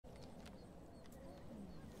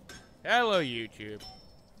Hello YouTube,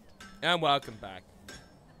 and welcome back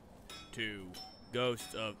to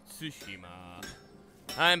Ghosts of Tsushima.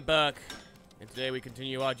 I'm Buck, and today we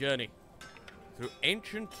continue our journey through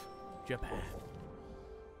ancient Japan.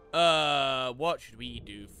 What should we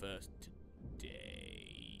do first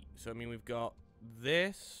today? So, I mean, we've got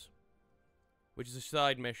this, which is a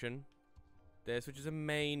side mission. This, which is a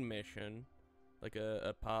main mission, like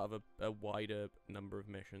a part of a wider number of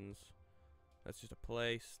missions. That's just a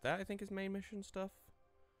place. That, I think, is main mission stuff.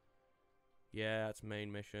 Yeah, that's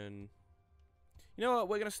main mission. You know what?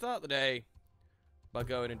 We're going to start the day by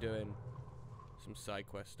going and doing some side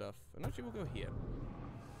quest stuff. And actually, we'll go here.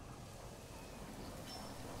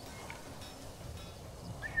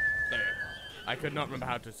 There we go. I could not remember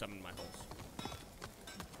how to summon my horse.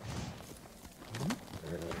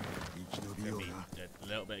 It'll be a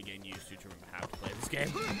little bit of getting used to remember how to play this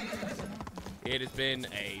game. It has been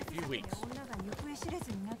a few weeks.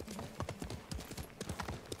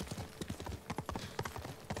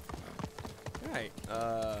 Right, okay,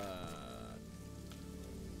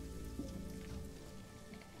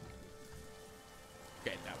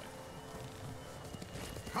 that way.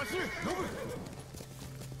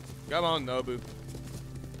 Come on, Nobu.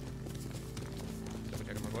 Double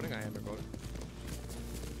check I'm recording. I am recording.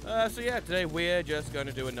 So yeah, today we're just going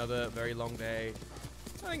to do another very long day.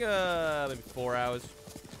 I think, maybe 4 hours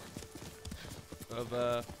of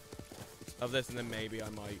this, and then maybe I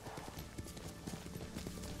might.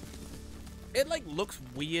 It, like, looks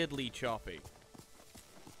weirdly choppy.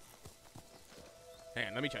 Hang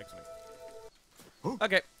on, let me check something.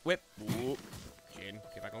 Okay, whip. Ooh. Chin,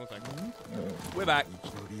 get back on the thing. We're back.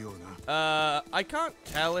 I can't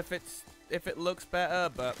tell if it looks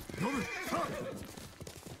better, but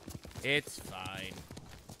it's fine.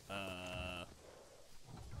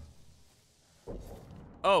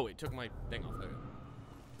 Oh, it took my thing off there.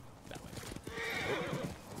 That way.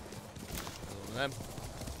 One of them.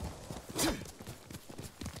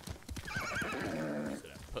 Just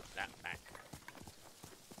gonna put that back.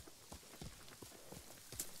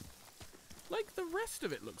 Like, the rest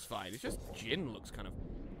of it looks fine. It's just Jin looks kind of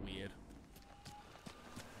weird.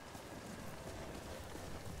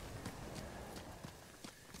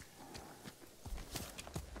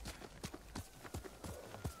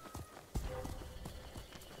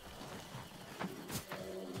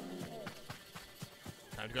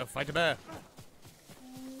 Time to go fight a bear.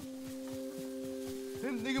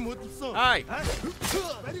 Hi.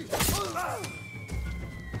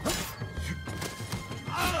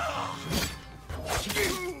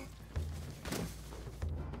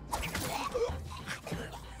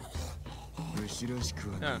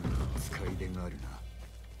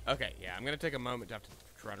 Okay, yeah, I'm gonna take a moment to have to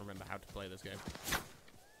try to remember how to play this game.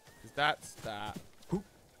 Because that's that.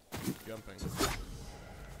 Jumping.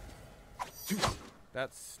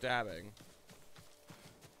 That's stabbing.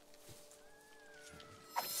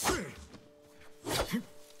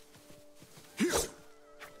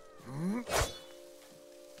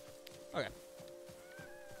 Okay.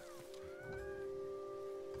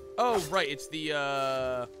 Oh, right, it's the,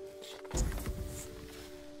 Oh.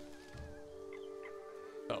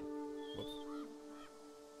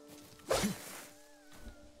 Whoops.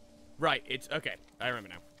 Right, it's, okay, I remember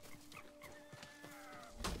now.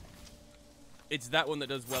 It's that one that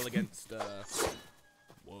does well against,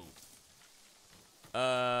 whoa.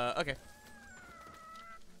 Okay.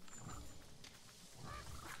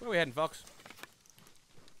 Where are we heading, Fox?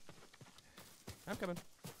 I'm coming.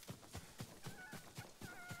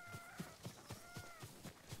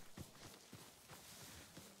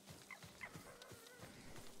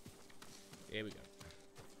 Here we go.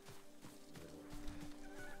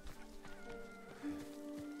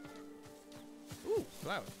 Ooh,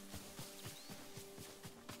 flowers.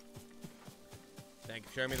 Thank you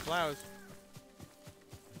for showing me the flowers.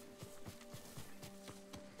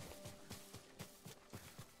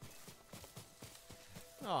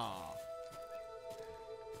 Aww.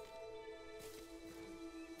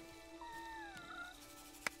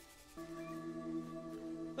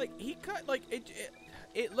 Like, he cut, like,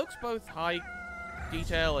 it looks both high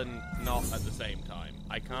detail and not at the same time.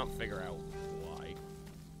 I can't figure out why.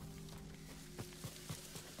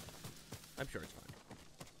 I'm sure it's fine.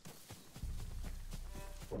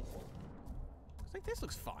 It's like, this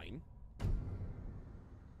looks fine.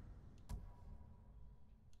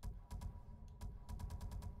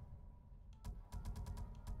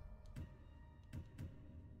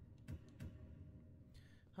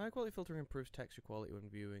 High quality filtering improves texture quality when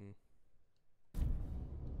viewing.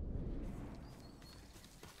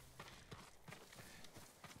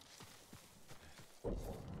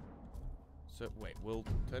 So, wait, will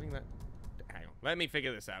turning that... Hang on. Let me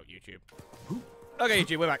figure this out, YouTube. Okay,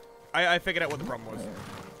 YouTube, we're back. I figured out what the problem was.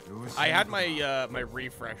 I had my my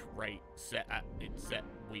refresh rate set at... It's set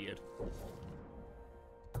weird.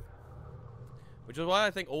 Which is why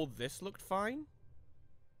I think all this looked fine.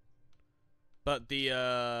 But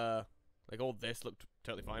the, like, all this looked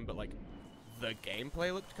totally fine, but, like, the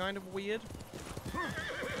gameplay looked kind of weird.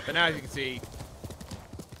 But now, as you can see,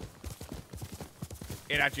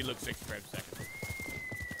 it actually looks 60 frames a second.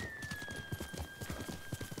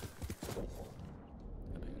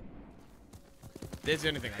 This is the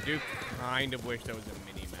only thing. I do kind of wish there was a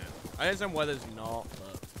mini-map. I understand why there's not,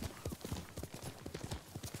 but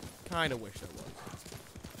kind of wish there was.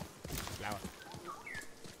 Flower.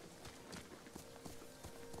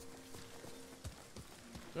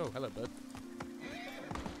 Oh, hello, bud.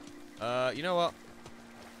 You know what?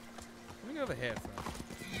 Let me go over here first.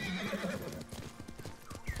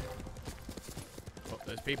 Oh,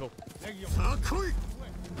 there's people.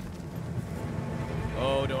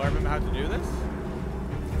 Oh, do I remember how to do this?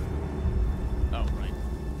 Oh, right.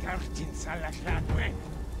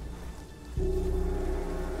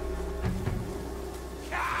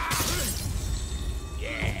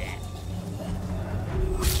 Yeah.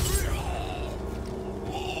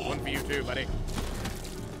 One for you too, buddy.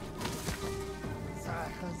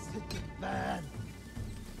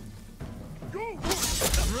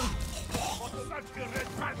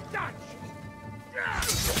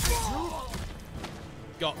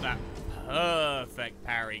 Got that perfect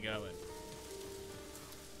parry going.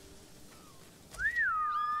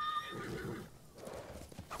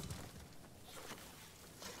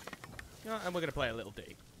 And we're gonna play a little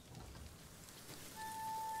D.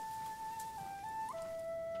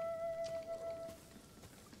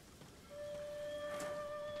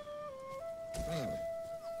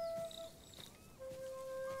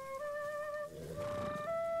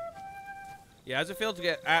 Yeah, how's it feel to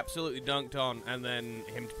get absolutely dunked on and then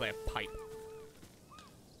him to play a pipe?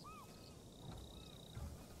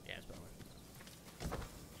 Yeah, it's better.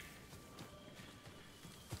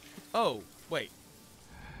 Oh, wait.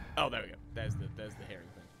 Oh, there we go. There's the hearing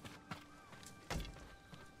thing.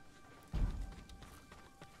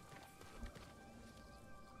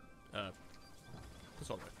 That's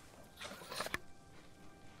all right.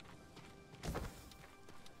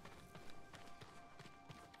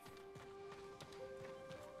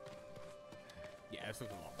 Yeah, this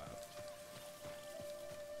looks a lot better.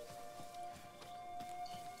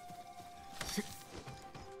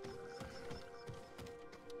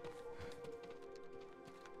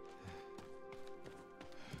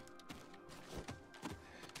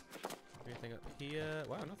 Anything up here?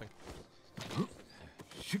 Wow, nothing.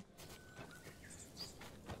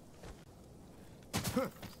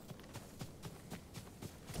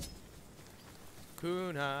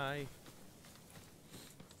 Kunai.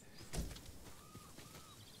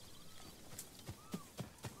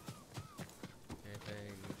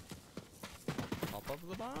 Anything top of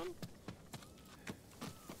the barn?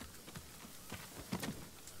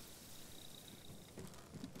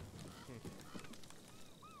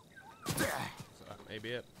 So that may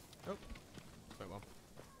be it. Oh, wait, well.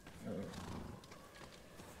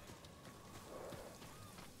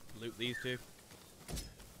 Loot these two.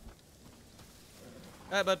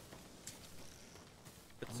 Hey, bud.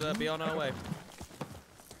 Let's be on our way.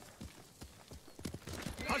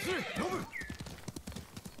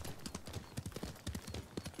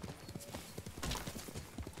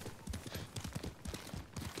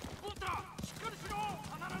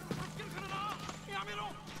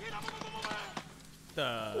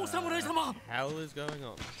 The hell is going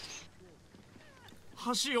on?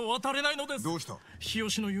 橋を渡れないのです。どうした？日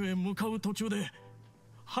吉の湯へ向かう途中で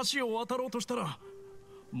橋を渡ろうとしたら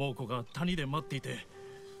猛虎が谷で待っていて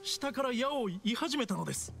下から矢を射始めたの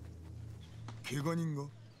です。怪我人が？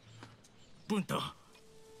文太、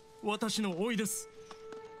私の甥です。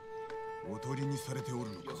おとりにされてお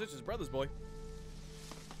るのか。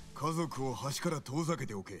家族を橋から遠ざけ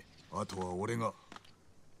ておけ。あとは俺が。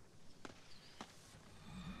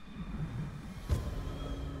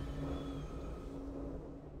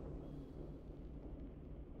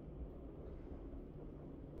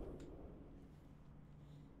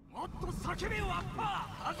もっと叫べよアッパ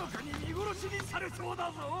ー。家族に見殺しにされそう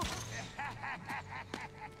だぞ。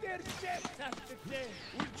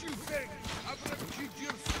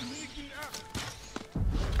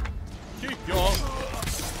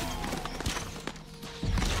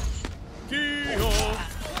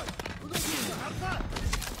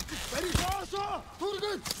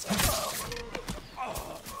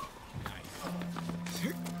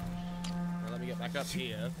Let me get back up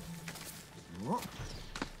here.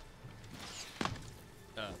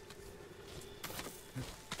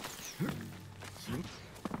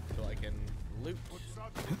 So I can loot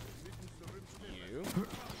you.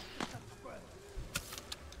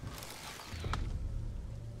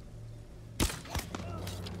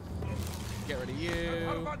 Get rid of you.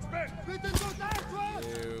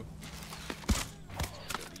 You.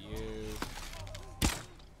 Get rid of you.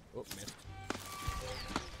 Oh, missed.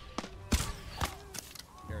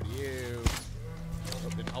 Get rid of you. Oh,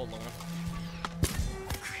 didn't hold long enough.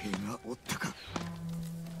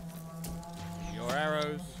 Your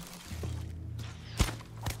arrows.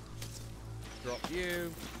 Drop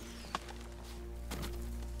you.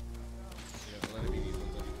 Yeah, well, enemy these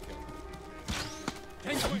ones I need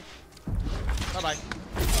to kill. Bye-bye.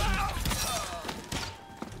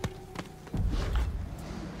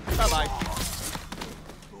 Bye-bye.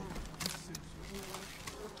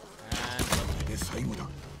 And... I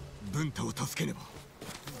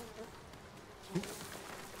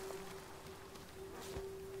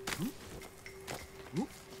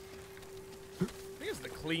think it's the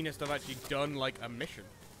cleanest I've actually done, like, a mission.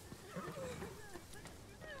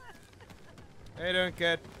 How you doing,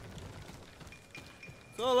 kid?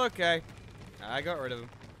 It's all okay. I got rid of him.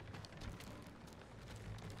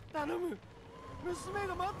 頼む。娘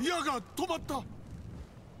が待って。矢が止まった。終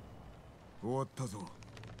わったぞ。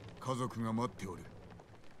家族が待っておる。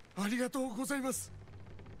ありがとうございます。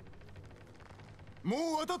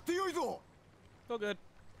もう渡ってよいぞ。So good.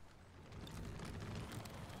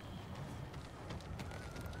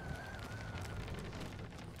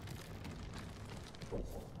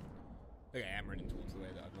 Okay, I'm running towards the way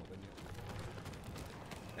that I've not been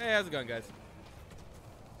yet. Hey, how's it going, guys?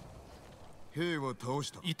 兵は倒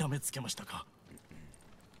した。痛めつけましたか。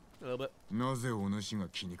A little bit. なぜお主が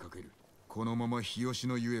気にかける。このまま日吉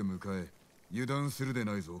の湯へ向かえ。油断するで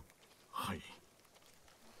ないぞ。はい。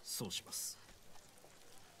そうします。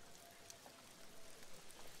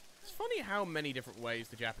It's funny how many different ways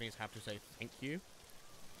the Japanese have to say thank you.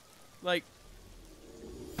 Like,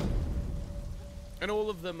 and all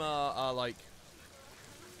of them are like,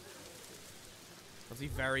 obviously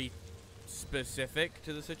very specific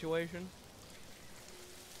to the situation.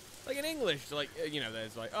 Like in English, like, you know,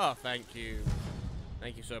 there's like, oh, thank you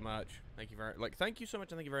so much, thank you very, like, thank you so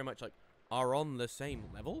much and thank you very much, like, are on the same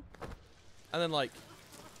level. And then, like,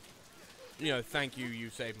 you know, thank you,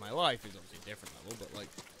 you saved my life is obviously a different level, but, like,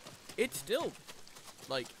 it's still,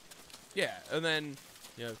 like, yeah. And then,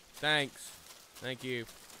 you know, thanks, thank you,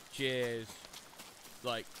 cheers,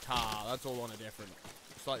 like, ta, that's all on a different,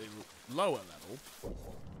 slightly lower level.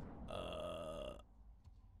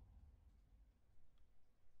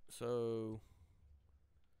 So,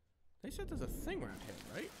 they said there's a thing around here,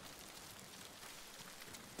 right?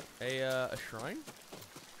 A shrine?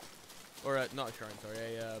 Or not a shrine,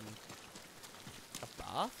 sorry, a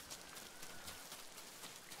bath?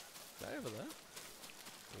 Is that over there?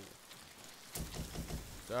 Ooh.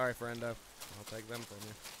 Sorry, friendo. I'll take them from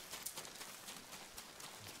you.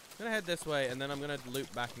 I'm gonna head this way, and then I'm gonna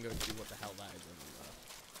loop back and go see what the hell that is.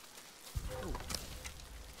 Ooh.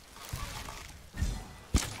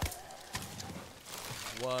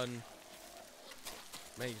 One.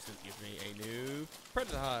 May just give me a new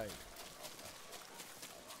predator hide.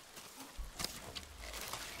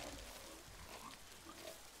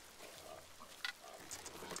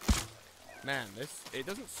 Man, this, it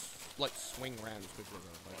doesn't like swing around as quickly as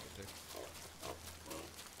I'd like it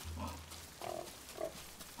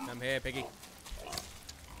to. Come here, piggy.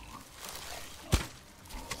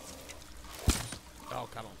 Oh,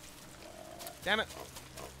 come on. Damn it.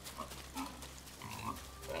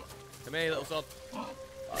 Come here, little sod.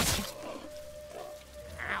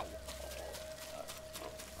 Ow.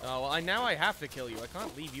 Oh, well, now I have to kill you. I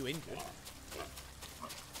can't leave you injured.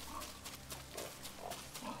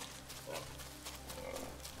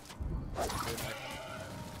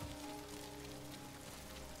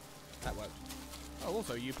 That worked. Oh,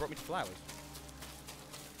 also, you brought me to flowers.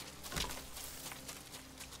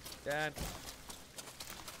 Dad.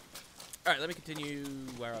 Alright, let me continue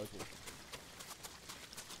where I was walking.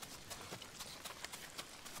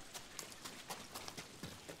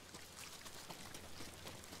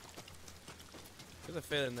 I have a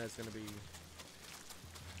feeling there's going to be...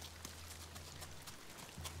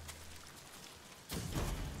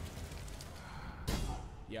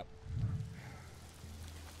 Yep.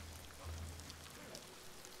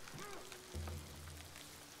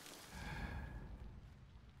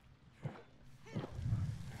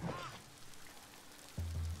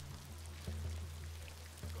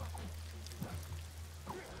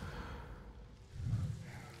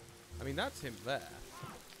 I mean, that's him there.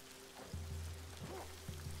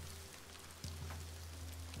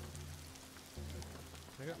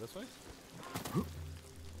 I go this way?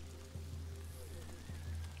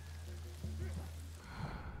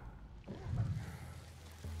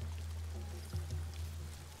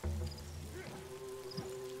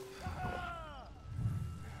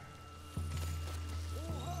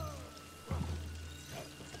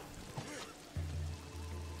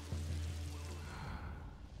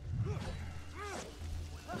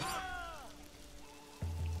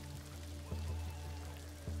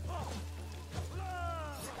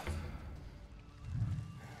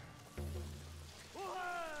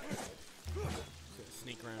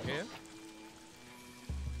 Sneak around here.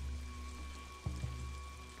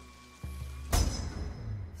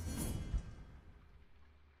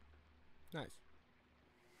 Nice.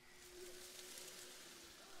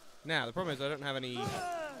 Now, the problem is I don't have any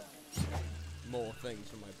more things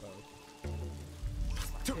from my bow.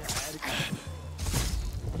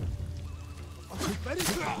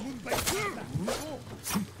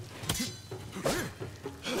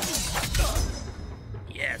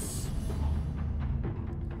 Yes!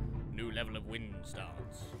 New level of wind stance.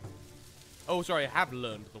 Oh, sorry, I have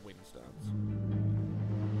learned the wind stance.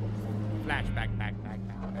 Flashback, back.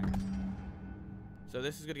 So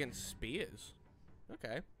this is good against spears.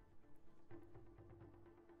 Okay.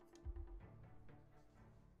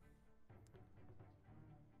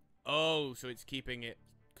 Oh, so it's keeping it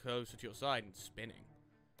closer to your side and spinning.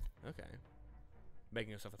 Okay.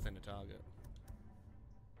 Making yourself a thinner target.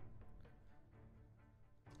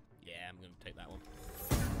 Yeah, I'm gonna take that one.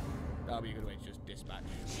 That'll be a good way to just dispatch.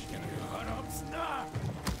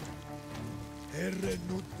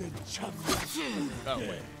 Oh,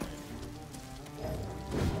 wait.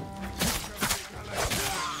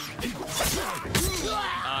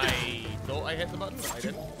 I thought I hit the button, but I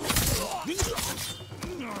didn't.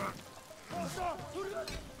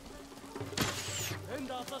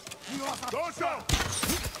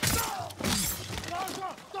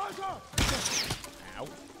 Ow.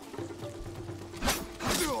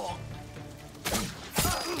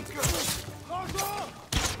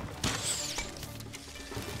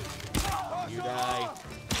 You die.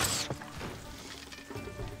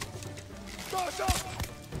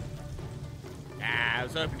 I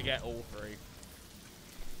was hoping to get all three.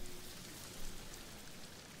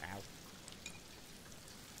 Ow.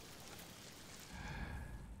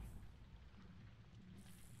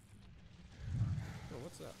 Oh,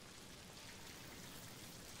 what's that?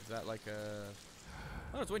 Is that like a...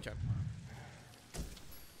 Oh, it's a wind chime. I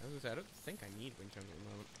was gonna say, I don't think I need wind chimes at the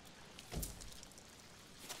moment.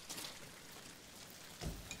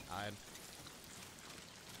 Iron.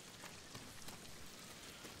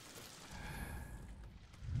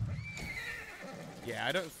 Yeah,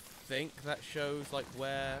 I don't think that shows like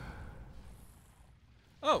where...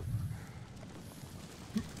 Oh!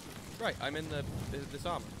 Right, I'm in this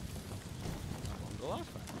armor. I'm on the last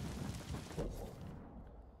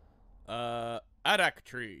one. Adak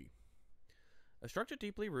Tree. A structure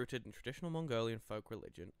deeply rooted in traditional Mongolian folk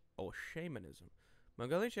religion, or shamanism.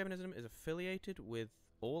 Mongolian shamanism is affiliated with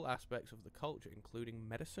all aspects of the culture, including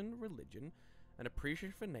medicine, religion, an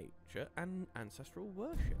appreciation for nature, and ancestral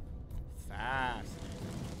worship. Fascinating.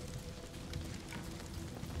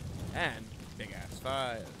 And big-ass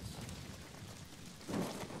fires.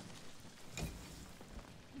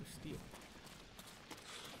 Ooh, steel.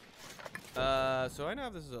 So I know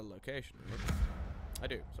this is a location, right? I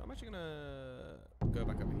do. So I'm actually gonna go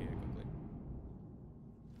back over here quickly.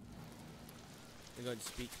 I'm going to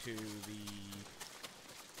speak to the...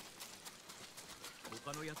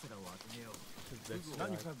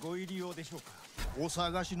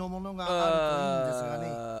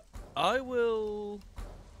 I will...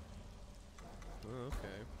 Oh,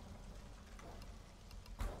 okay.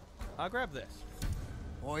 I'll grab this.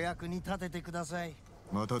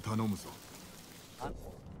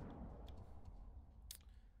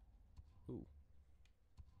 Ooh.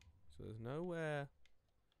 So there's nowhere...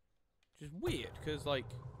 Which is weird, because, like...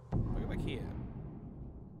 If I go back here...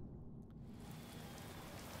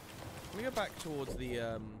 Let me go back towards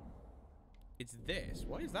the, It's this.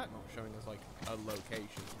 Why is that not showing us, like, a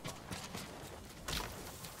location?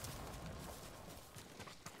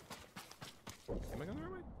 Am I going the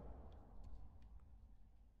right way?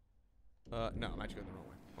 No, I'm actually going the wrong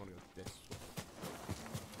way. I want to go this way.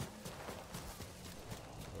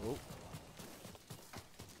 Oh.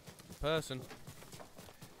 Person.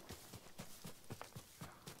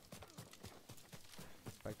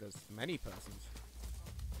 In fact, there's many persons.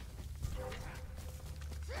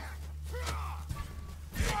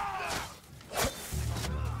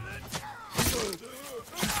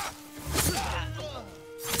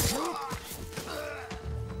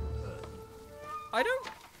 I don't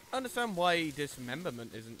understand why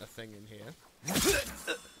dismemberment isn't a thing in here.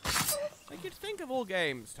 Like, you'd think of all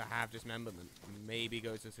games to have dismemberment. Maybe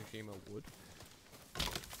Ghost of Tsushima would.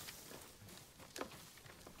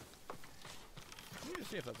 Let me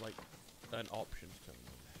just see if that's like an option to turn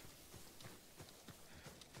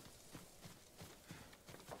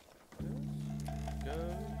on. Go.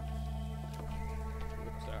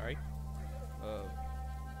 Oops, sorry.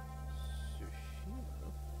 Tsushima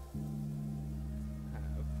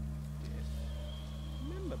have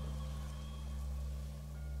dismemberment.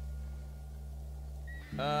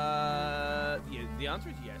 Yeah, the answer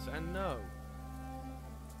is yes and no.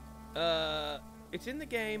 It's in the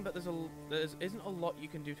game, but there isn't a lot you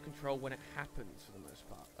can do to control when it happens for the most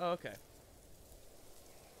part. Oh, okay.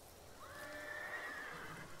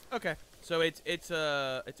 Okay, so it's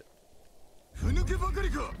a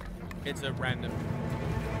random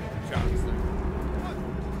chance thing.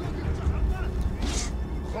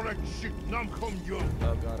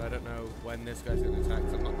 Oh god, I don't know when this guy's gonna attack,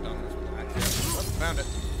 'cause I've not done this with an axe yet. Oh, found it.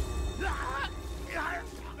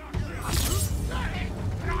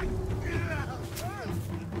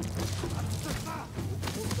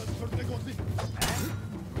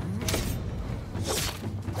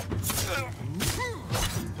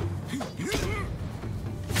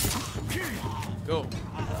 Go.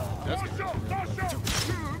 That's good.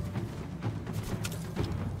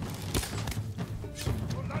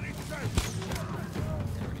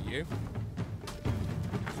 You.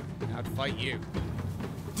 Now to fight you.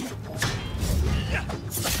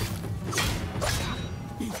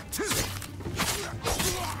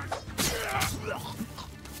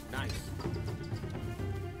 Nice.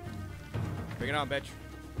 Bring it on, bitch.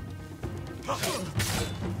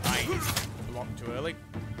 Nice. Blocked too early.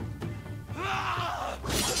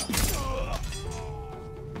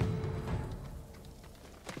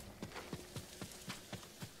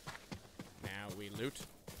 Now we loot.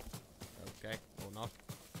 Okay, or not.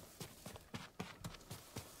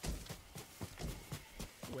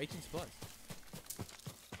 Waiting supplies.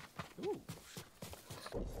 Ooh.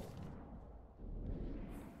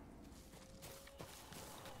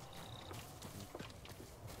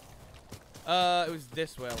 It was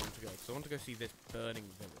this way I wanted to go. So I want to go see this burning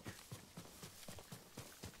village.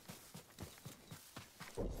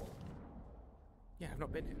 Yeah, I've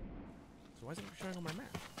not been here. So why isn't it showing on my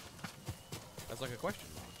map? That's like a question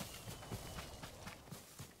mark.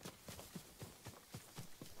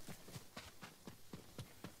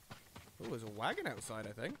 Oh, there's a wagon outside,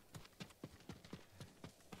 I think.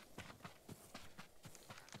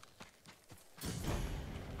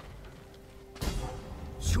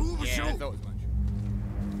 Yeah, I thought as much.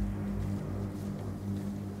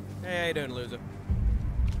 Hey, how you doing, loser?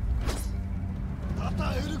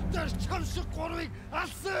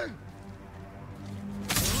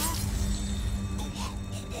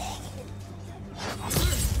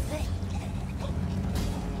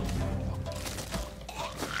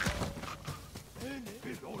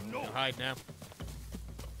 Don't hide now.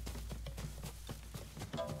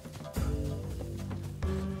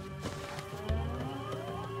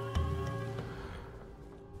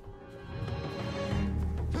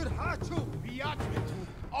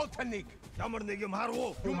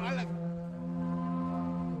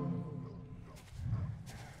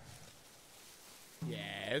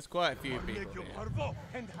 Yeah, there's quite a few people here.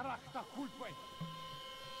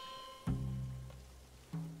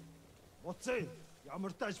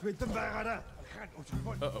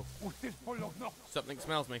 Uh-oh. Something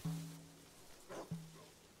smells me.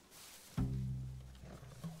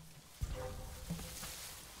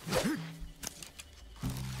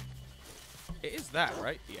 It is that,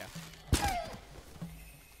 right? Yeah.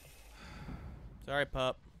 Sorry,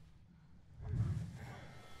 pup.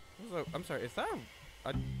 Also, I'm sorry, is that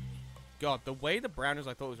a... God, the way the brown is,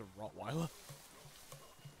 I thought it was a Rottweiler.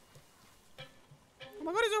 Oh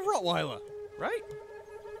my god, it's a Rottweiler! Right?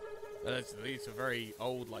 It's a very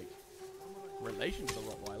old, like, relation to the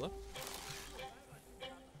Rottweiler.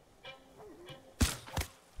 Let's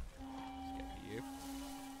get to you.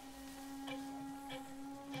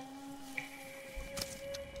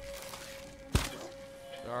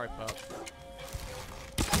 Sorry, pup.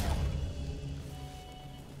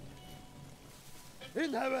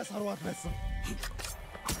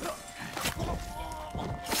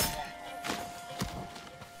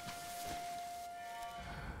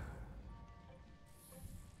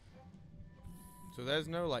 So there's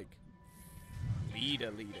no, like,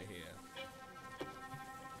 leader here.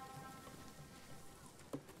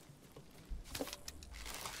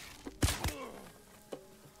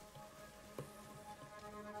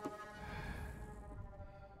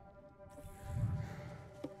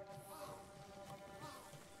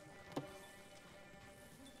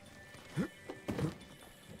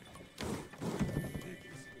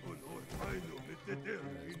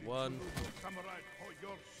 There's one.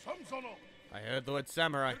 I heard the word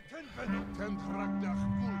samurai.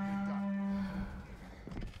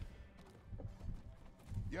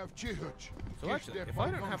 So actually, if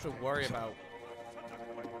I don't have to worry about,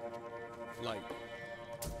 like,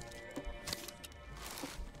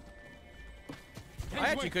 I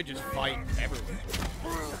actually could just fight everyone.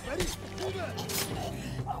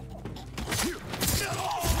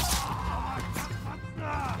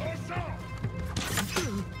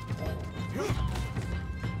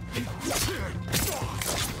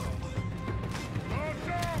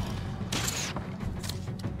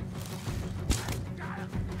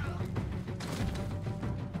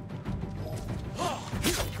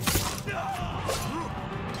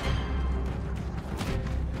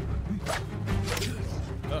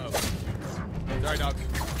 Uh-oh. Sorry, dog.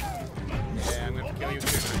 Yeah, I'm gonna kill you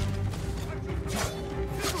too.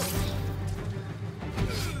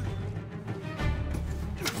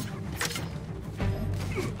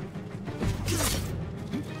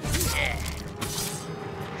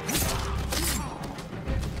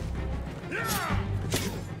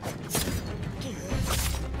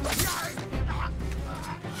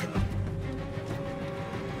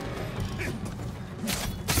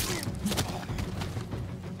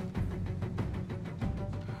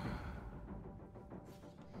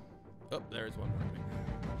 Oh, there is one more.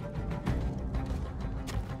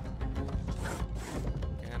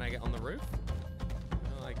 Can I get on the roof?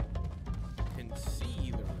 Well, I can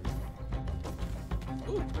see the roof.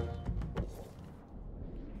 Ooh.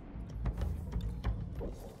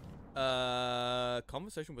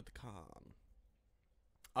 Conversation with the Khan.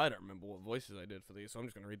 I don't remember what voices I did for these, so I'm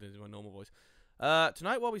just going to read these in my normal voice.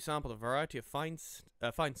 Tonight, while we sample a variety of fine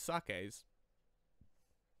sakes,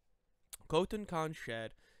 Khotan Khan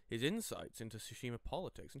shared his insights into Tsushima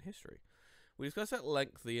politics and history. We discuss at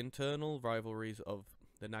length the internal rivalries of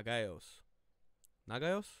the Nagayos.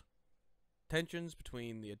 Nagayos? Tensions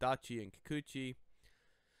between the Adachi and Kikuchi,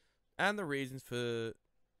 and the reasons for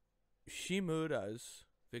Shimura's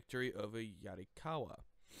victory over Yarikawa,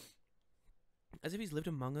 as if he's lived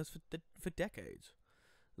among us for decades.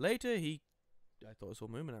 Later, I thought I saw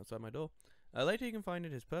movement outside my door. Later, he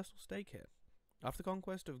confided his personal stake here. After the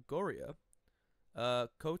conquest of Goryeo,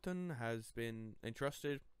 Khotan has been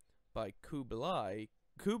entrusted by Kublai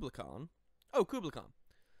Khan,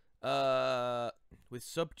 with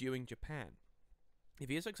subduing Japan. If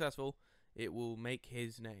he is successful, it will make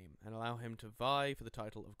his name and allow him to vie for the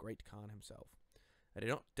title of Great Khan himself. I did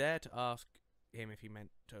not dare to ask him if he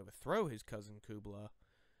meant to overthrow his cousin Kublai,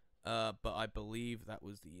 but I believe that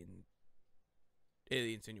was the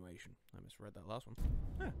insinuation. I misread that last one.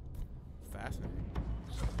 Huh. Fascinating.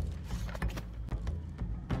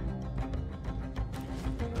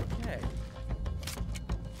 Okay.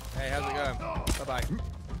 Hey, how's it going? Bye-bye.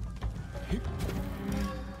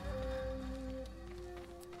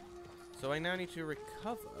 So I now need to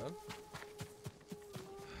recover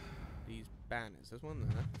these banners. There's one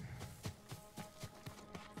there.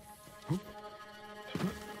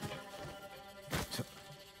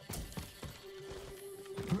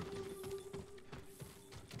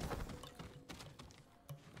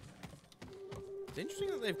 It's interesting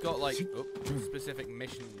that they've got like specific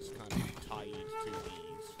missions kind of tied to these.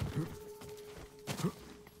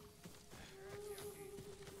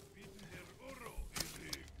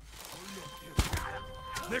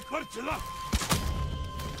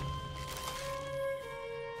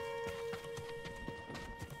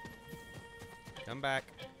 Come back.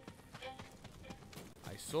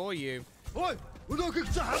 I saw you. I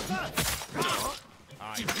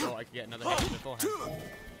thought I could get another hit beforehand.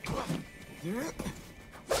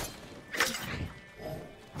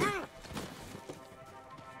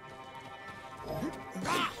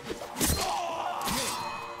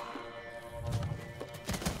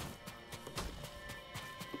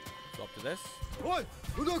 Go up to this.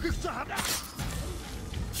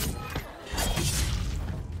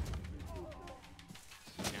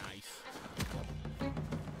 Nice.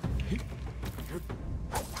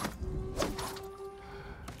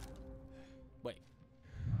 Wait.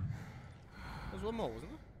 There's one more, wasn't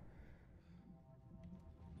there?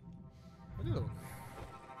 Where's the other one?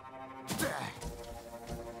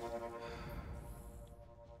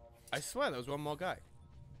 I swear there was one more guy.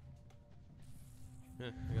 I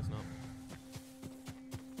guess not.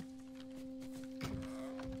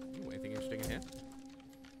 Ooh, anything interesting in here?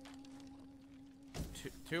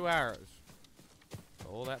 Two arrows.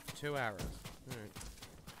 All that for 2 arrows. Alright.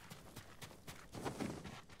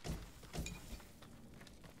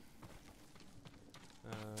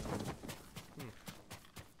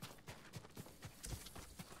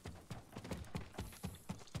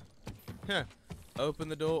 Huh. Open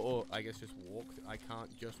the door, or I guess just walk. I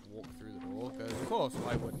can't just walk through the door, because of course,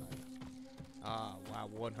 why wouldn't I? Ah, wow,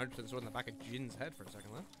 100% saw in the back of Jin's head for a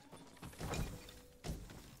second there.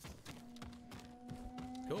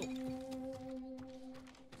 Cool.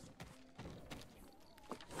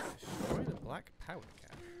 Destroy the black powder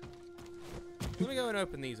cache. Let me go and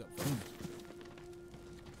open these up first.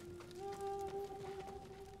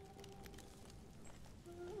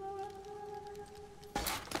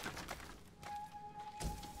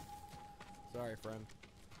 Sorry, friend.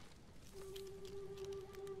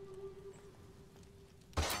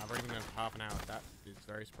 I've already been half an hour. That is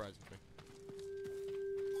very surprising to me.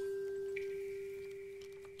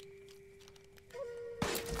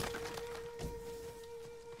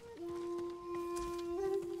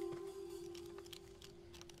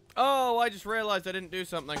 Oh, I just realized I didn't do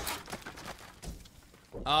something.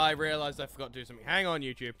 I realized I forgot to do something. Hang on,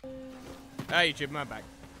 YouTube. Hey, YouTube, I'm back.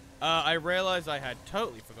 I realized I had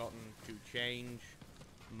totally forgotten to change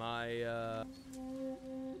my,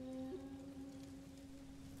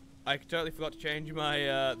 I totally forgot to change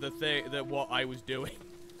my, what I was doing.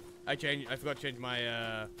 I forgot to change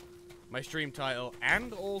my, my stream title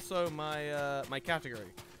and also my, my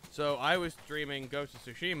category. So I was streaming Ghost of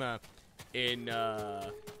Tsushima in,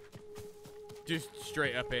 just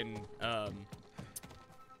straight up in,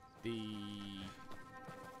 the...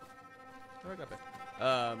 Where I got that?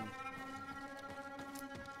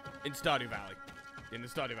 In Stardew Valley. In the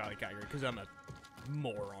Stardew Valley category, because I'm a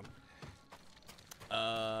moron.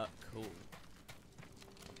 Cool.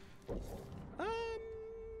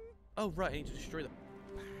 Oh, right, I need to destroy the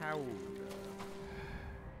powder.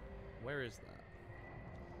 Where is that?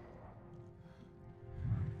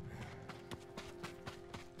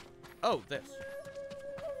 Oh, this.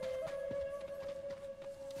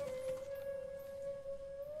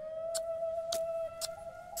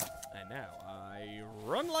 And now I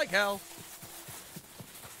run like hell.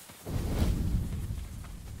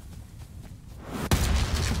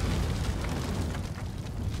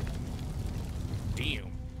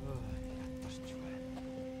 Damn.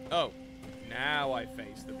 Oh, now I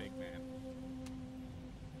face the big man.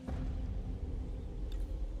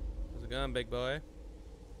 How's it going, big boy?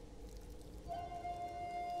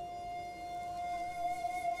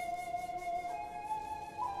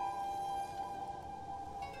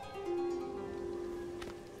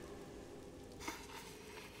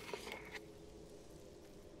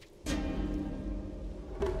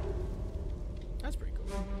 That's pretty cool.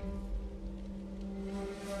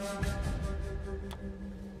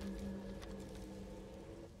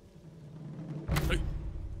 Hey.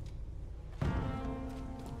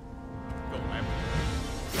 Go, man.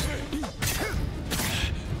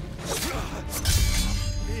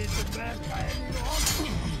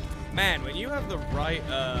 Man, when you have the right,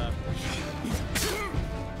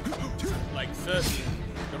 like the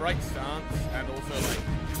right stance and also like,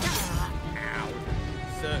 ow,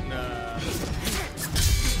 certain,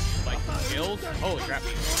 like skills. Holy crap!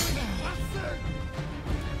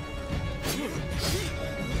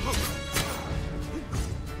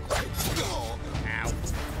 Ow!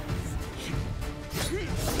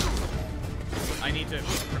 I need to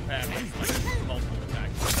prepare for like multiple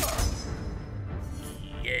attacks.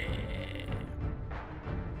 Yeah.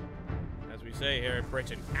 As we say here in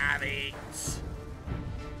Britain, addicts.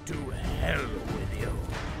 To hell with you.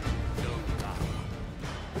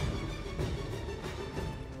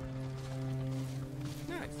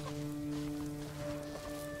 Nice.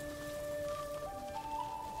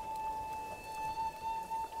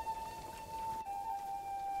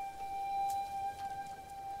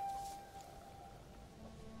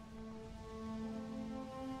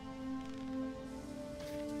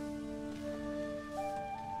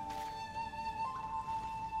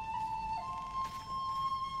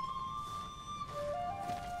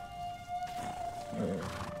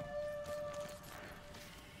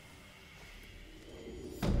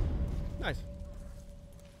 Nice.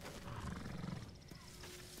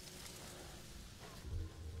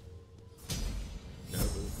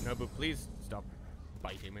 Nobu, please stop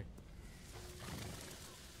biting me.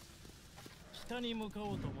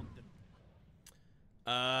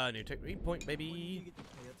 New technique point, baby.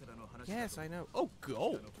 Yes, I know. Oh,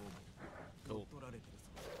 gold. Cool. I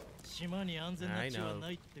know.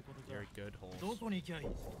 Very good horse.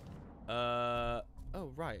 Oh,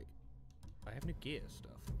 right. I have new gear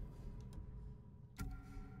stuff.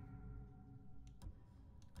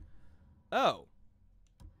 Oh.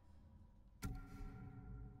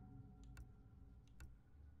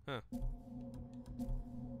 Huh.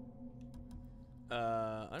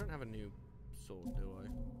 I don't have a new sword, do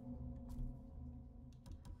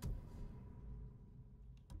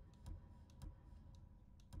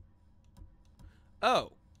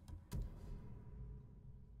Oh.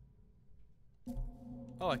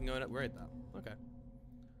 Oh, I can go and upgrade that. Okay.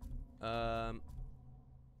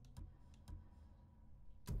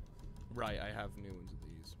 Right, I have new ones of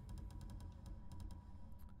these.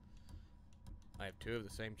 I have 2 of the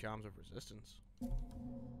same charms of resistance.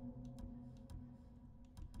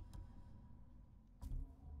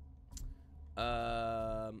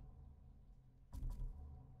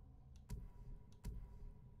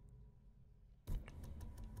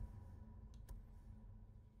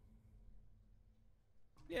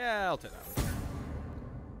 Yeah, I'll take that one.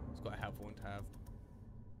 It's quite a helpful one to have.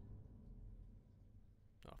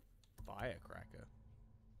 Oh, firecracker.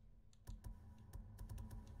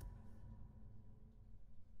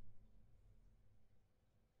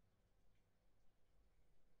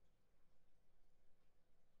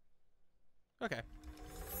 Okay.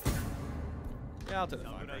 Yeah, I'll take the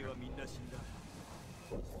firecracker.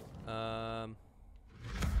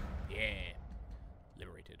 Yeah.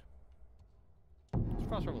 Liberated. Let's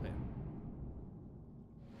fast travel here.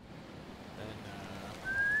 Then,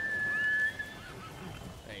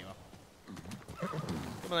 there you are.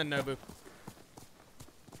 Come on then, Nobu.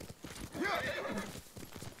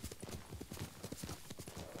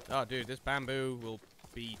 Oh, dude, this bamboo will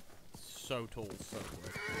be so tall so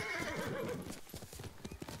quick.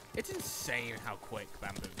 It's insane how quick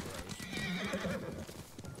bamboo grows.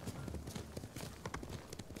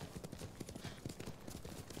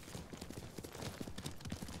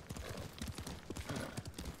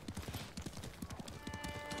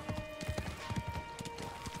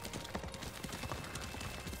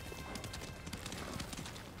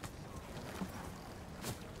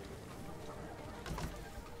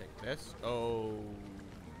 Take this. Oh,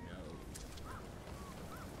 no.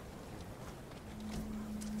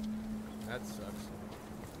 That sucks.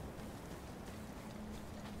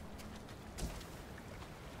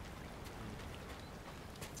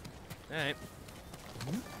 Alright.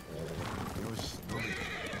 Ooh,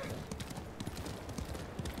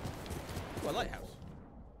 a lighthouse.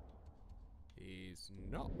 He's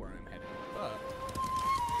not where I'm headed, but...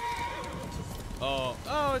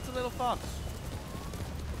 Oh, it's a little fox.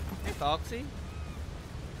 Hey, Foxy.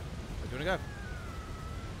 Where do you want to go?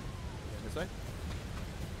 This way?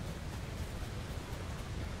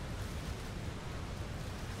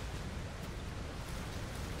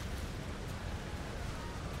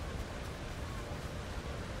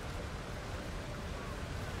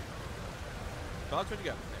 Fox, where'd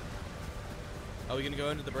you go? Are we gonna go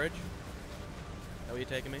under the bridge? Is that where you're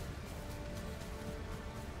taking me?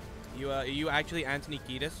 Are you actually Anthony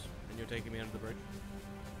Kiedis, and you're taking me under the bridge?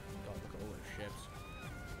 God, look at all those ships.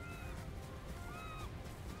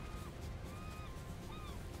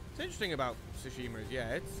 What's interesting about Tsushima is,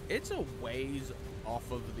 yeah, it's a ways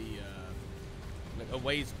off of the, like a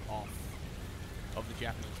ways off of the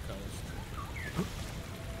Japanese coast.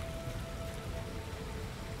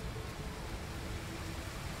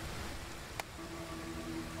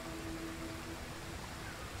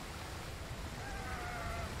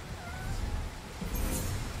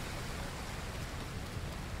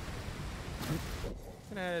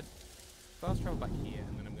 I'm gonna fast travel back here,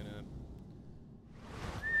 and then I'm gonna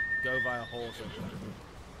go via halls over here.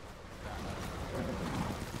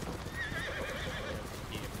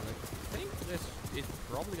 I think this is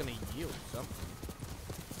probably gonna yield something.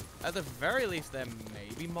 At the very least, there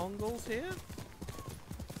may be Mongols here.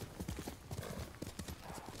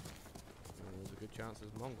 There's a good chance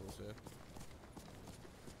there's Mongols here.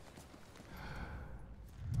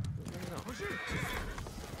 Maybe not.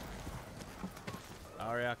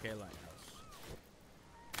 Ariake Lighthouse.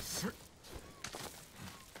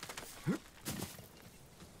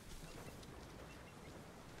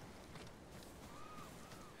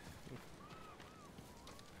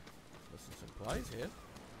 There's some supplies here.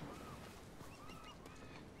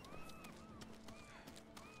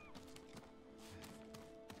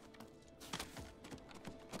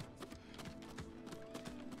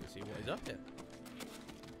 Let's see what is up here.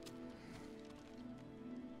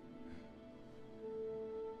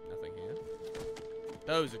 Nothing here.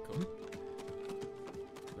 Those are cool.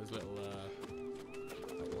 Those little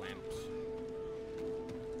lamps.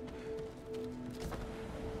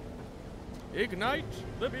 Ignite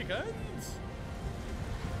the beacons!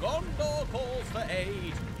 Gondor calls for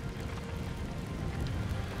aid!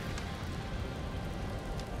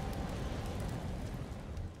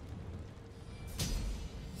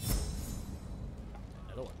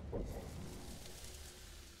 Another one.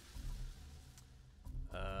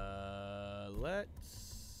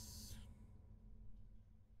 Let's...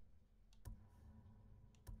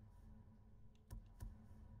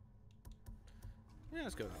 Yeah,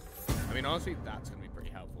 let's go now. I mean, honestly, that's going to be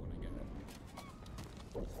pretty helpful when I get it.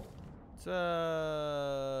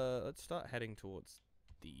 Let's start heading towards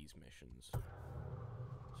these missions.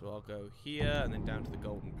 So I'll go here, and then down to the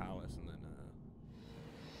Golden Palace, and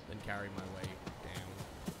then carry my way down.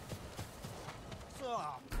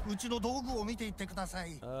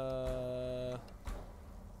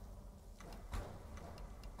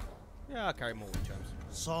 Yeah, I'll carry more wind chimes.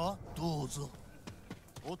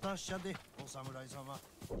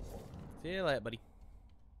 See you later, buddy.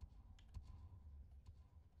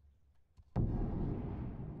 I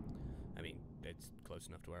mean, it's close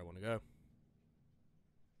enough to where I want to go.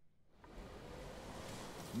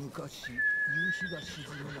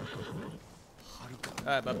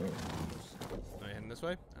 Alright, bub. Am I heading this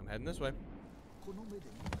way? I'm heading this way.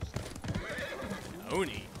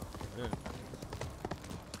 Oni. Yeah.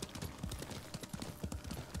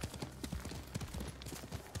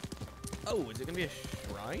 Oh, is it gonna be a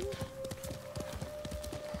shrine?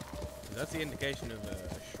 That's the indication of a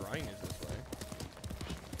shrine is this way.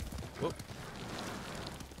 Whoop.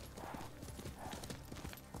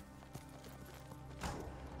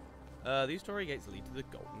 These story gates lead to the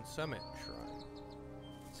Golden Summit Shrine.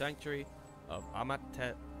 Sanctuary of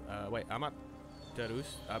Amaterasu,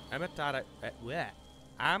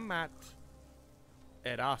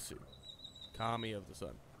 Kami of the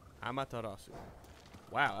Sun. Amaterasu.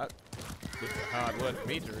 Wow, that was a hard word for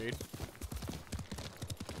me to read.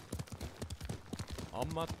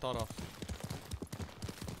 Amaterasu.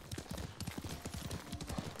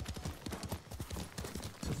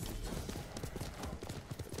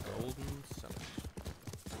 Golden Summit.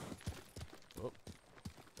 Oh.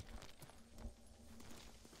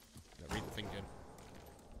 Gotta read the thing, Jen.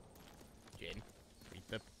 Jen, read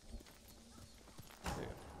the... There you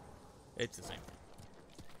go. It's the same.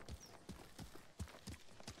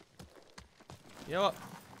 You know what?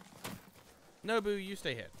 Nobu, you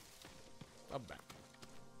stay here. I'll be back.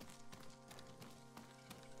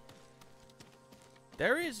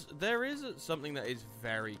 There is something that is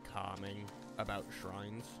very calming about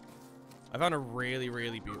shrines. I found a really,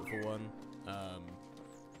 really beautiful one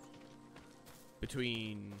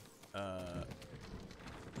between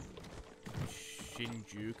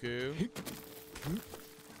Shinjuku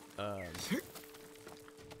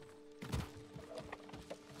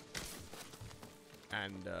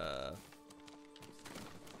and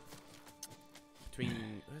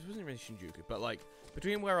between, this wasn't really Shinjuku, but like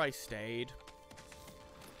between where I stayed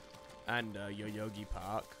and Yoyogi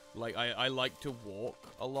Park. Like I like to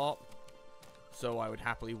walk a lot, so I would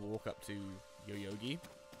happily walk up to Yoyogi.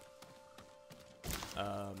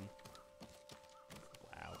 Wow,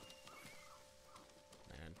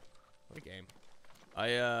 man, what a game.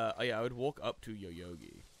 I would walk up to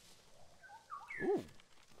Yoyogi. Ooh.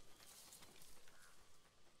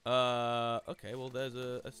 Okay, well there's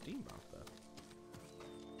a steam bath there.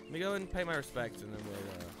 Let me go and pay my respects, and then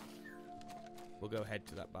we'll go head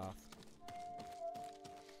to that bath.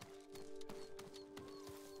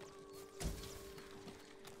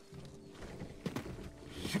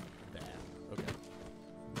 There. Okay.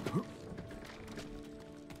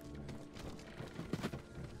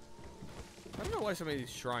 I don't know why some of these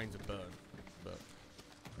shrines are burned, but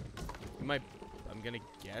I'm gonna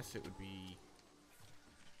guess it would be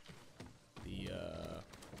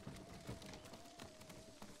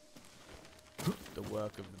the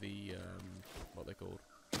work of the what they're called.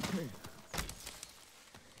 It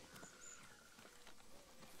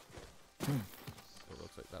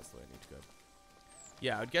looks like that's the way I need to go.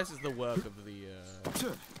 Yeah, I'd guess it's the work of the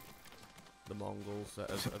Mongols that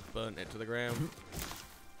have burnt it to the ground.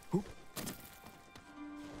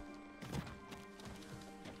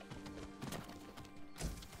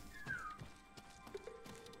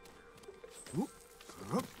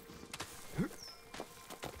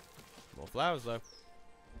 More flowers though.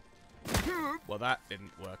 Well, that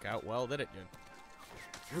didn't work out well, did it, Jun?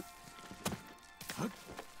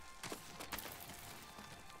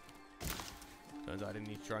 Turns out I didn't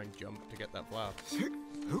need to try and jump to get that flower.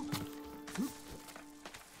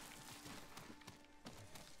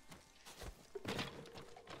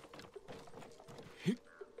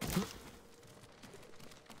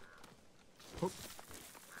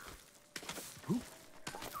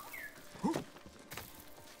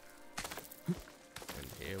 And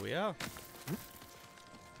here we are.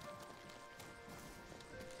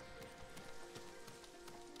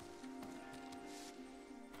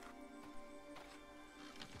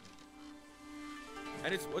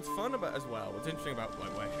 And it's what's fun about as well. What's interesting about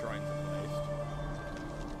like where shrines are placed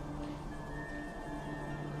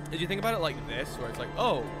is you think about it like this, where it's like,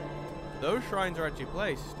 oh, those shrines are actually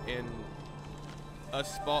placed in a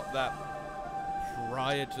spot that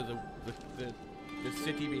prior to the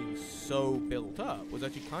city being so built up was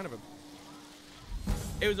actually kind of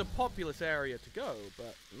it was a populous area to go,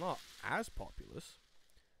 but not as populous.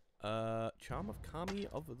 Charm of Kami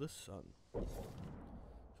of the Sun. So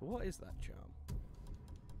what is that charm?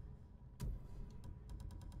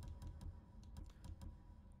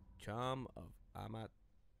 Charm of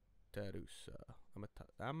Amaterasu.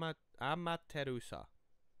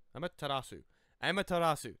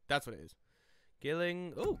 That's what it is.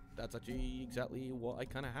 Killing. Oh, that's actually exactly what I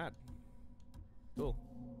kind of had. Cool.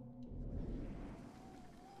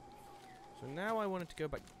 So now I wanted to go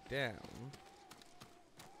back down.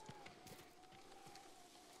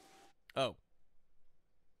 Oh.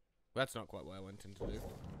 That's not quite what I went in to do.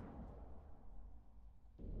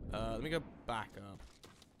 Let me go back up.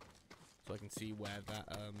 So I can see where that,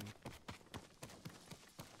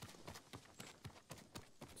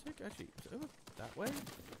 actually, is it over that way?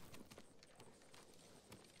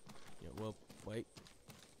 Yeah, well, wait.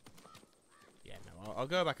 Yeah, no, I'll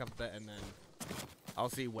go back up a bit and then I'll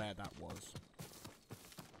see where that was.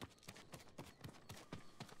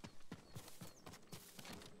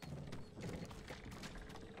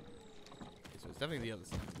 Okay, so it's definitely the other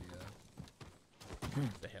side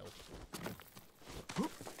of the hill.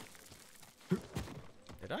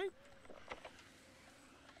 Did I?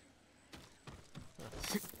 Huh.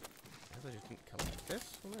 I guess I just didn't collect this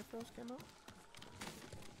when I first came up.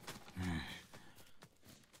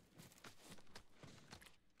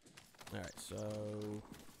 Alright, so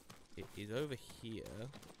it is over here.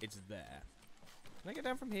 It's there. Can I get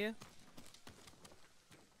down from here?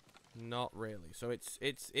 Not really. So it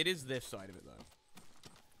is this side of it though.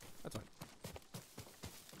 That's fine.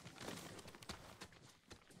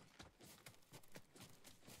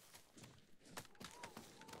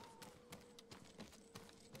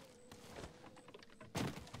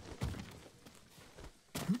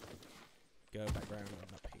 Go back round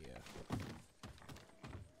and up here.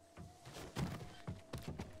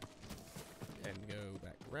 And go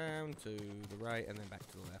back round to the right and then back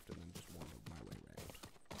to the left and then just wander my way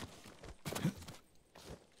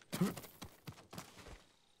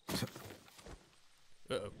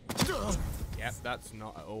round. Uh-oh. Yep, that's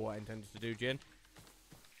not at all what I intended to do, Jin.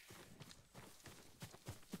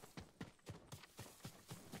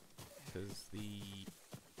 Because it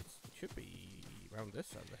should be around this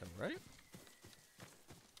side of the hill, right?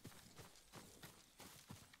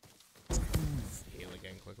 Heal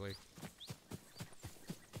again quickly.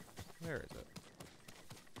 Where is it?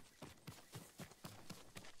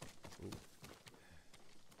 Ooh.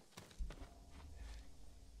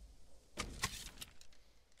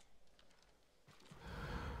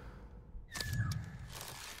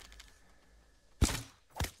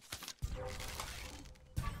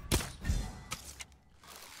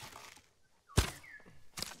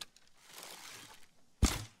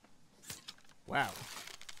 Wow.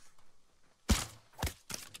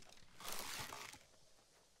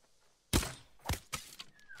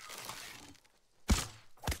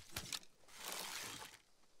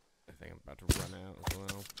 I think I'm about to run out as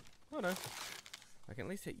well. Oh no. I can at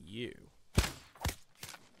least hit you.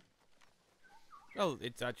 Oh,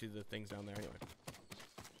 it's actually the things down there anyway.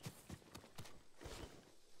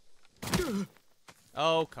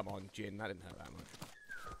 Oh, come on, Jin. That didn't hurt that much.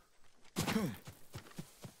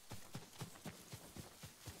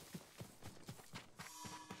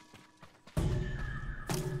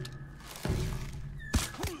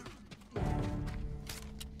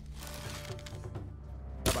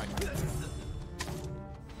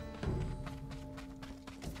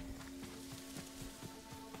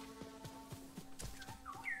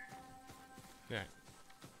 Yeah.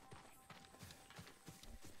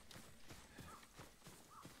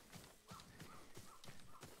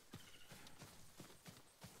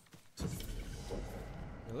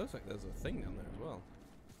 It looks like there's a thing down there as well.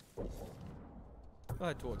 I'll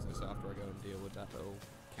head towards this after I go and deal with that little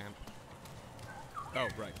camp. Oh,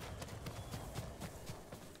 right.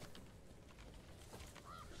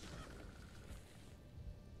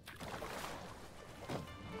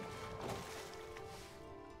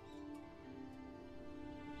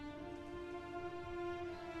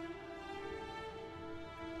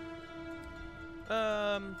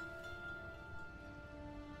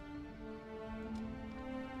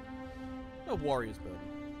 A warrior's burden.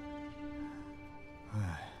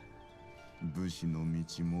 武士の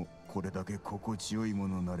道もこれだけ心地よいも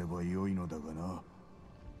のなれば良いのだがな。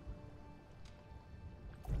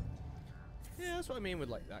 Yeah, that's what I mean with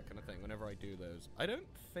like that kind of thing. Whenever I do those, I don't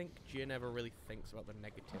think Jin ever really thinks about the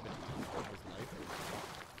negativity of his life.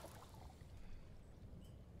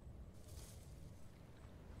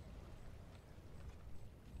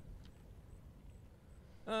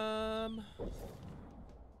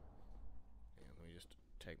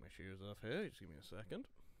 shoes off here. Just give me a second.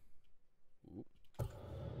 Ooh.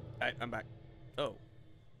 Alright, I'm back. Oh,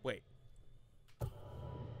 wait. Oh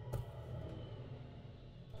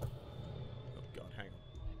god, hang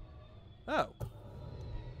on. Oh.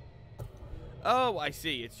 Oh, I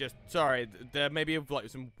see. It's just, sorry, there may be like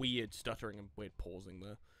some weird stuttering and weird pausing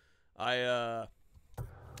there. I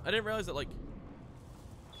didn't realize that, like,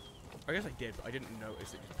 I guess I did, but I didn't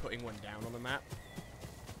notice that just putting one down on the map,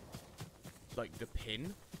 like, the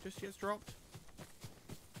pin just gets dropped.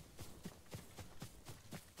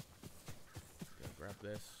 Gonna grab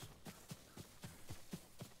this.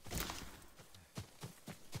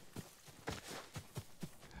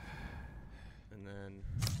 And then...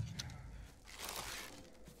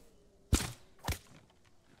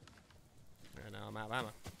 and now I'm out of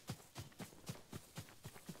ammo.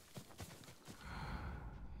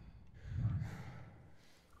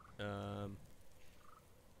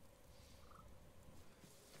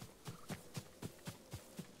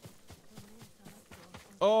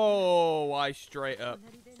 Oh, I straight up.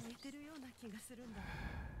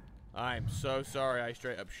 I'm so sorry I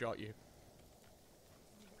straight up shot you.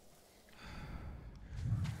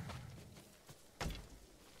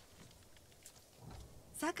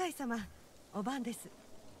 Sakai-sama, oban desu.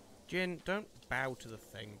 Jin, don't bow to the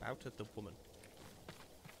thing. Bow to the woman.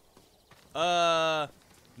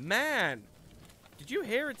 Man, did you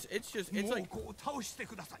hear? It's just like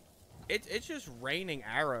it's just raining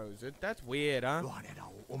arrows. That's weird, huh?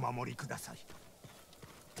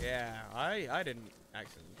 Yeah, I didn't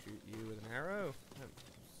accidentally shoot you with an arrow. I'm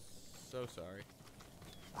so sorry.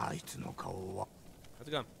 How's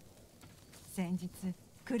it going? 先日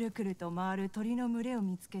くるくると回る鳥の群れを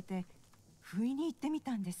見つけて不意に行ってみ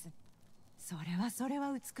たんです。それ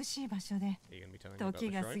は美しい場所で時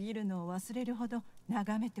が過ぎるのを忘れるほど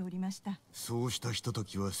眺めておりました。そうしたひとと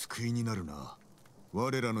きは救いになるな。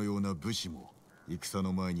我らのような武士も戦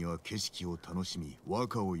の前には景色を楽しみ和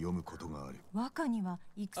歌を読むことがある。和歌には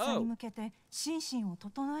戦に向けて心身を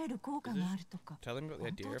整える効果があるとか。本当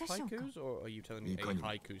でしょうか？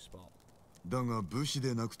だが武士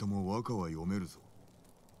でなくとも和歌は読めるぞ。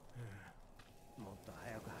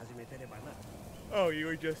Oh, you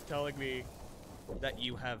were just telling me that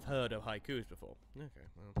you have heard of haikus before. Okay,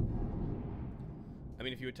 well. I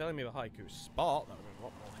mean, if you were telling me the haiku spot, that would have been a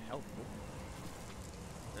lot more helpful.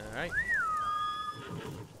 Alright.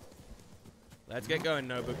 Let's get going,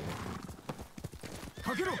 Nobu.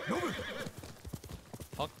 Hakaru, Nobu!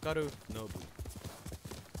 Hakaru, Nobu.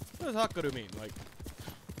 What does Hakaru mean? Like,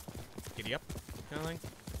 giddy up kind of thing?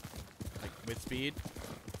 Like, with speed?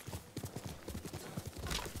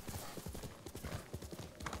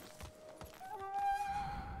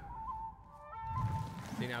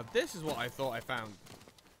 See, now this is what I thought I found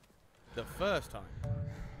the first time.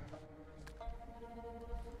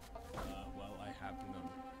 Well, I have none.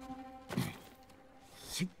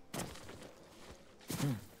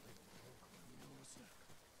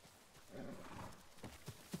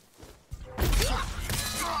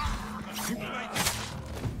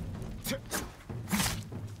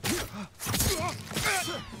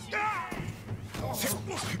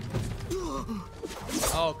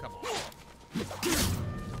 Oh, come on.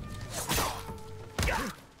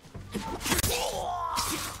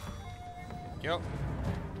 Yep.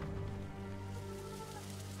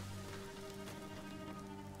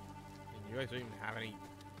 You guys don't even have any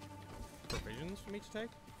provisions for me to take?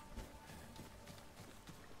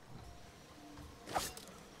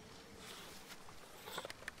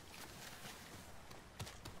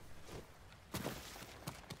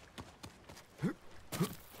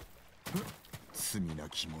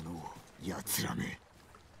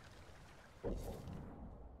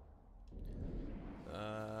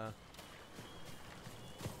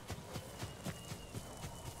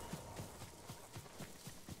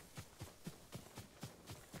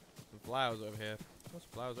 Flowers over here. There's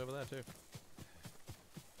flowers over there too.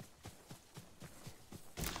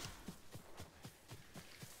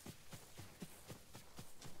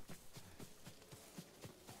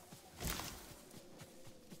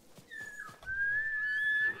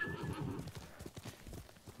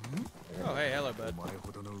 Oh, hey, hello, bud.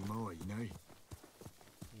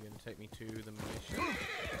 You gonna take me to the mission?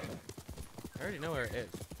 I already know where it is.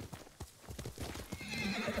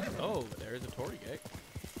 Oh, there is a Torii gate.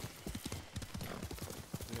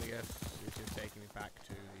 I guess it's just taking me back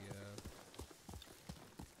to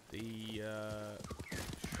the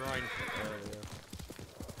shrine area.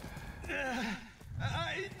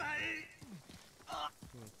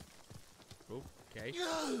 Okay.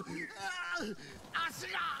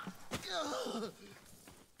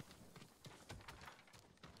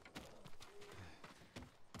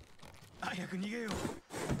 早く逃げよう。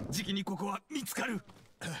じきにここは見つかる。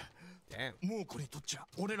もうこれとっちゃ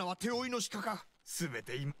俺らは手負いの鹿か。すべ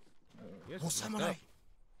て今収まない。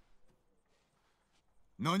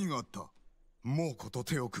何があった？猛虎と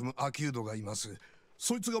手を組むアキュードがいます。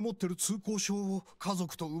そいつが持ってる通行証を家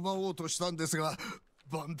族と奪おうとしたんですが、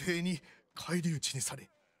万兵に返り討ちにされ。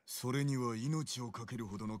それには命をかける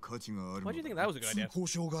ほどの価値がある。通行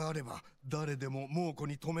証があれば誰でも猛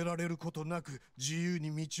虎に止められることなく自由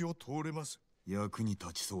に道を通れます。役に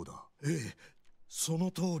立ちそうだ。ええ、そ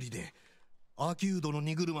の通りで、アキュードの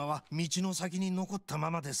荷車は道の先に残った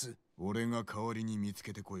ままです。俺が代わりに見つ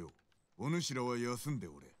けてこよう。お主らは休んで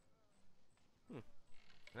おれ。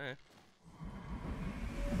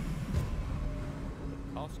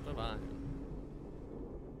Cost of iron.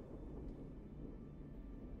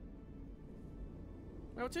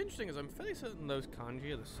 Now, what's interesting is I'm fairly certain those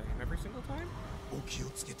kanji are the same every single time. お気を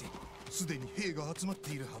つけて、すでに兵が集まっ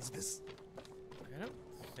ているはずです。I don't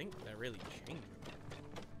think they're really changing.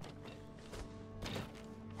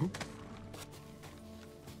 Ow.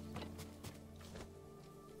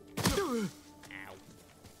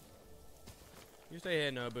 You stay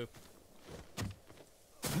here, Nobu.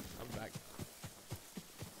 I'm back.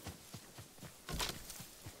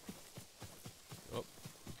 Oh.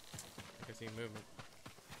 I can see movement.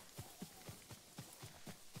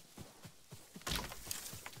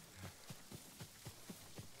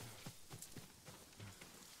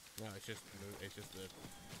 No, it's just the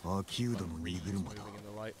アキュードの荷車だ。 moving in the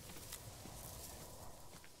light.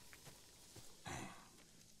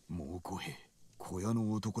 猛虎兵、小屋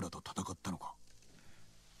の男らと戦ったのか。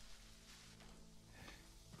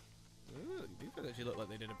Ooh, these guys actually look like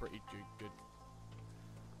they did a pretty good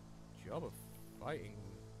job of fighting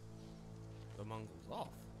the Mongols off.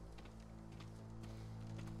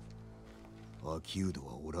 アキュード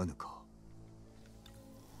はおらぬか。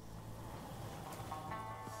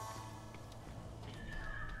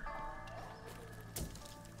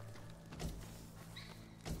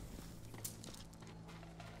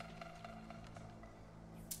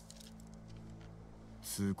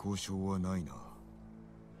通行証はないな。も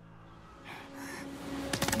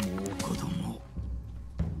う子供。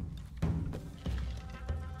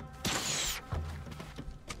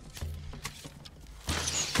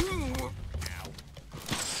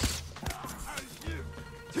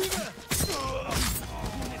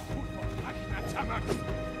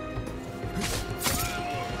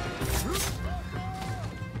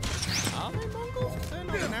Are they Mongols? They're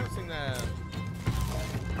not announcing their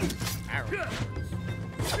arrows.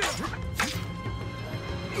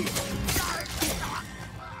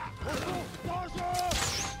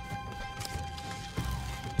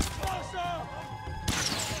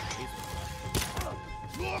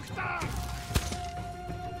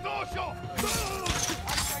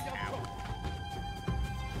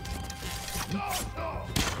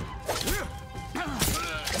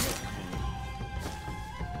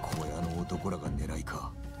小屋の男らが狙い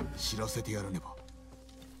か。知らせてやらねば。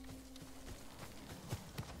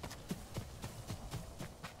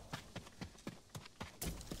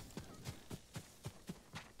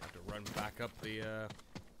Have to run back up the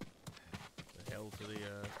hill to the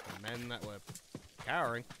men that were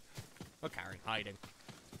cowering. Not cowering, hiding.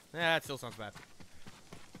 Yeah, that still sounds bad.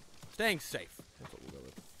 Staying safe. That's what we'll go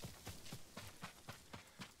with.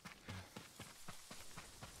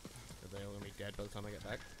 Are they all gonna be dead by the time I get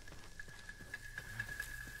back?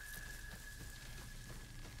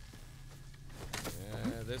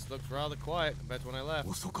 Yeah, this looks rather quiet compared to when I left.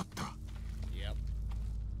 遅かった。 Yep.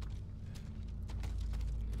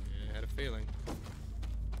 Yeah, I had a feeling.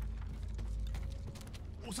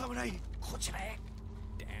 お侍、こちらへ。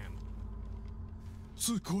 Damn.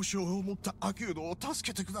 通行証を持ったアキュードを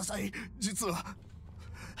助けてください。実は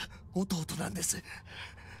弟なんです。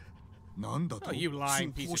なんだと。 Oh, you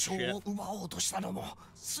lying 通 piece 行 of 証 shit. を奪おうとしたのも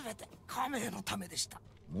全て家名のためでした。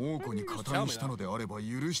猛虎に加担したのであれば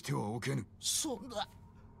許してはおけぬ。そんな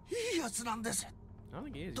いいやつなんです。 I don't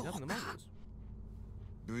think he is. He's nothing the Mongols.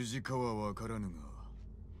 無事かはわからぬが、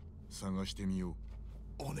探してみよう。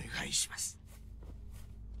お願いします。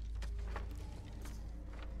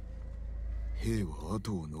兵は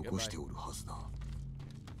後を残しておるはずだ。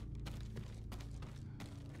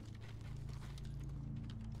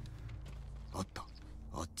あった。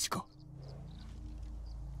あっちか。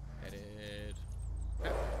 Headed.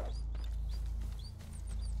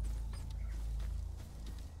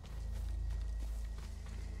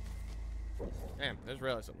 Damn, I just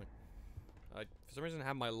realized something. I, for some reason,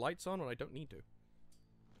 have my lights on when I don't need to.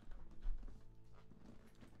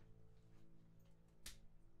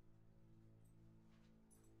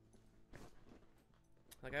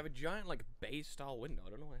 Like, I have a giant, like, bay-style window.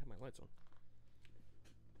 I don't know why I have my lights on.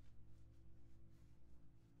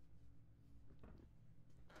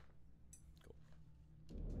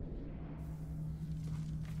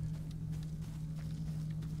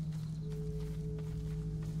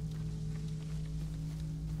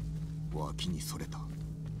 Cool. 脇にそれた。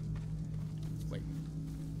Wait.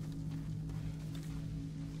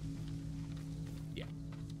 Yeah.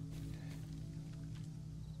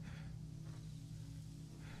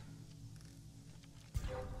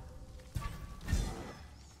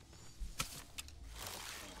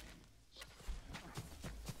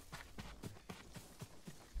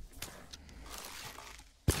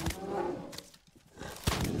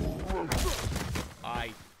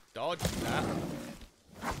 I dodged that.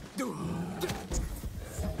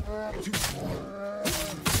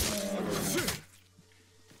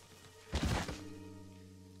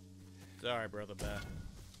 Sorry, brother bear.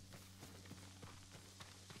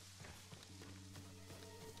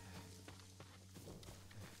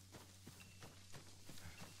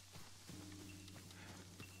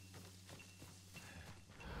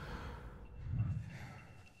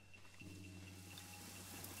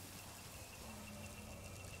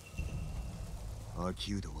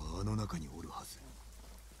 Akiuda はあの中におるはず。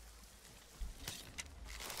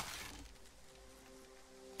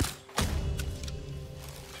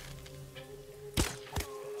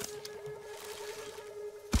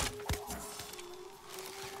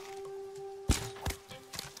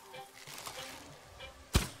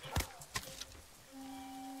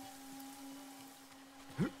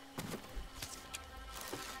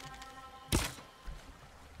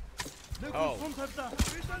Oh.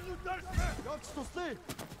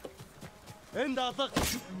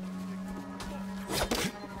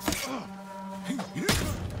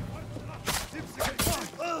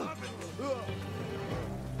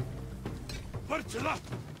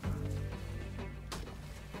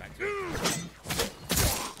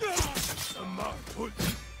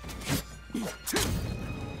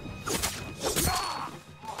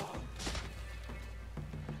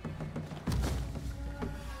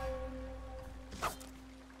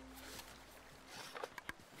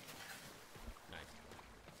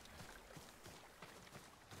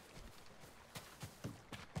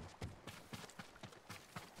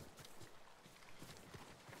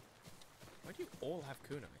 Why do you all have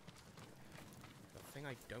kunai? The thing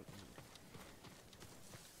I don't need.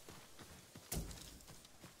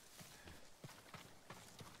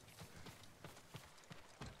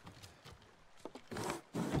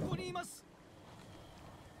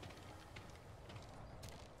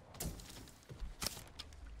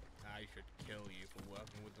 I should kill you for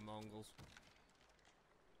working with the Mongols.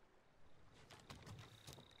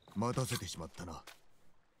 待たせてしまったな。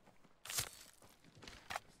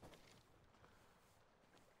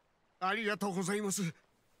ありがとうございます、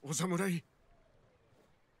お侍。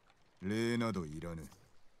礼などいらぬ。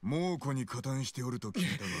猛虎に加担しておると聞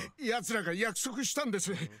いたが。奴らが約束したんで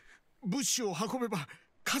す。物資を運べば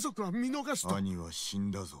家族は見逃すと。兄は死ん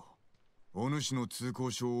だぞ。お主の通行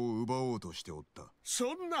証を奪おうとしておった。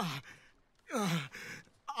そんな、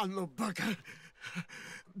あのバカ。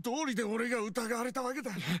道理で俺が疑われたわけ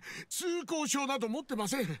だ。通行証など持ってま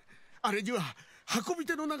せん。あれには運び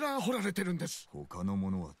手の名が彫られてるんです。他のも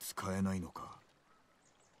のは使えないのか。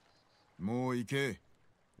もう行け。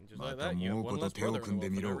また猛虎と手を組んで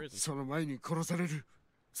みろ。その前に殺される。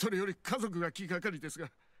それより家族が気がかりですが、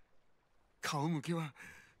顔向けは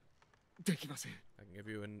できません。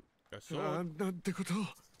なんてことを。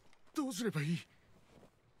どうすればいい。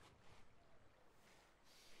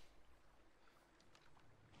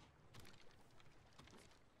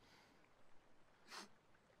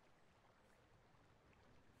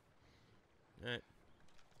Right.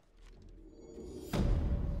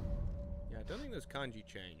 Yeah, I don't think those kanji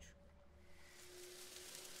change.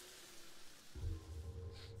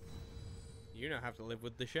 You now have to live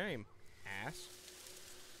with the shame, ass.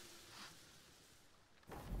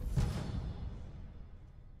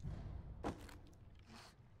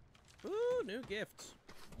 Ooh, new gifts.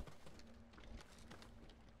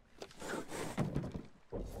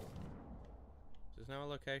 Is this now a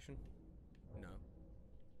location? No.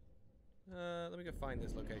 Let me go find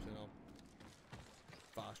this location and I'll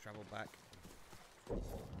fast travel back.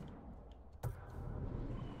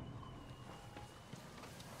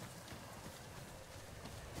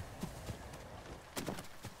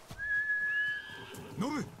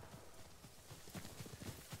 Nobu!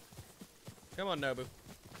 Come on, Nobu.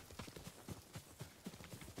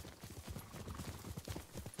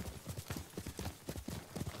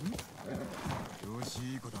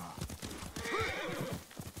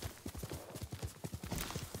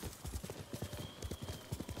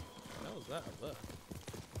 that up there?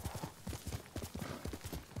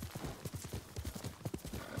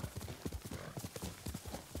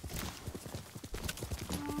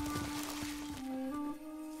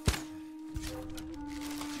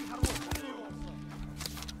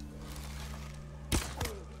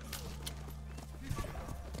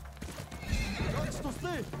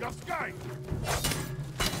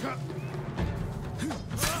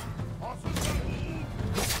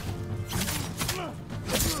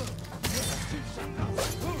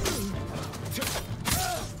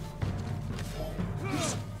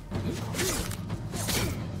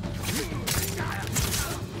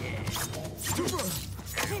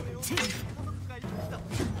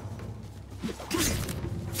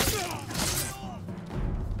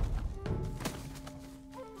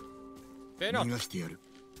逃がしてやる。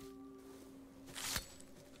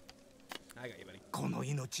この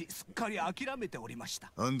命すっかり諦めておりまし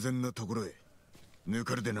た。安全なところへ抜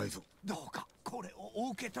かれでないぞ。どうかこれを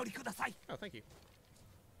お受け取りください。Oh, thank you.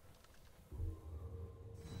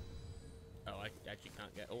 Oh, I actually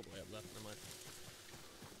can't get all the way up there. Never mind.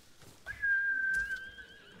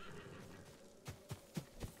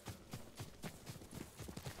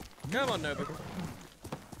 Come on, Nobu.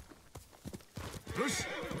 Push.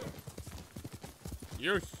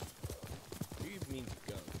 Yes. Leave means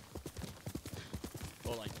go.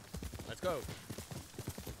 Or like, let's go.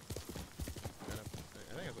 I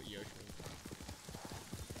think that's what Yoshi means.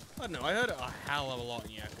 I don't know. I heard it a hell of a lot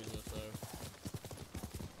in Yakuza, so.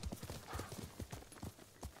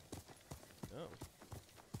 Oh.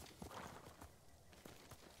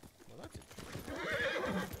 Well, that's it.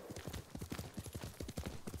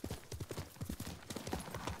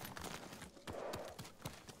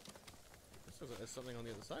 There's something on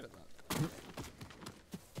the other side of that.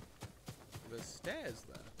 There's stairs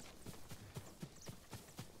there.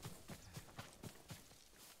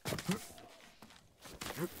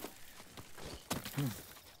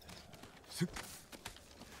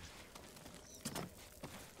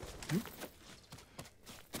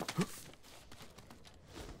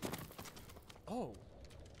 Oh,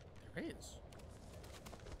 there is.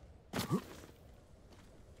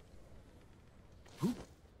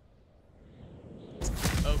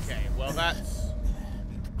 Okay, well that's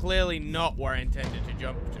clearly not where I intended to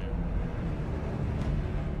jump to.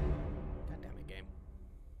 God damn it, game.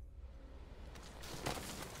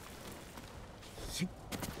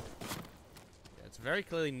 Yeah, it's very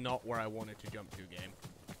clearly not where I wanted to jump to, game.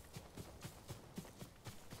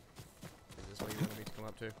 Is this where you wanted me to come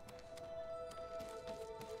up to?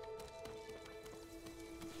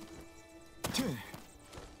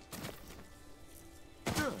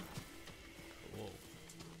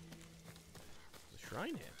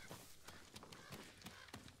 Shrine here.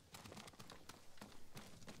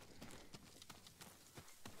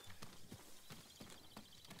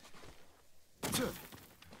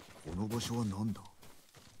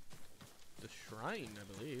 The shrine, I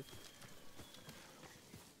believe.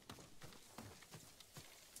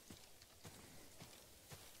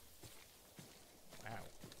 Wow.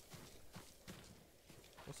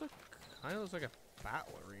 Looks like, kind of looks like a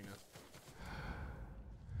battle arena.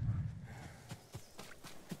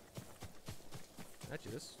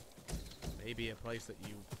 Actually, this may be a place that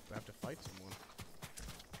you have to fight someone.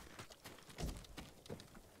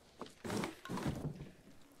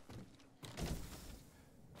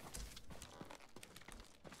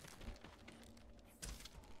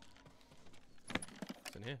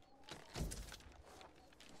 What's in here?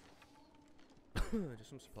 Just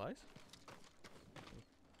some supplies?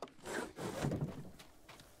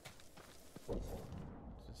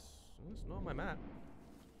 It's not on my map.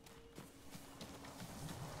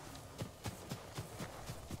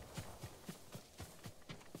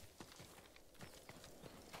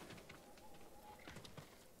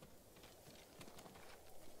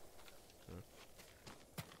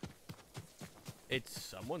 It's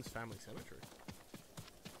someone's family cemetery.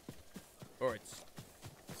 Or it's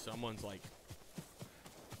someone's, like,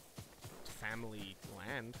 family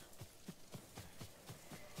land.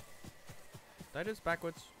 That is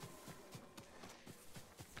backwards.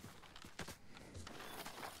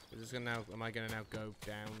 Is this gonna now, am I gonna now go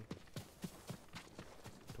down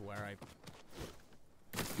to where I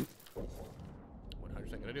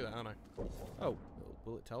 100% gonna do that, aren't I? Oh,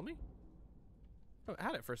 will it tell me? Oh, it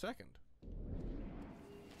had it for a second.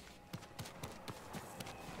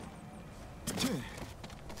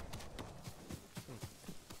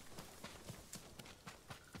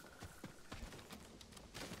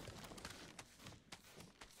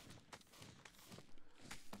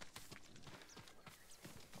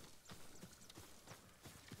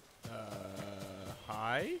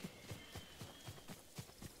 Hi?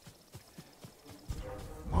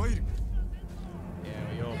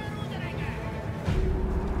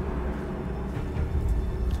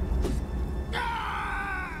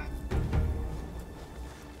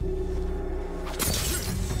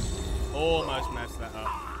 almost messed that up.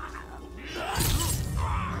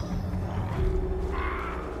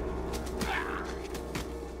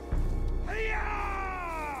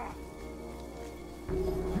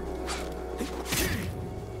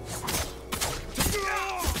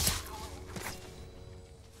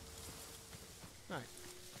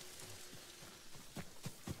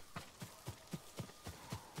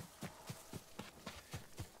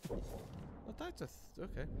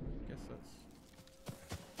 Okay.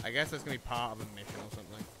 I guess that's gonna be part of a mission or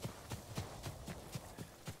something.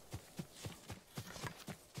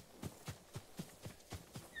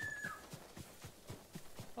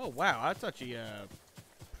 Oh wow, that's actually a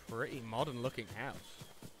pretty modern looking house.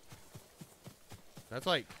 That's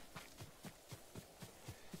like,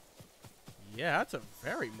 yeah, that's a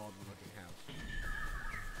very modern looking house.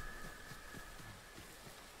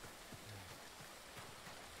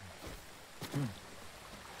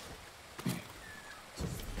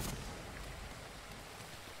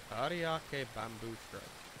 Ariake bamboo shrub.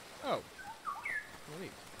 Oh. What are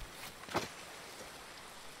these?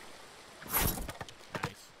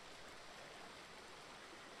 Nice.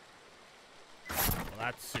 Well,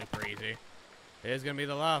 that's super easy. Here's gonna be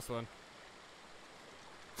the last one.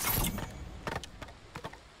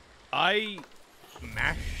 I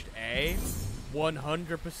mashed A.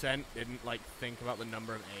 100% didn't, like, think about the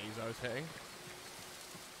number of A's I was hitting.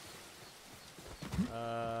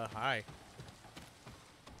 Hi.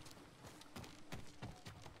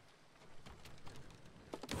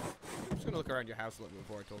 I'm just gonna look around your house a little bit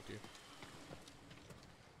before I talk to you.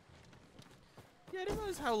 Yeah, I didn't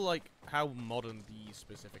realize how modern these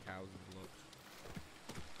specific houses looked.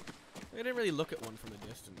 I didn't really look at one from a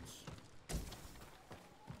distance.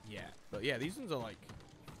 Yeah, but yeah, these ones are like...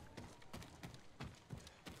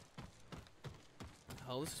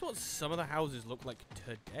 Oh, this is what some of the houses look like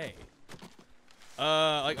today.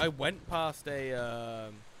 Like I went past a,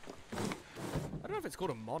 I don't know if it's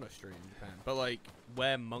called a monastery in Japan, but like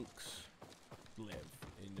where monks live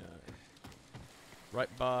in, right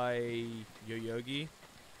by Yoyogi.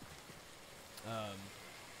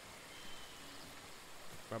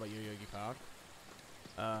 Right by Yoyogi Park.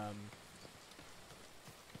 Hi.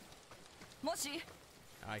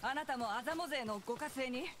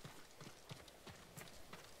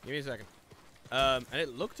 Give me a second. And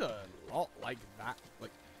it looked a lot like that,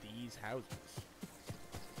 like these houses.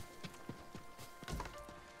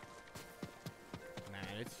 Man,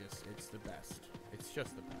 it's the best. It's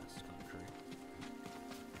just the best country.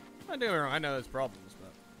 Don't get me wrong, I know there's problems,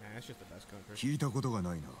 but man, it's just the best country. 聞いたことが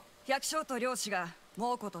ないな。百姓と漁師が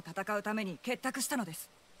猛虎と戦うために結託したのです。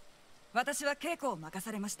私は稽古を任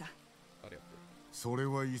されました。それ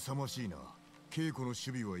は勇ましいな。稽古の守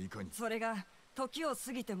備はいかに。それが時を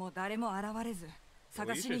過ぎても誰も現れず、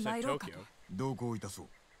探しに参ろうかと。同行いたそう。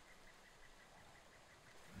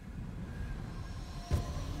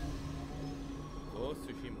Oh,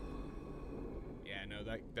 Tsushima. Yeah, no,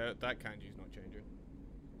 that kanji's not changing.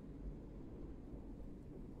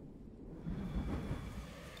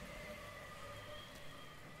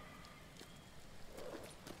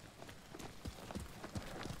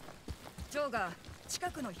 Joe が近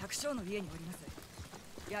くの百姓の家におります。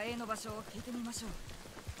野営の場所を聞いてみましょう。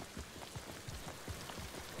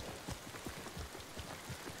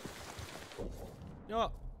Yeah.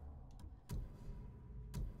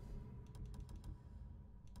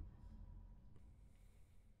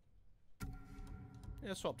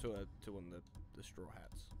 Yeah, swap to one of the straw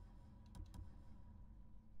hats.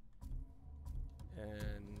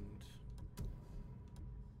 And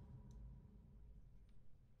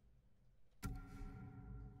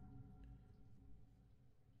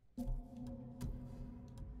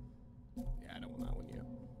yeah, I don't want that one yet.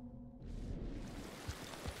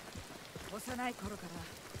 幼い頃か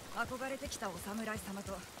ら憧れてきたお侍様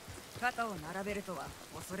と肩を並べるとは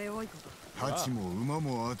恐れ多いこと。太刀も馬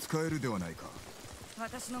も扱えるではないか。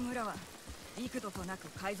私の村は幾度となく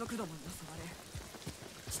海賊どもに襲われ、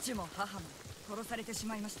父も母も殺されてし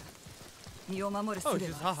まいました。身を守る術はそれ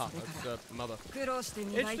から苦労して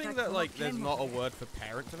磨いたこの剣も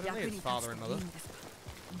役に立つといいのですか。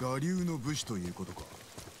我流の武士ということか。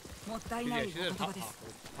もったいないお言葉です。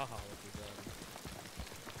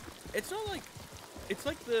It's not like, it's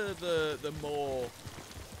like the more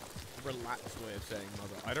relaxed way of saying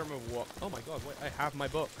mother. I don't remember what. Oh my god! Wait, I have my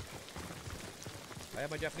book. I have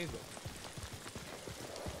my Japanese book.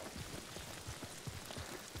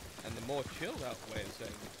 And the more chilled out way of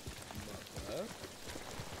saying mother is.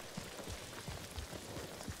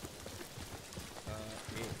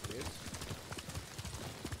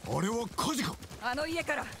 あれは火事か。あの家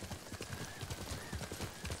から。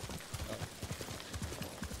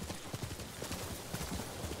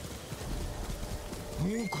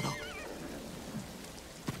You know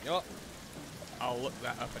what? I'll look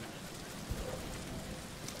that up in it.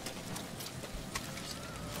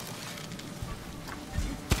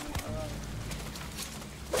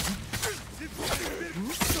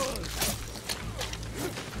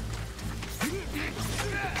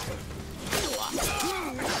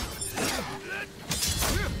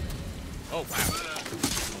 Oh, wow.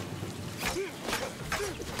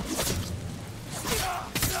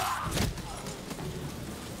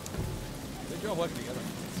 Good job working together.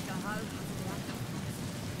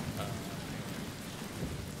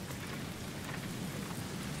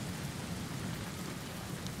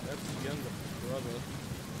 That's the younger brother.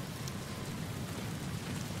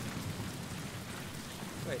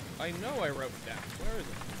 Wait, I know I wrote that. Where is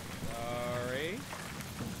it? Sorry.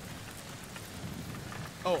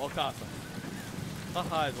 Oh, Okasa.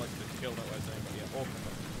 Haha is like the skill that I was saying, but yeah,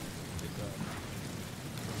 Okasa. It's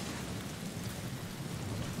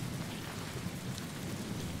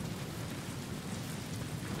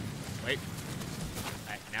wait.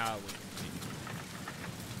 Alright, now we can see.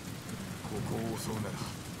 ここを襲うなら、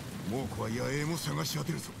猛虎は野営も探し当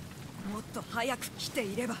てるぞ。もっと早く来て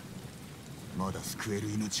いれば。まだ救える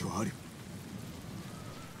命はある。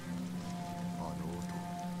あの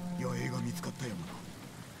音、野営が見つかったよな。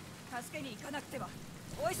助けに行かなくては。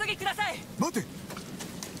お急ぎください。待て。い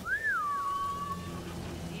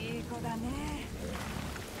い子だね。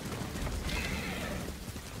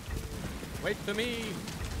Wait for me.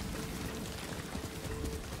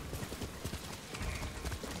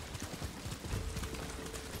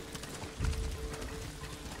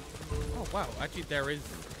 Oh wow, actually there is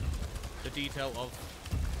the detail of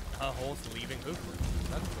her horse leaving Ukra.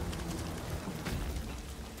 That's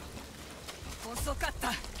cool. 遅かっ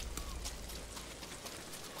た。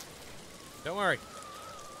Don't worry.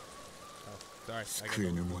 Oh, sorry. 救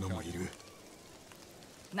えぬ者もいる。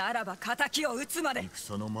ならば敵を撃つまで。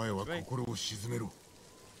戦の前は心を静めろ。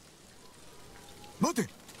待て。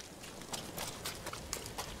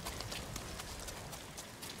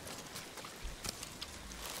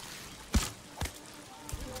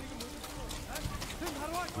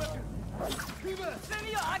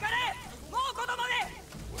罪をあがれ。もう子供で。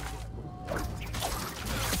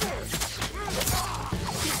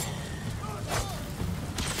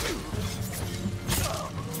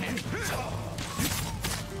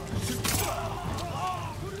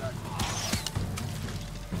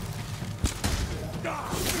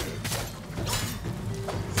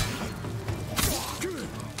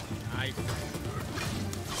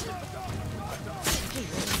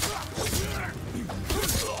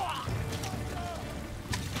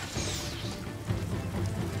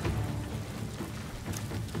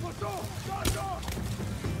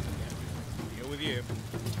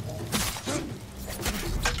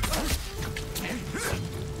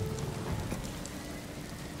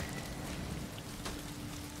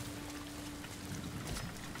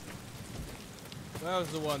That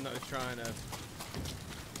was the one that was trying to. There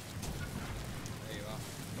you are.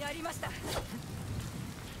 やりました。Oh.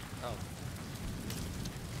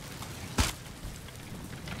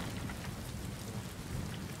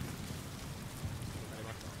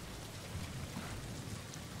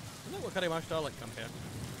 Isn't that what Karimashita like come here?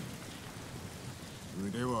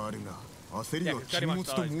 腕はあるが、焦りは禁物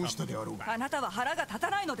と申したであろう。あなたは腹が立た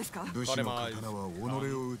ないのですか。武士の刀は己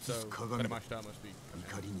を映す鏡。怒 Karimashita must be.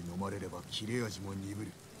 りに飲まれれば切れ味も鈍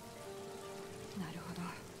る。なるほど。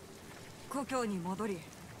故郷に戻り、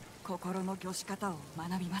心の御し方を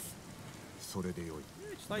学びます。それでよい。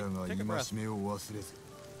だが戒めを忘れず、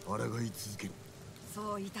抗い続ける。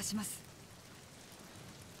そういたします。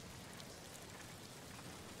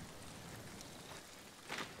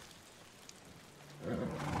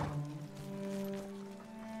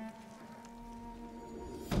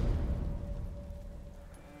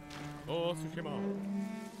Oh, Tsushima.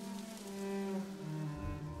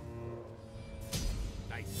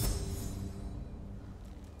 Nice.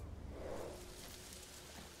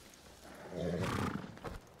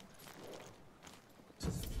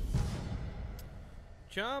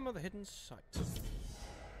 Charm of the hidden sight.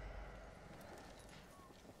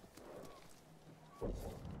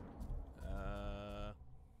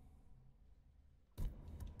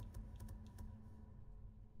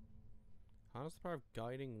 Harness the power of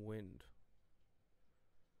guiding wind.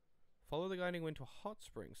 Follow the guiding wind to a hot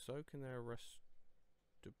spring. Soak in their rest.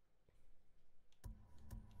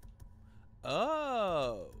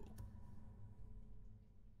 Oh.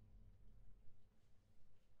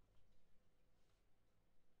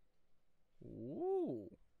 Ooh.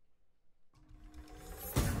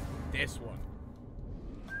 This one.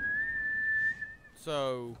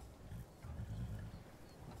 So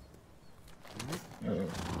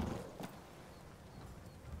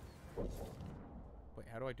Wait,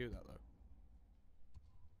 how do I do that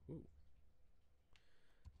though? Ooh.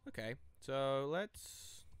 Okay, so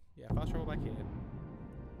let's fast travel back here.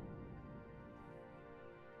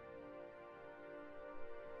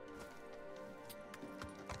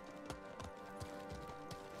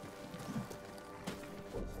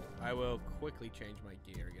 I will quickly change my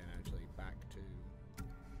gear again, actually, back to.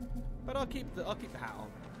 But I'll keep the hat on.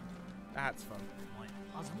 The hat's fun.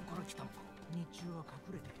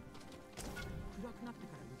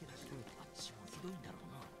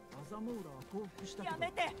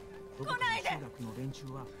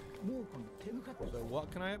 So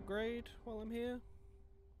what can I upgrade while I'm here?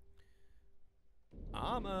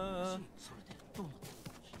 Armor.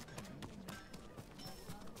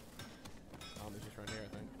 Armor's just right here, I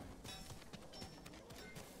think.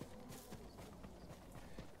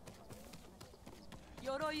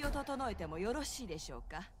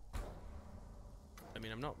 I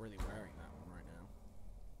mean, I'm not really wearing that one right now.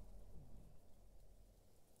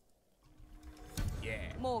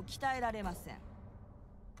 Yeah. もう鍛えられません。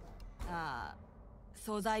ああ、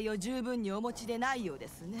素材を十分にお持ちでないようで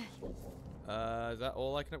すね。Is that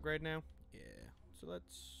all I can upgrade now? Yeah. So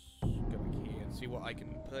let's go back here and see what I can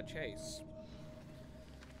purchase.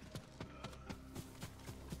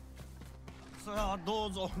 さあど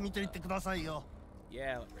うぞ見ていってくださいよ。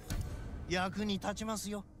Yeah. 役に立ちます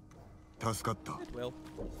よ。助かった。It will.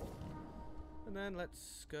 And then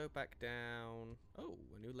let's go back down. Oh,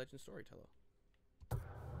 a new legend storyteller.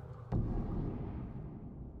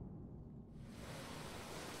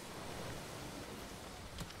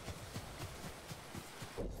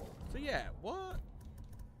 So yeah, what?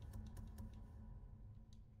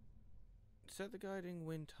 Set the guiding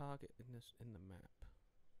wind target in the map.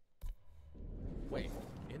 Wait,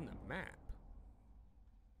 in the map?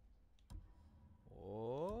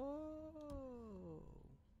 Oh.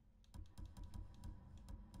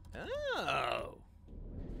 Oh.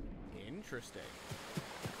 Interesting.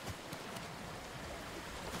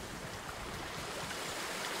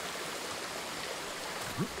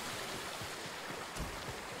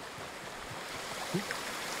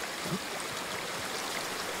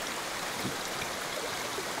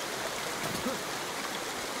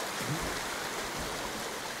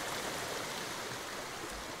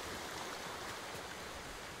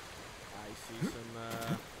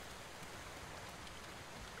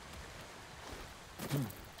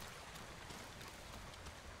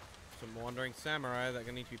 Some wandering samurai that are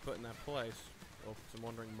gonna need to be put in that place, or some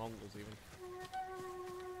wandering Mongols even.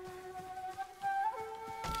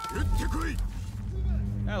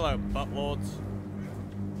 Hello, buttlords.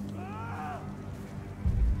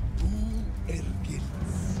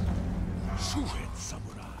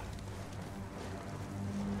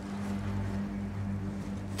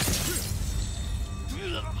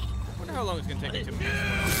 I wonder how long it's gonna take me to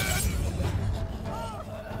miss one.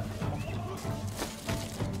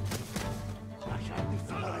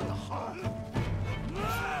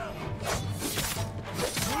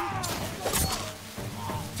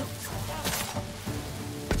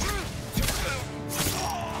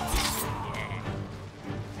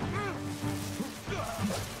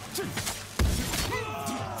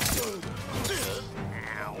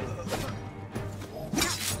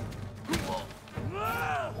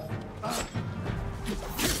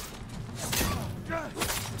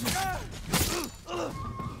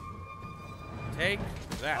 Take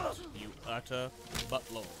that, you utter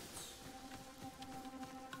buttlords.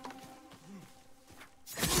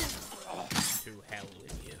 To hell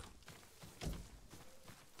with you.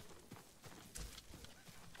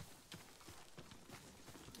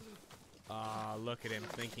 Ah, look at him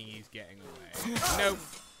thinking he's getting away. Nope.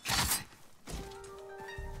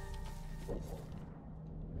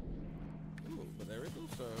 Ooh, but there is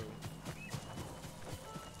also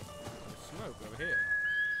smoke over here.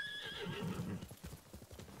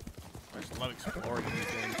 I just love exploring these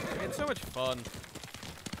games. It's so much fun.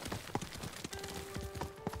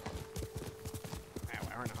 Wow,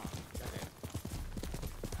 hour and a half.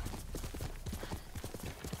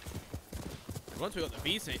 Once we got the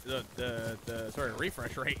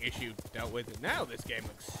refresh rate issue dealt with, now this game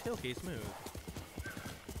looks silky smooth.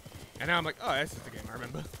 And now I'm like, oh, this is the game I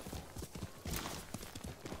remember.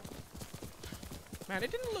 Man, it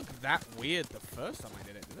didn't look that weird the first time I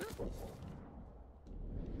did it, did it?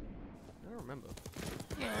 I don't remember.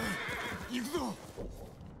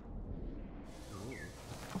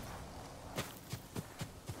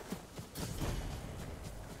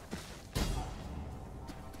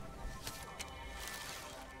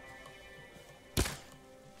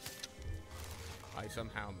 I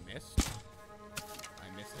somehow missed.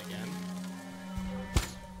 missed again.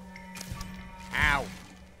 Ow!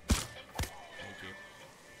 Thank you.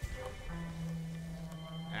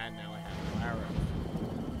 And now I have no arrows.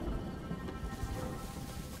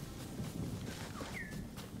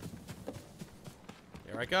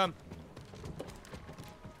 Here I come.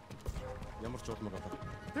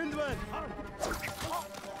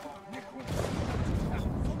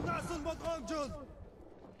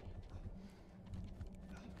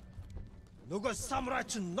 Нөгөө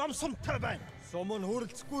самурайч ном сумтай байна. Сум нь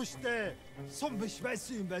хөрөлцөхгүй штэ. Сум биш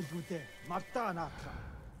байсан юм байна үү дээ. Мартаа наатаа.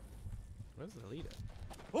 Where's the leader?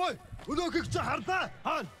 Ой, өнөөхийг чи харлаа.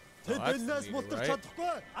 Хаан. Тэд энэс мултарч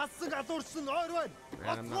чадахгүй. Ассан алуурсан ойр байна.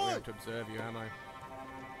 I'm not going to observe you, am I?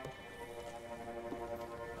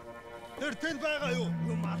 Тэр тэнд байгаа юу?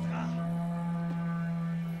 Юу маатгаа.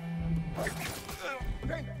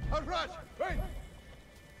 Hey, Harraj. Hey.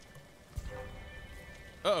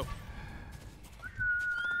 Uh-oh.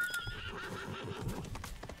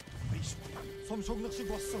 Сум шугнах шиг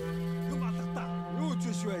болсон. Юм алгатаа. Юу ч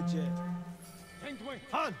биш байж. Тэнд бай.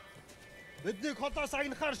 Хаан. Бидний хотоос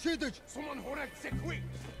агнахаар шийдэж. Сум нь хураагсахгүй.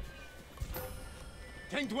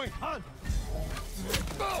 Тэнд бай. Хаан.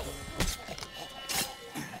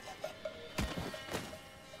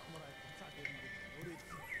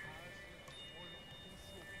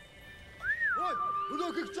 Ой,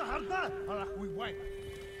 өнөөхийг чи харлаа. Харахгүй бай.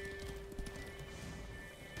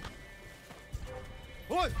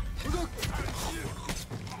 Oi! Look!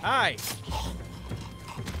 Hi!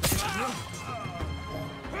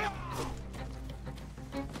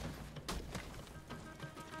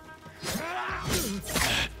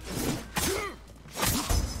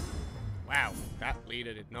 Wow, that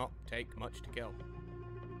leader did not take much to kill.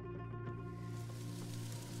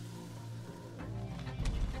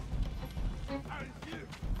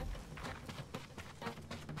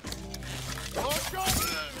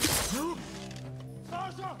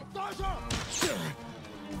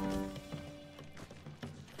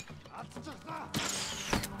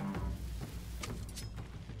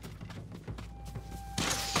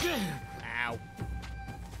 Ow.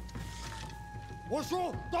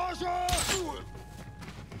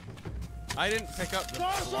 I didn't pick up the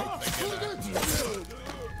block thing,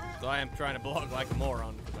 so I am trying to block like a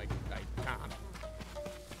moron because I can't.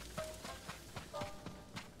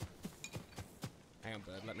 Hang on,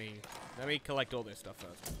 bud. Let me collect all this stuff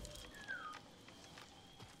first.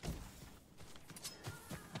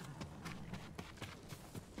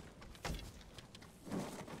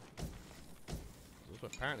 Is this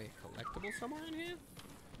apparently a collectible somewhere in here?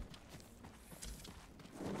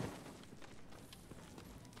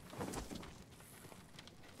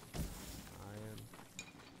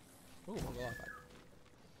 Oh, Mongol artifact.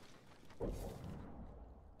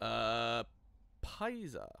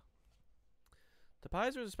 Paisa. The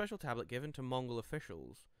Paisa is a special tablet given to Mongol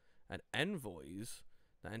officials and envoys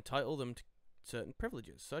that entitle them to certain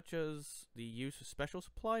privileges, such as the use of special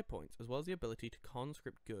supply points, as well as the ability to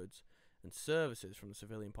conscript goods and services from the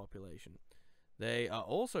civilian population. They are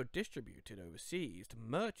also distributed overseas to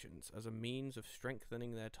merchants as a means of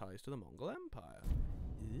strengthening their ties to the Mongol Empire.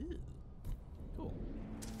 Ew. Cool.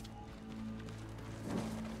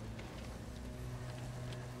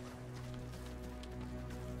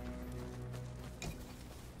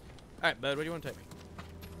 Alright, bud, where do you want to take me?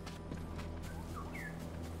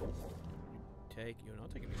 You're not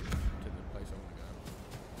taking me to the place I want to go.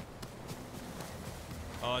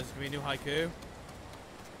 Oh, is this going to be a new haiku?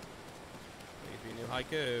 Please be a new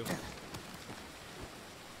haiku.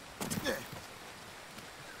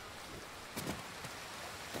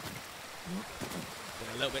 Been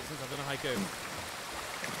a little bit since I've done a haiku.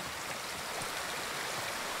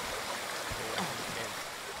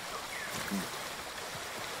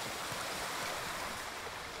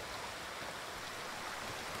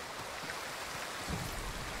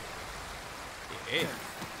 It is.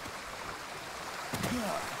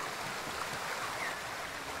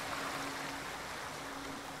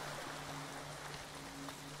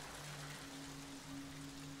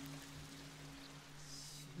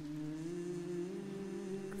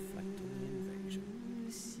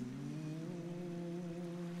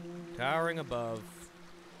 Towering above,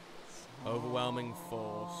 overwhelming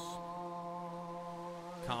force.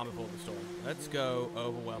 Calm before the storm. Let's go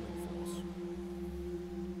overwhelming force.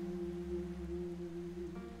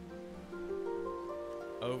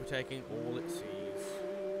 Overtaking all it sees.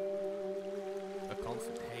 A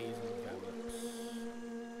constant haze envelops.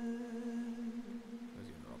 Where's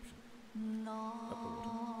the other option? Up the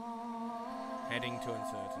water. Heading to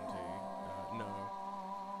uncertainty. No.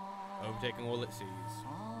 Overtaking all it sees.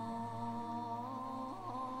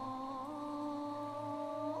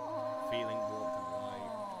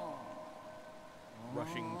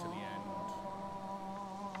 rushing to the end.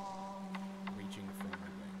 Reaching from the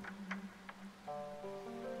wing.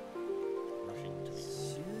 Rushing to the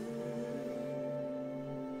end.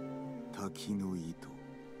 滝の糸。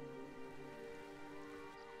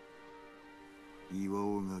岩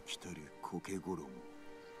尾が来たる苔衣。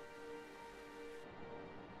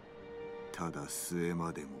ただ末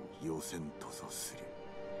までも予選とぞする。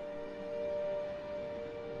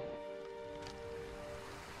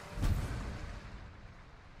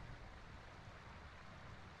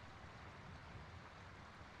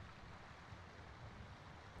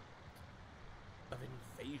Of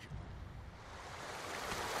invasion.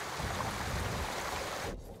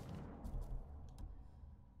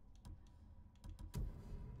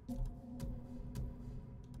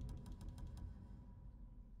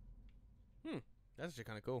 That's actually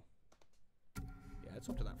kind of cool. Yeah, it's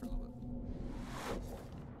up to that for a little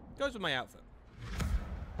bit. Goes with my outfit.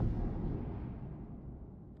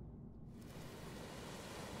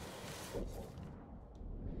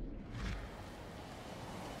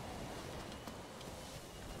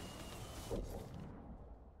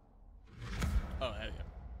 Oh, hell yeah.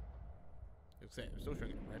 I'm still trying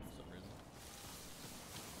to get red for some reason.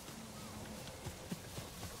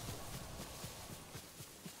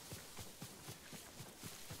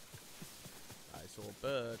 I saw a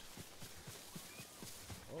bird.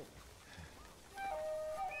 Oh.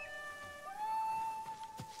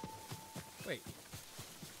 Wait.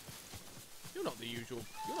 You're not the usual.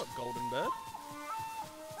 You're not Golden Bird.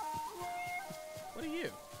 What are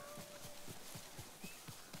you?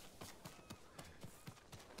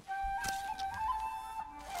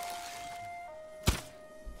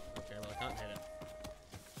 Okay, well I can't hit it.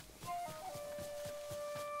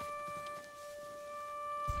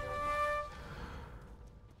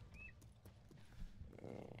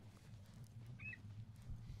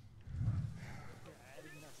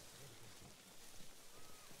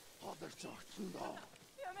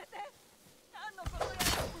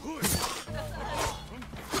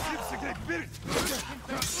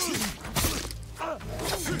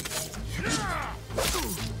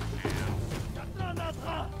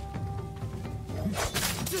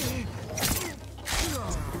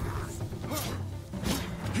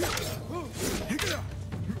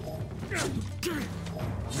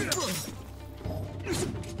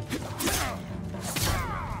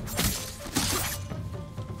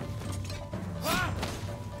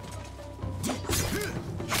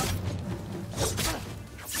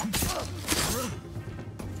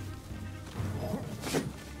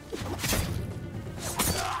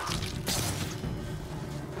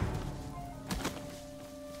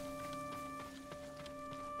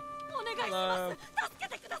 Hello.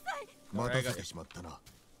 また出てしまったな。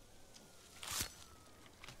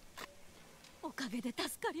おかげで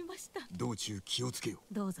助かりました。道中気をつけよ。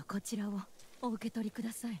どうぞこちらをお受け取りく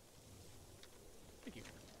ださい。Thank you.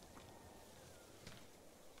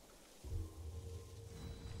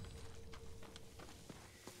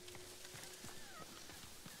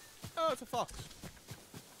 Oh, it's a fox.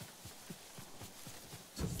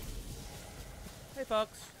 Hey,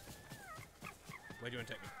 fox. Where do you want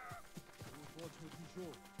to take me?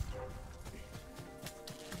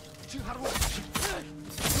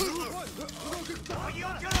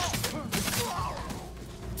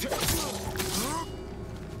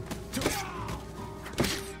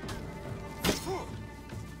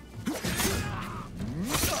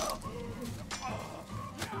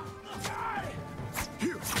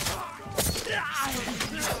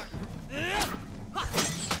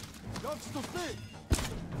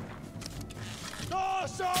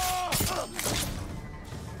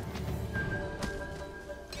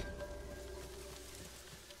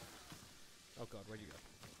 Oh god, where'd you go?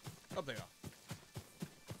 Oh, there you are.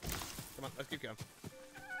 Come on, let's keep going.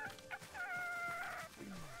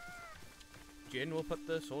 Jin will put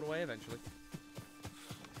the sword away eventually.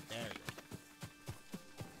 There we go.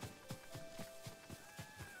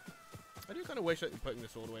 I do kind of wish that putting the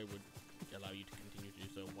sword away would allow you to continue to do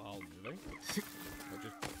so while moving. Not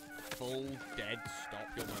just full dead stop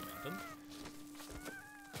your momentum.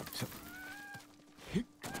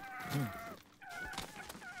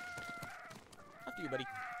 After you, buddy.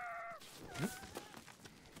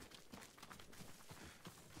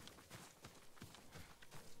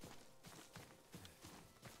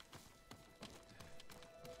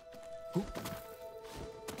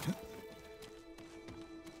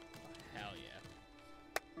 Hell yeah.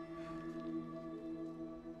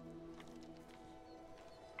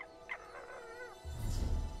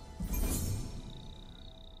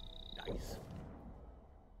 Nice.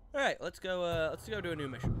 Alright, let's go do a new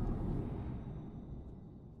mission.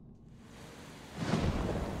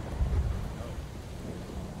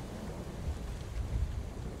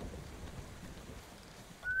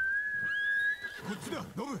 こっちだ、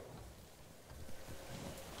ノブ。よ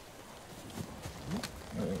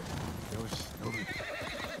し、ノブ。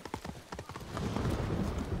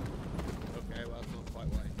Okay, well, that's not quite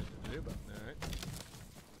what I intended to do, but alright.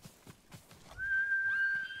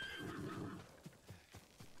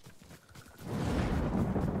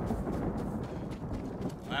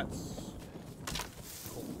 That's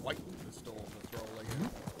quite the storm that's rolling in.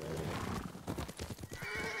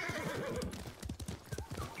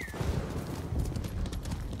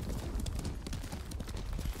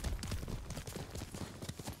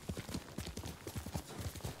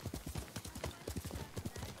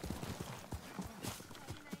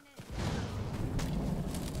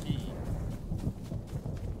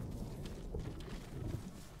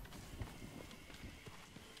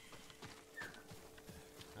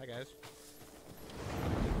 Hi guys.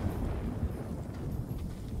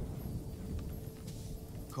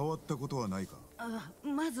 変わったことはないか。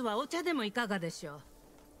まずはお茶でもいかがでしょう。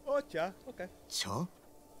お茶 OK。茶？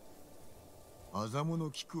アザモの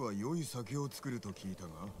菊は良い酒を作ると聞いたが。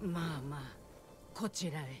まあまあ、こち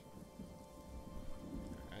らへ。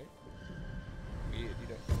You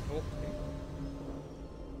don't talk to me.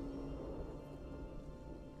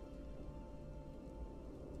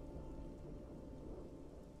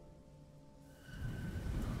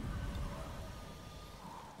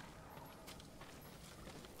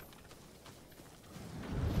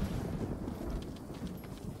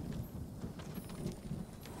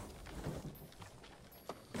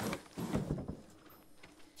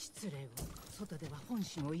 失礼を。外では本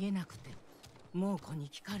心を言えなくて猛虎に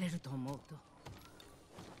聞かれると思うと。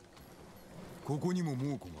ここにも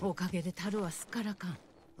猛虎が。おかげで樽はすっからかん。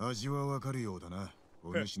味はわかるようだな。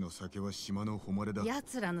お主の酒は島の誉れだ。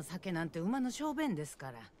奴らの酒なんて馬の小便です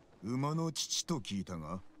から。馬の乳と聞いた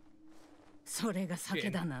が。それが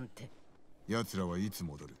酒だなんて。奴らはいつ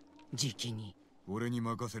戻る？じきに。俺に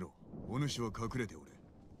任せろ。お主は隠れておれ。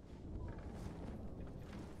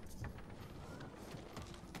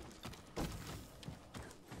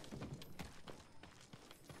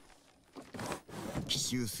奇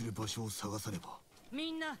襲する場所を探さねば。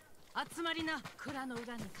みんな集まりな。蔵の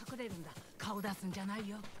裏に隠れるんだ。顔出すんじゃない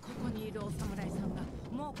よ。ここにいるお侍さんが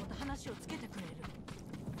猛虎と話をつけてくれる。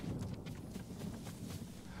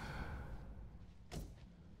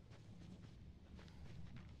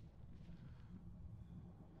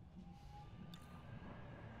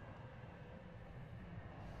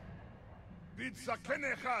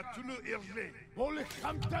بتسكنها تلو إرجلي بولك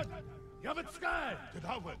خمتك يا بتسكاي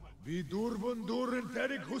تدهون بدور بندور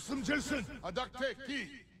تارك حسم جلسن هداك تكي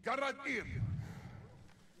قرد إير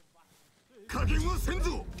كاكيمو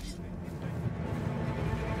سنزو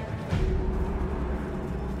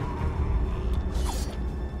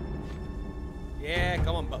Yeah,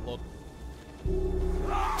 come on, Buttlord.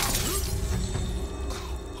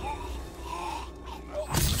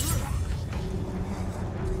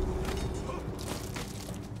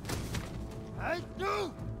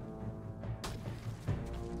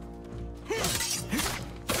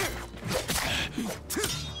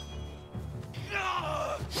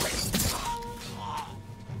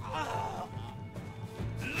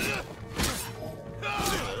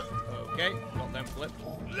 Okay, got them flipped.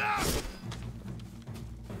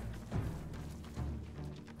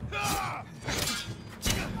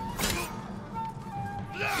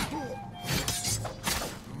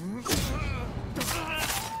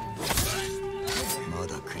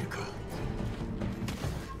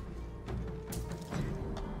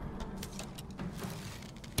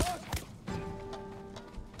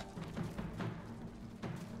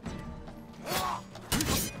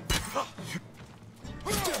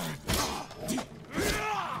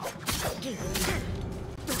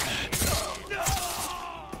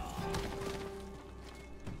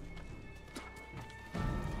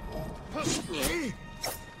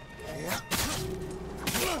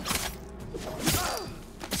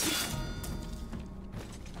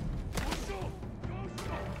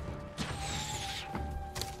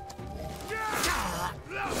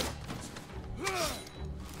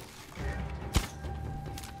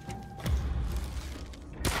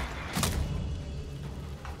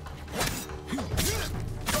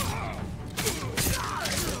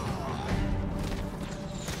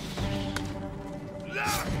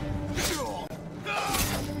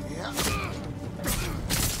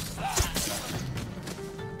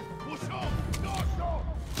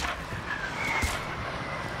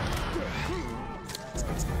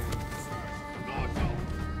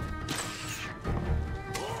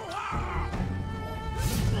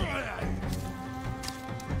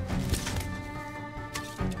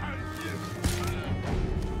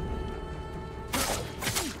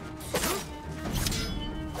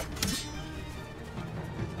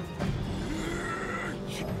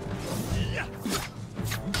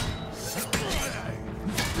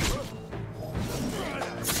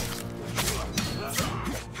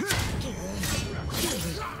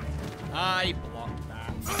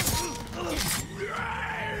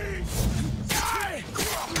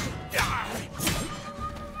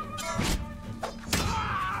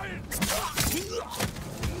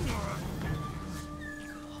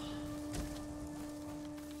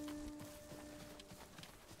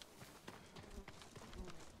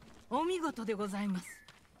 見事でございます。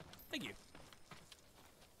Thank you.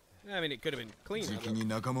 I mean, it could have been cleaner. じきに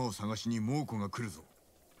仲間を探しに猛虎が来るぞ。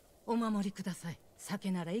お守りください。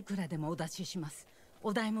酒ならいくらでもお出しします。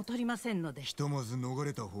お代も取りませんので。ひとまず逃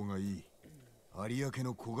れた方がいい。有明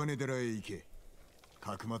の黄金寺へ行け。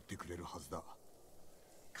かくまってくれるはずだ。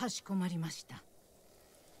かしこまりました。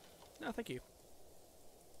No, thank you.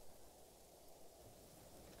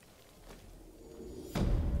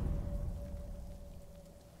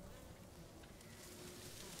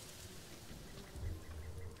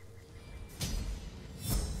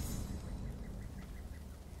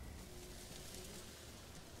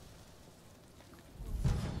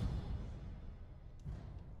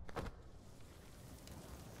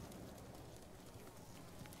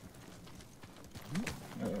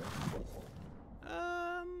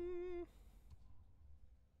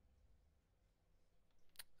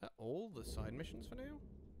 All the side missions for now?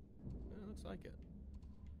 Yeah, looks like it.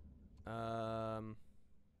 Let's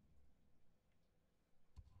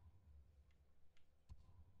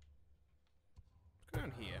go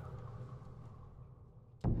down here.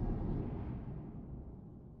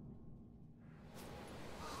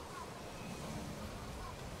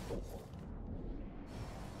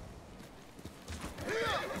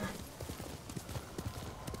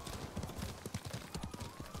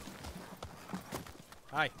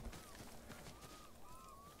 Hi.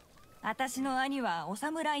 私の兄はお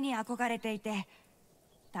侍に憧れていて、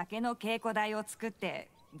竹の稽古台を作って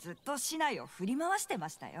ずっと市内を振り回してま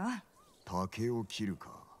したよ。竹を切るか。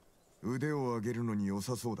腕を上げるのに良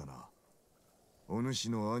さそうだな。お主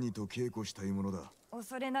の兄と稽古したいものだ。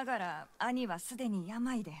恐れながら兄はすでに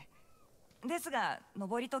病で。ですが、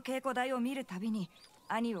登りと稽古台を見るたびに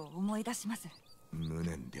兄を思い出します。無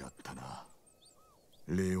念であったな。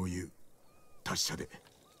礼を言う。達者で。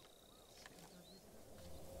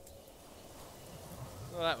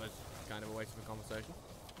Well, that was kind of a waste of a conversation.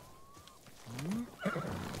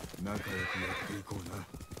 仲良くやっていこうな。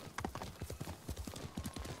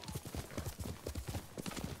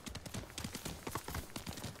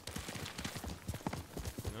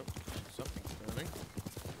Nope, something's burning.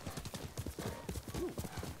 Ooh,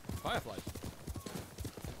 fireflies.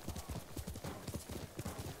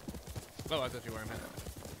 Oh, that's actually where I'm headed.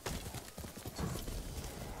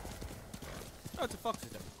 Oh, it's a fox,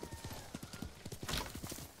 is it?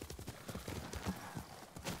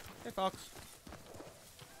 Hey, fox.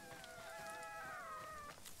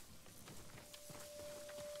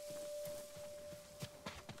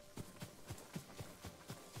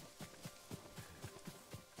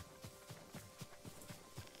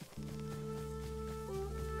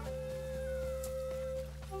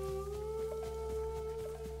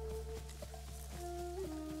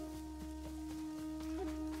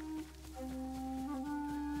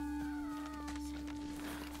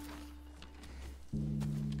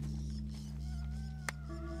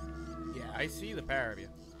 I see the pair of you.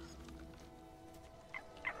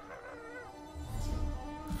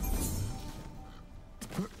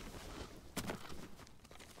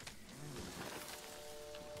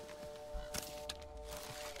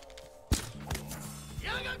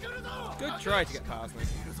 Good try to get past me.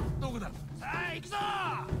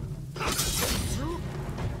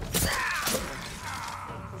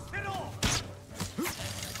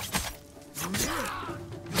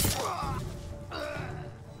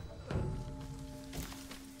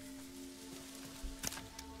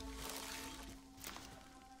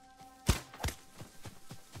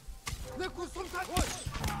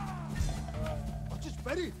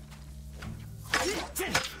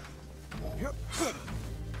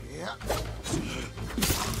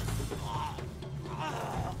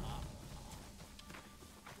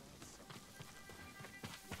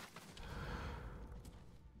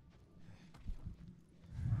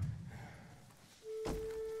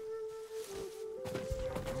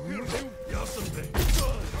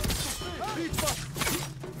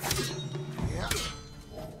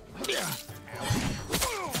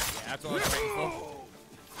 That's all it's waiting for.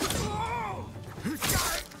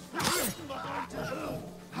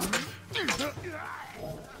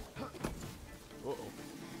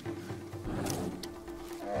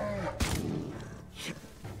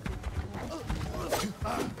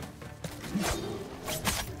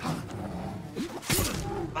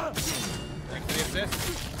 Thanks for the assist.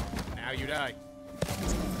 Now you die.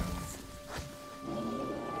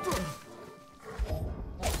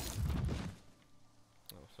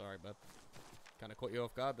 Oh, sorry, bud. Kind of caught you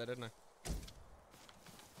off guard there, didn't I?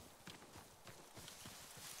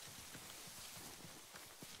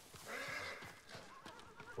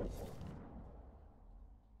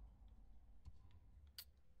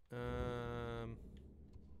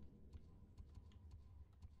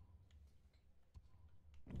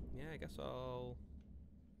 guess I'll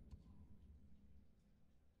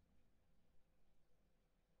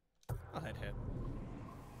head here.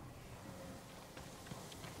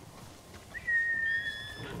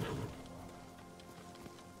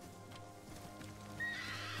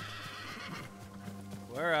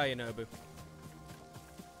 Where are you, Nobu?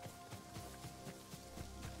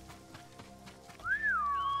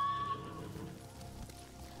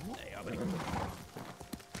 There you are, buddy.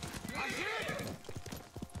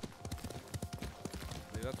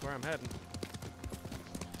 Maybe that's where I'm heading.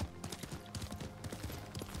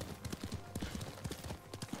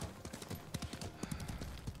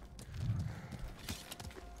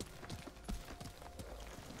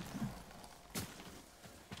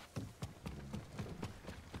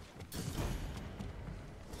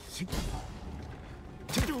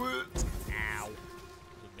 Ow. It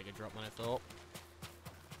was a bigger drop than I thought.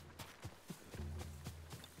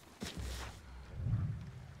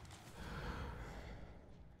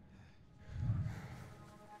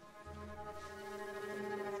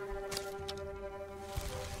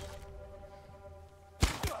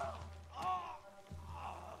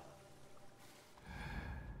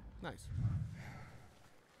 Nice.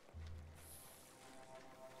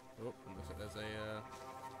 Oh, looks like there's a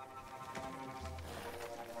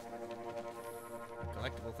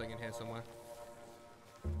collectible thing in here somewhere.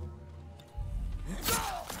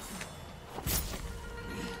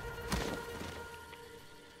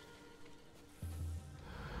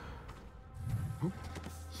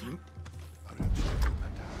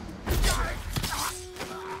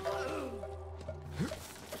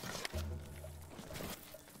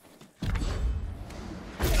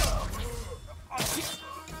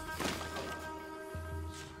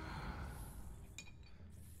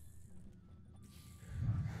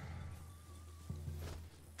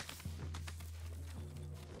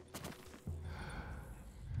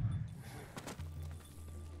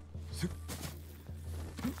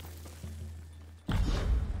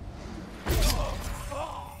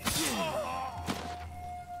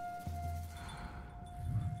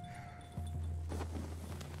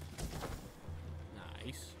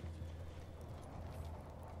 Nice.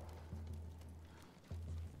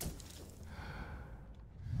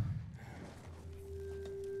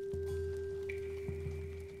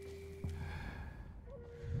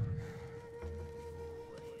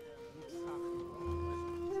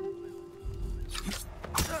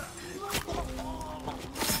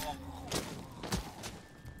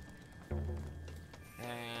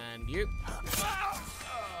 And you.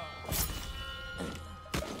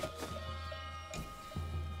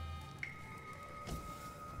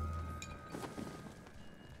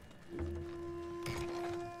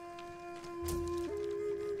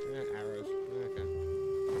 Arrows. Okay.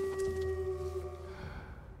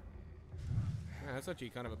 Yeah, that's actually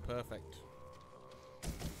kind of a perfect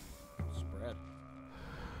spread.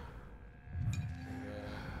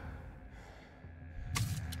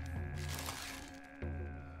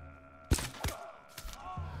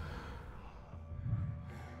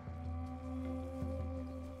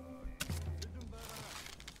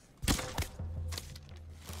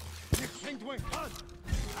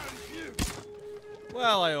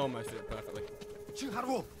 Well, I almost did it perfectly.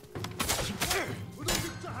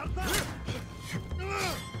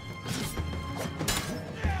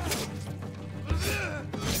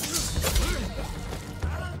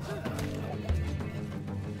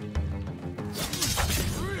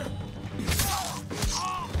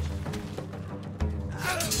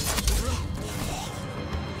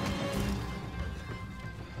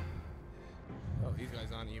 Oh, these guys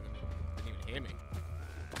didn't even hear me.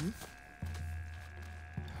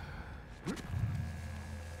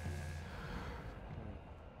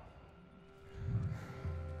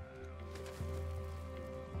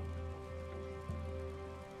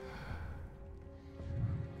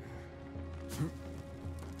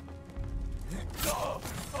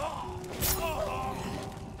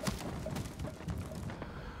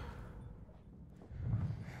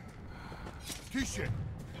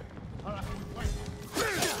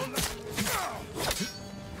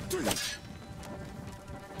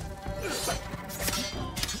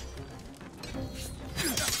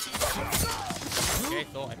 Okay,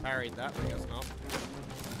 thought I parried that, but I guess not.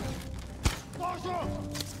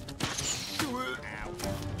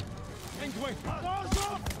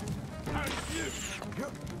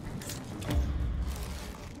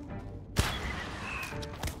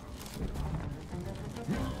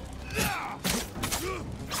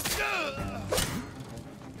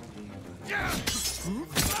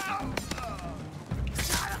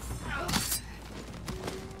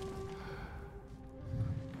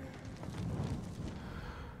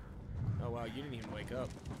 you didn't even wake up.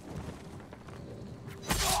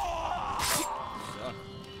 Suck.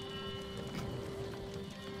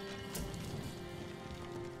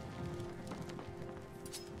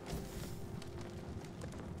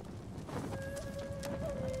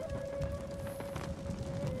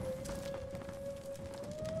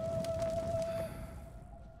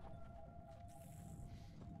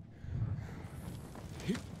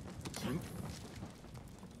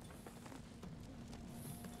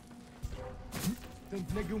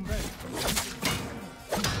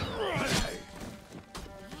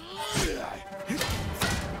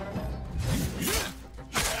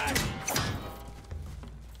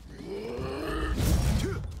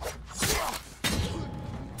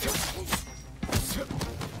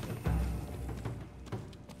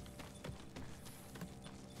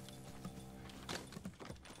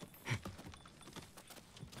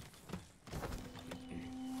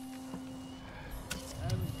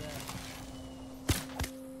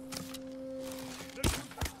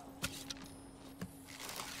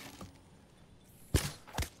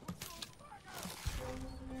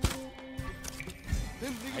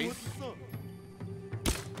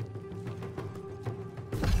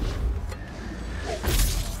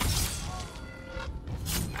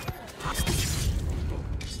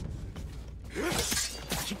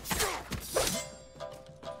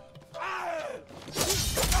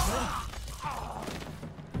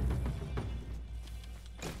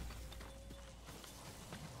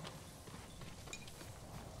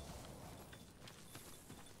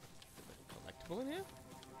 In here?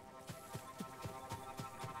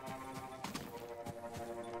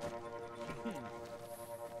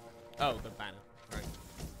 Oh, the banner. Right.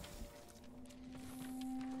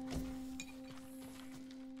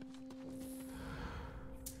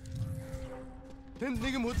 된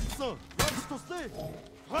내게 못 있어. 랍스토스.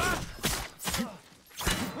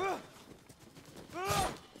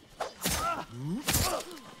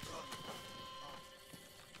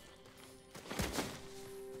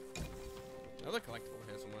 Another collectible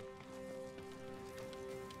here somewhere.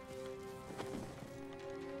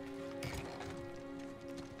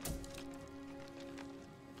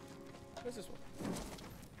 Where's this one?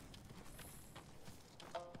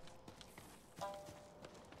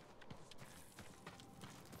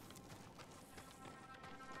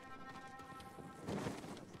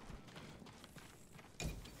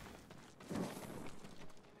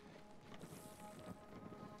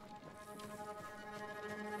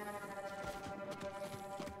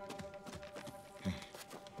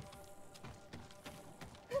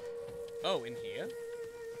 Oh, in here?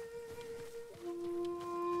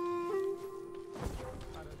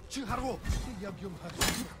 지하로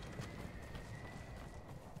야비용하지.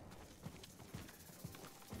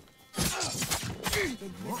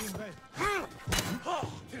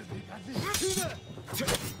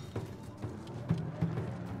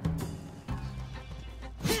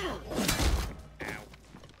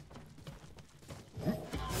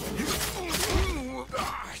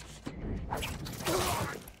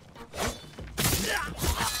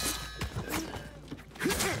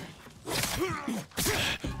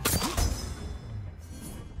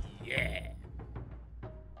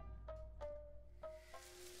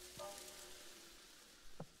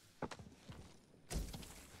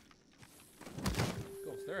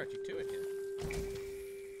 There are actually two in here.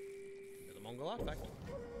 There's a Mongol artifact.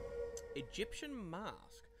 Egyptian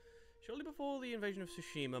mask. Shortly before the invasion of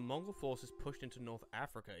Tsushima, Mongol forces pushed into North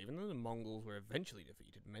Africa. Even though the Mongols were eventually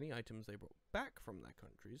defeated, many items they brought back from their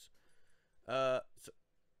countries.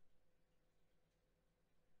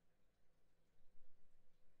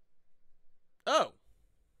 Oh!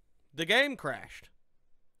 The game crashed.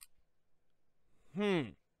 Well...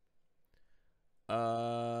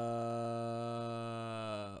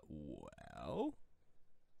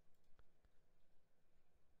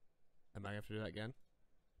 Am I going to have to do that again?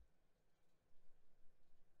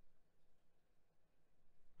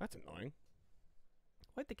 That's annoying.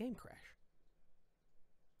 Why'd the game crash?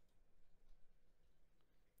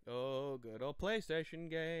 Oh, good old PlayStation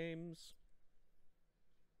games.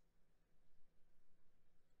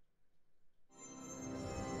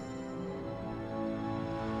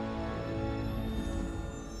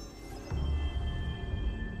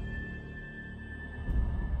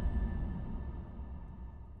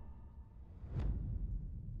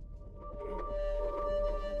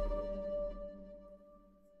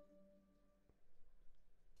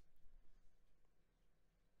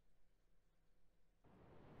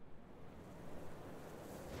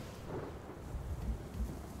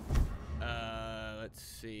 Let's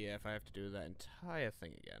see if I have to do that entire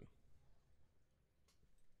thing again.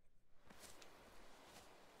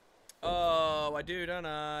 I do, don't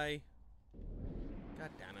I? God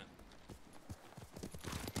damn it.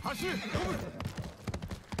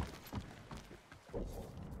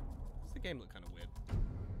 Does the game look kind of weird?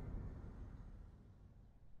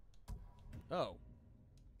 Oh.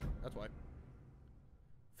 That's why.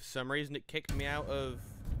 For some reason it kicked me out of...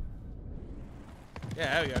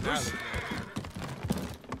 Yeah, there we go. Now it looks good.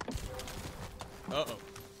 Uh-oh.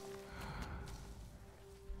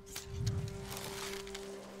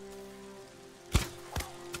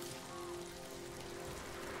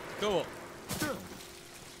 Cool.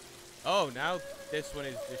 Oh, now this one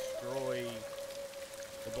is destroy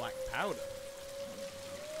the black powder.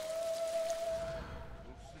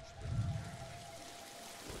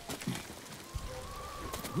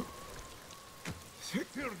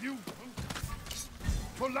 You.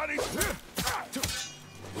 Polaris.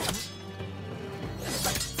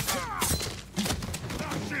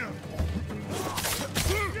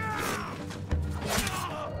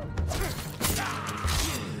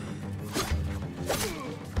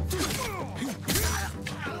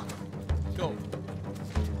 Go.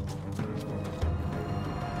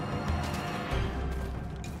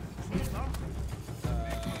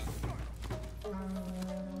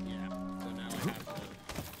 Yeah, so now I have to...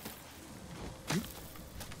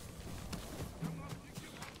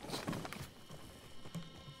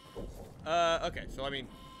 Okay, so I mean,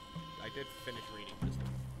 I did finish reading this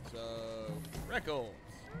one. So, records.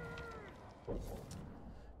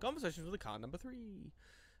 Conversations with the Khan number 3.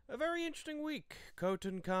 A very interesting week.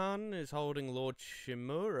 Khotun Khan is holding Lord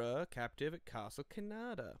Shimura captive at Castle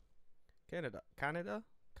Canada. Canada.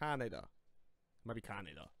 Maybe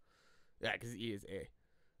Canada. Yeah, because he is A.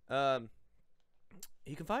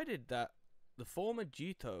 He confided that the former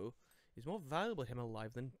Jito is more valuable to him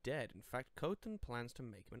alive than dead. In fact, Khotun plans to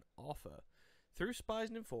make him an offer. Through spies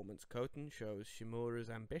and informants, Khotun shows Shimura's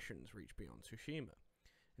ambitions reach beyond Tsushima.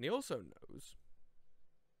 And he also knows...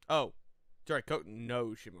 Oh, sorry, Khotun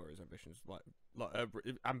knows Shimura's ambitions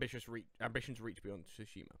ambitions reach beyond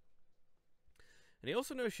Tsushima. And he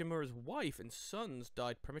also knows Shimura's wife and sons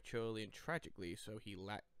died prematurely and tragically, so he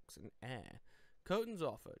lacks an heir. Khotun's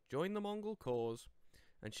offer: join the Mongol cause,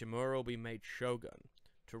 and Shimura will be made shogun,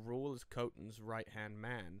 to rule as Khotun's right-hand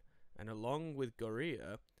man, and along with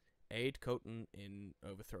Goryeo, aid Khotun in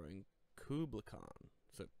overthrowing Kublai Khan.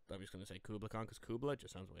 So, I was going to say Kublai Khan because Kublai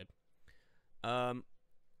just sounds weird.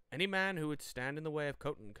 Any man who would stand in the way of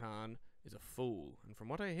Khotun Khan is a fool, and from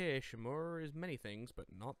what I hear, Shimura is many things, but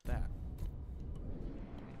not that.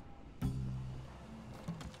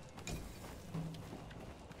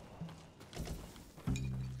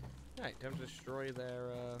 Alright, time to destroy their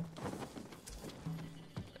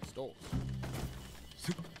stalls.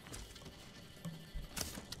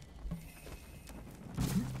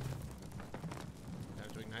 Time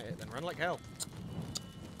to ignite it, then run like hell.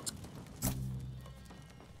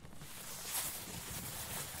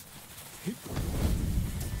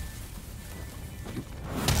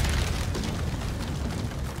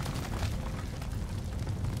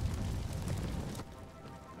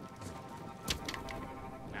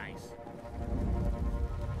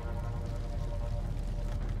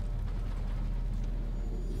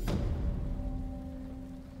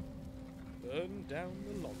 Down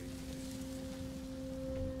the lobby.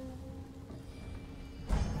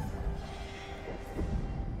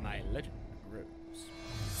 My legend grows.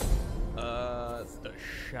 The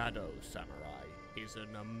Shadow Samurai is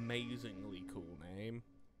an amazingly cool name.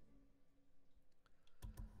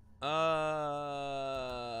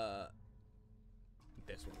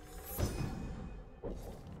 This one.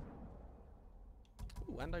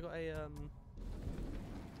 Ooh, and I got a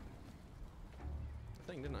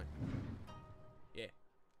thing, didn't I? Yeah.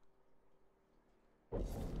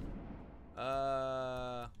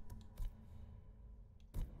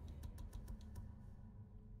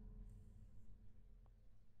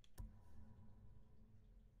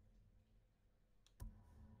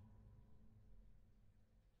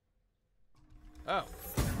 Oh.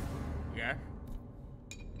 Yeah.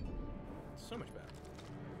 So much better.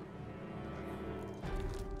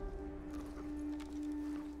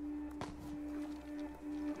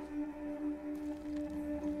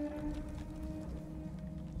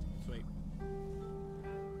 Sweet.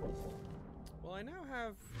 Well, I now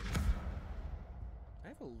have... I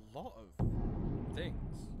have a lot of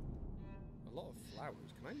things. A lot of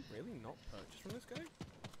flowers. Can I really not purchase from this guy?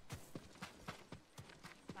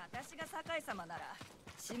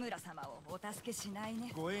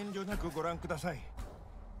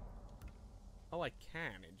 Oh, I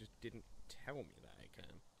can. It just didn't tell me that I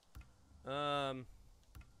can.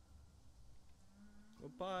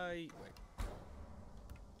 We'll buy... Wait.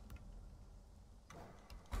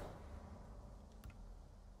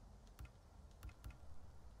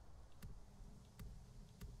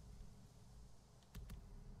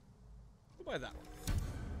 Why that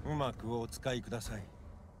one? うまくお使いください。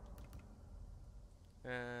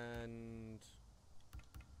 And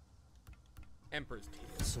Emperor's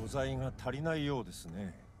Tears. 素材が足りないようです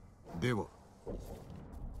ね。では。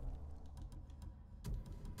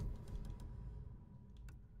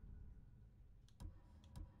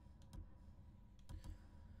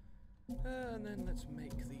And then let's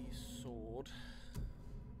make the sword.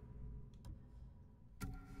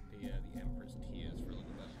 The Emperor's Tears for a little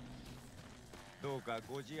bit. どうか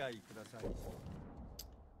ご自愛ください。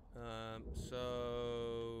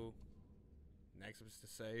So next was to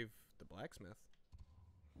save the blacksmith.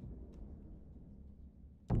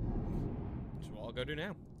 That's what I'll go do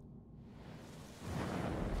now.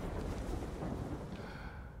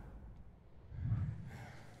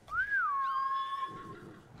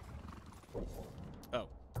 Oh.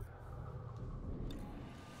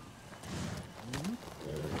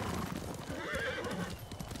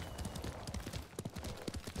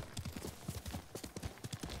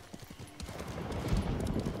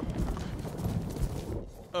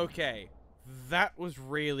 Okay, that was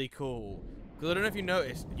really cool. Because I don't know if you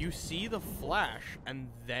noticed, you see the flash and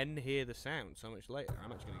then hear the sound so much later.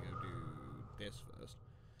 I'm actually going to go do this first.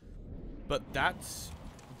 But that's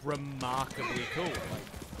remarkably cool. Like,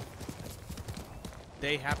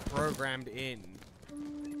 they have programmed in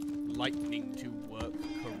lightning to work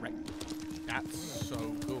correctly. That's so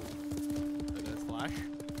cool. So there's flash.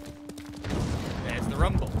 There's the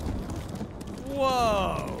rumble.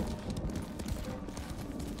 Whoa!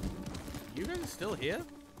 You guys are still here?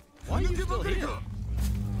 Why are you still here?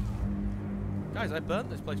 Guys, I burnt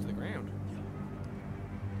this place to the ground.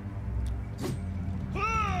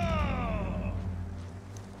 I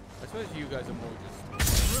suppose you guys are more just...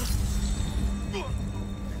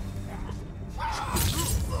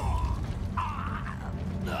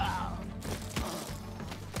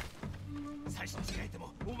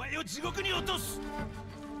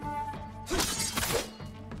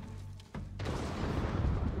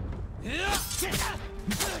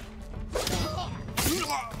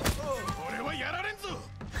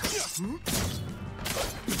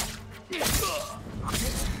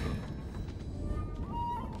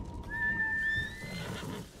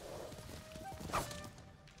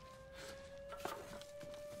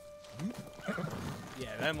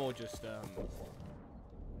 Yeah, they're more just,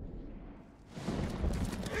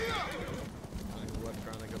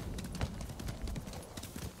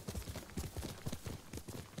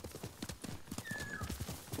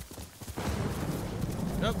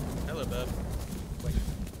 Oh, hello, bub. Wait.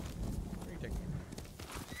 Where are you taking me?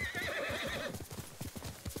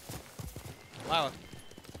 Lila.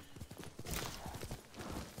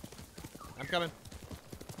 I'm coming.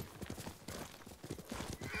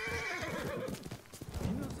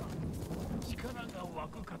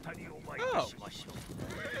 Oh.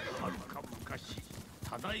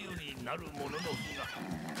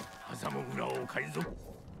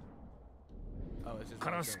 Oh, this is か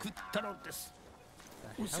ら救ったのです。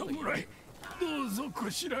お侍、どうぞこ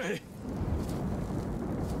ちらへ。 The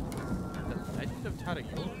Legend of Tadayo.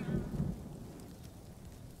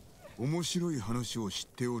 面白い話を知っ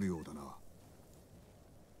ておるようだな。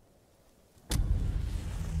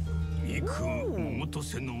幾百と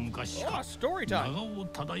せの昔か、長尾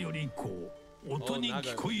忠頼公、音に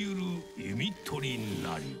聞こえる弓取り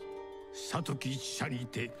なり、里木社に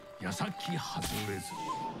て矢先外れず。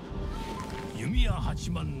弓矢八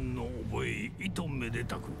幡の覚えいとめで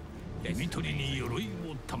たく弓取りに鎧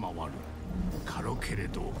を賜る軽けれ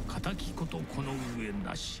ど敵ことこの上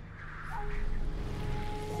なし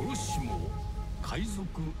殺しも海賊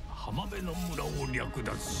浜辺の村を略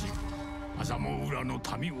奪し狭間浦の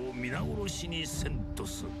民を皆殺しにせんと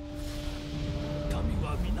す民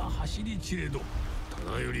は皆走り散れど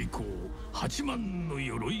忠頼公八幡の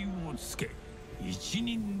鎧をつけ一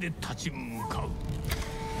人で立ち向かう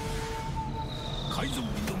海賊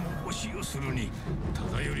ども押し寄するに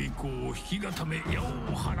忠頼公を引き固め矢を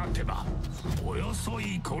放てばおよそ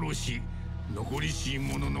い殺し残りし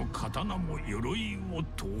者の刀も鎧を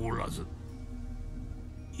通らず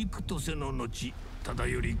幾とせの後忠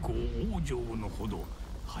頼公往生のほど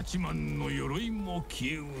八幡の鎧も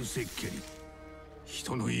消えうせっけり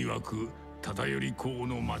人の曰く忠頼公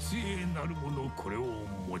の末裔なる者これを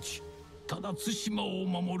持ちただ対馬を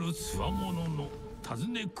守るつわものの訪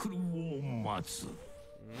ね来るを待つ。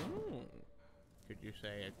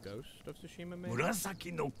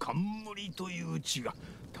紫の冠という地が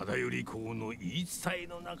忠頼公の言い伝え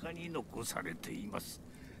の中に残されています。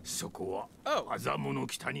そこは狭間の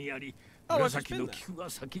北にあり、紫の菊が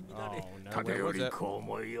咲き乱れ、忠頼公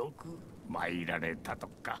もよく参られたと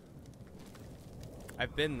か。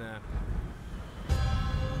I've been there.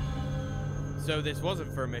 So this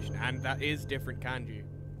wasn't for a mission, and that is different kanji.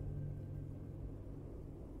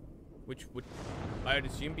 Which would, I would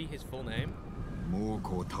assume, be his full name. 猛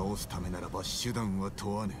虎を倒すためならば手段は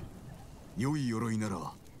問わぬ。良い鎧な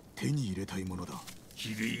ら手に入れたいものだ。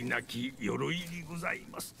比類なき鎧にござい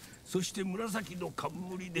ます。そして紫の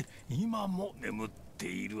冠で今も眠って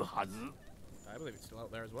いるはず。I believe it's still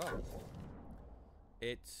out there as well.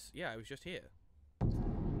 It's, yeah, it was just here.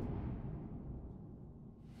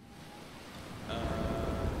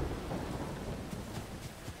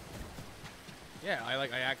 Yeah, I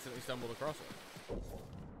accidentally stumbled across it.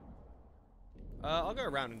 I'll go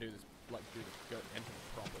around and do this, like, go enter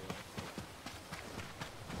the proper way.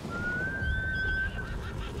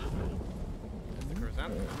 There's the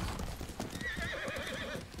Chrysanthemum.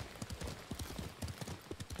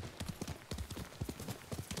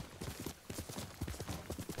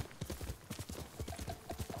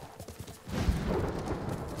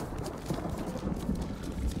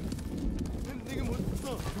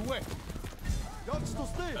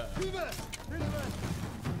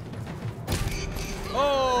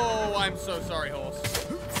 Oh, I'm so sorry, horse.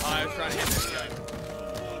 I was trying to hit this guy.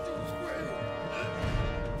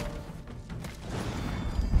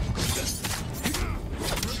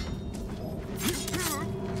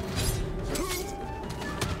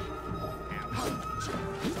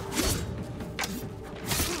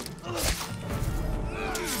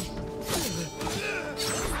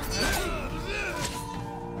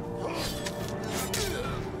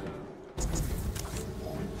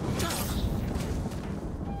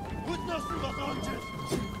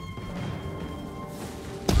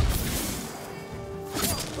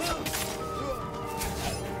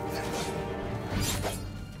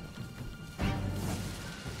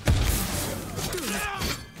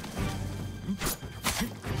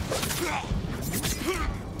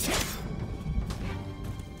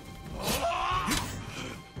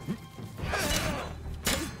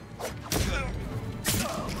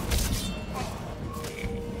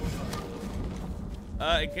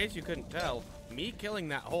 In case you couldn't tell, me killing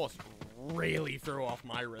that horse really threw off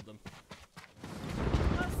my rhythm.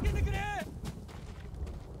 I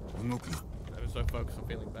was so focused on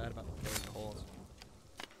feeling bad about killing the horse.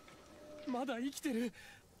 まだ生きてる。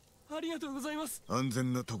ありがとうございます。安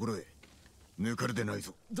全なところへ。抜かれてない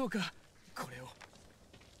ぞ。どうかこれを。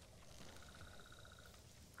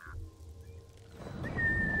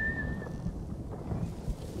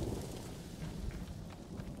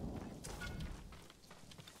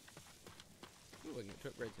To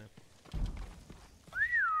upgrades now.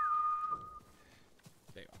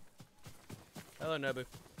 There you are. Hello, Nobu.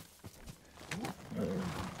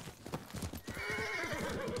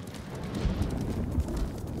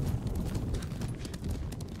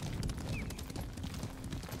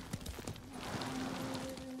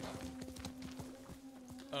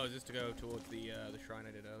 Oh, is this to go towards the shrine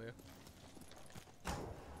I did earlier?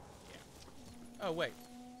 Yeah. Oh, wait.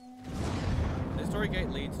 The story gate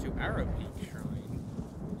leads to Arrow Peak Shrine.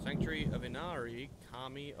 Sanctuary of Inari,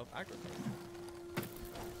 Kami of Agriculture.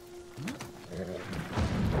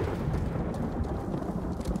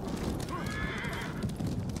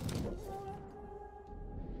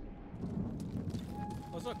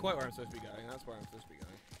 Well, it's not quite where I'm supposed to be going. That's where I'm supposed to be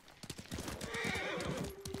going.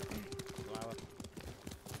 Flower.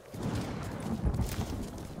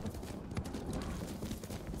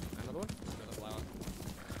 Another one? Another flower.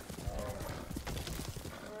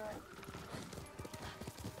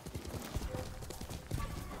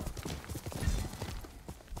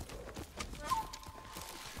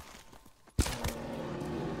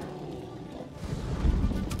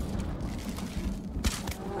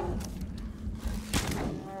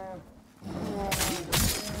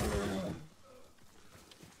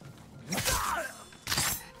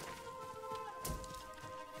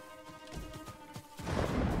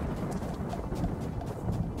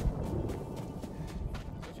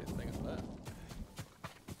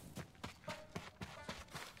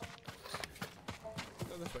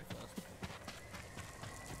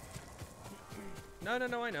 No,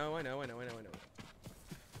 I know. I'm gonna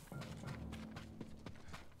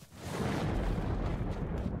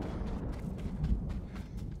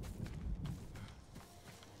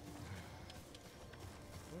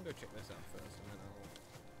go check this out first, and then I'll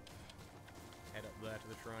head up there to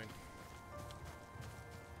the shrine.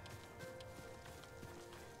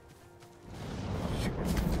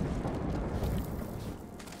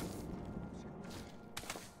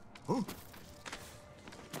 Oh.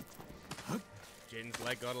 Jin's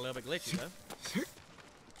leg got a little bit glitchy though.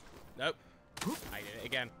 Nope. I did it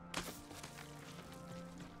again.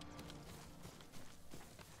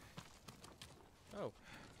 Oh.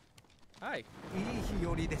 Hi. いい日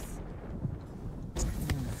和です。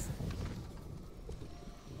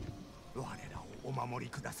我らをお守り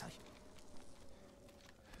ください。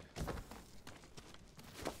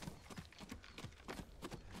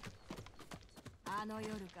あの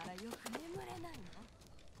夜からよく眠れないの？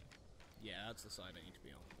 Yeah, that's the side I need to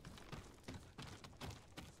be on.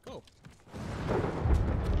 Cool.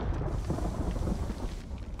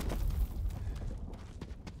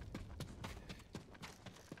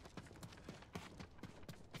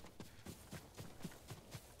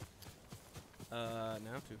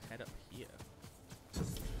 Now to head up here.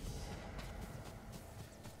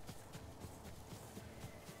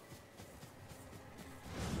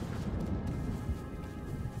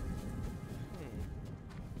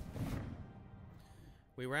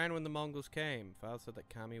 We ran when the Mongols came. Father said that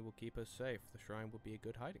Kami will keep us safe. The shrine will be a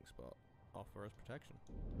good hiding spot. Offer us protection.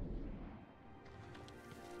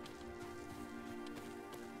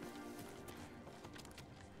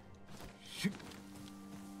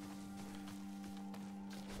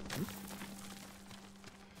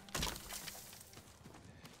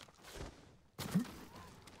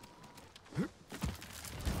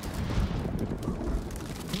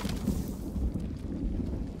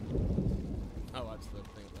 Oh, that's the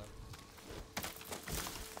thing about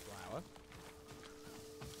flower.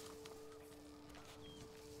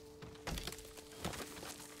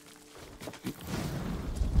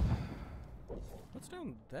 What's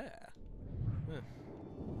down there? Huh.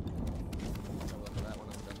 Have a look at that when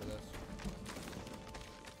I'm done with this.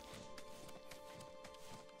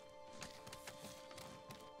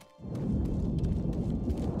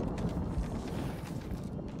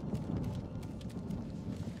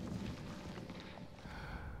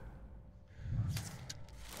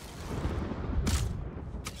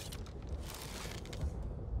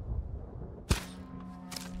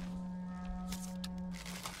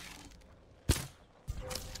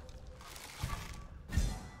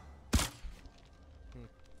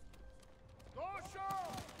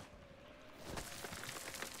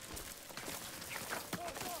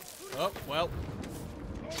 Oh, well.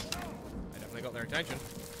 I definitely got their attention.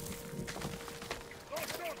 Okay,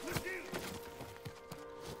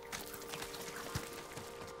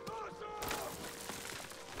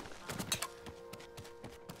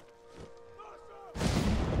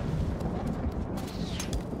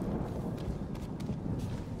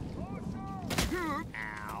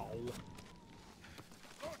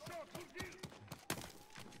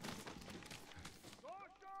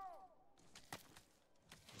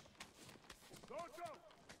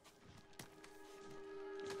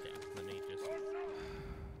 let me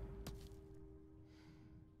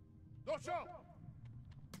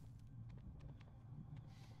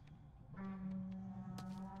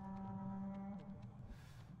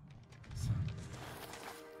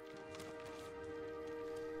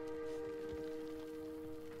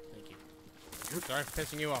Thank you. Sorry for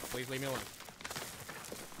pissing you off. Please leave me alone.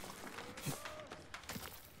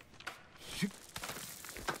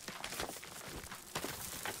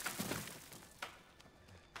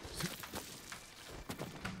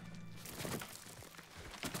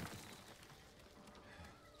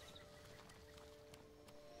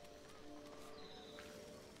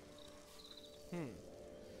 So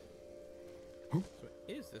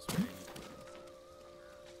it is this way.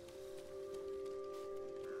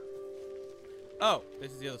 Oh,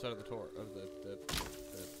 this is the other side of the tour of the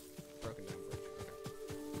broken down bridge.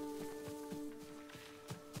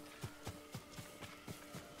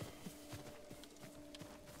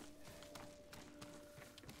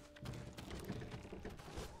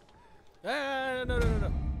 Okay. Ah, no.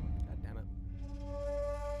 God damn it.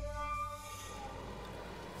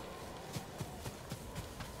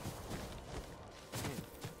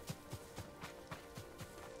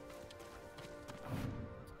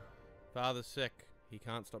 Father's sick. He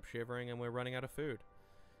can't stop shivering and we're running out of food.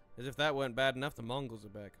 As if that weren't bad enough, the Mongols are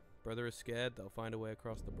back. Brother is scared, they'll find a way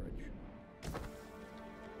across the bridge.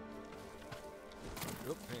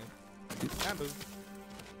 Oop, hang on. Bamboo.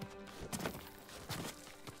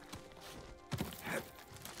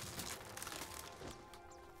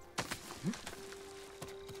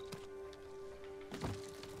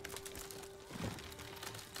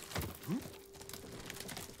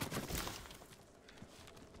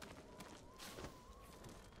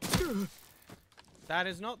 That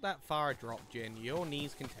is not that far a drop, Jin. Your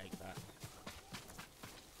knees can take that.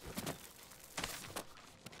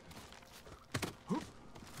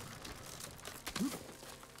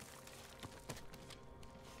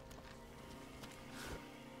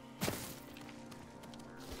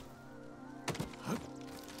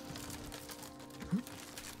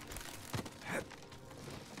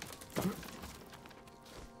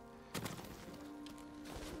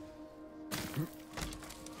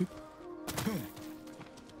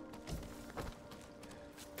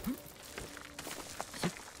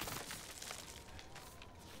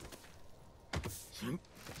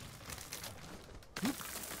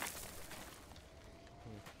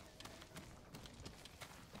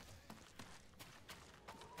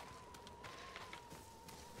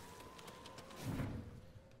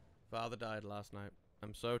 father died last night.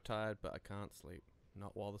 I'm so tired, but I can't sleep.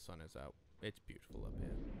 Not while the sun is out. It's beautiful up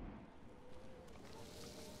here.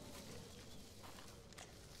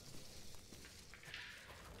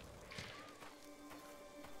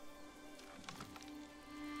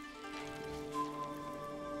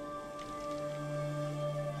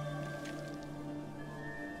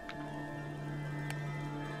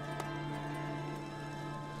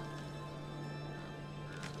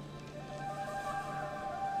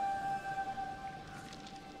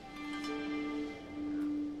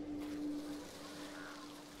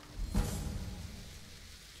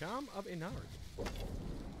 Charm of Inari.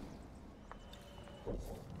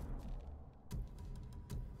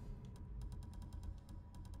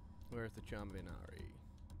 Where's the Charm of Inari?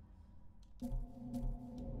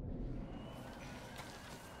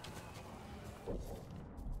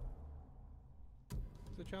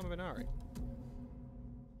 Where's the Charm of Inari?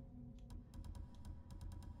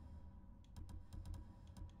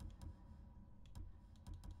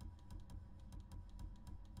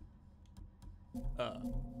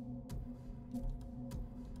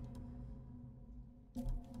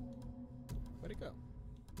 Where'd it go?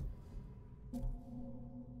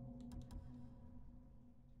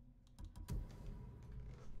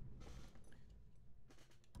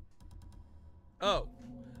 Oh.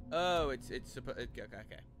 Oh, it's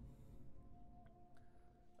okay.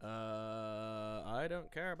 I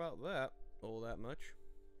don't care about that all that much.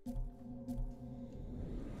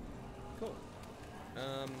 Cool.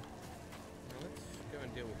 Now let's go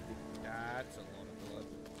and deal with the... That's a lot of blood.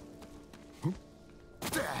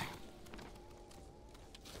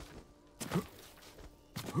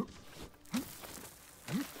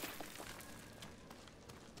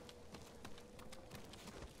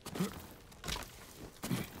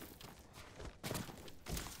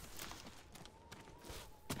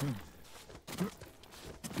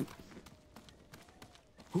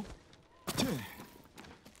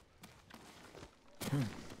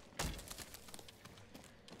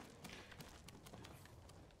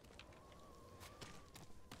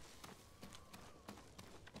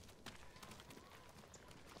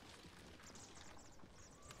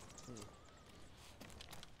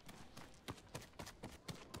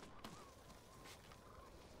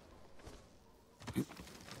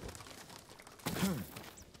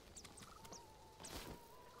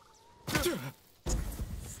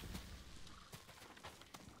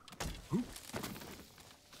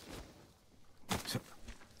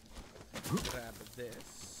 Grab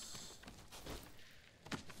this.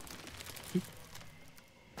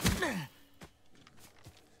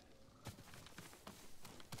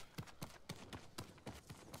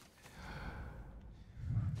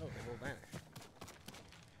 Oh, they will vanish.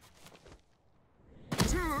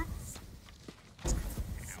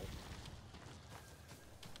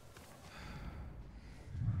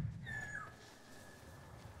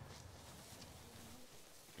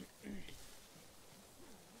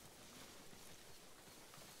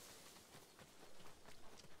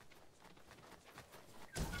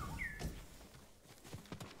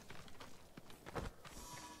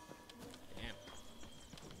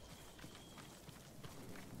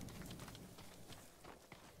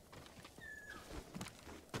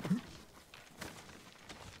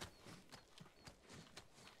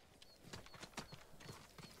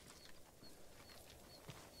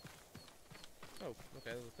 Oh, okay,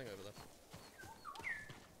 there's a thing over there.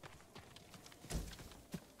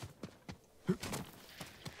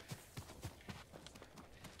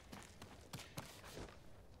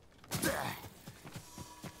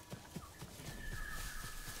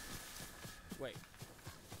 Wait.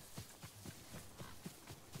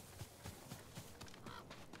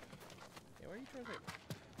 Yeah, where are you trying to take me?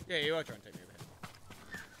 Yeah, you are trying to take me over here.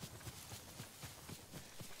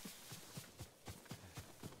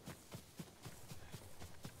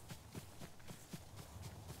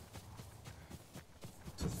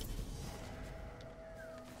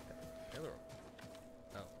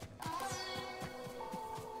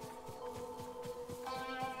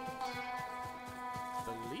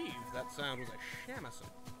 That sound was a shamisen.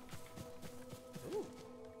 Ooh.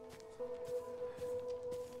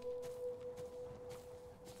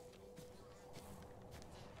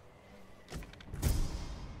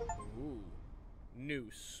 Ooh. New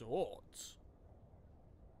swords.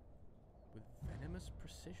 With venomous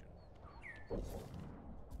precision.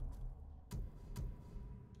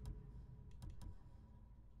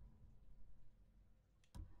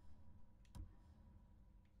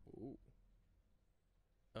 Ooh.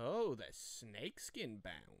 Oh, they're snakeskin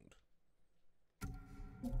bound.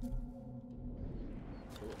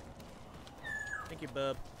 Cool. Thank you,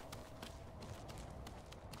 bub.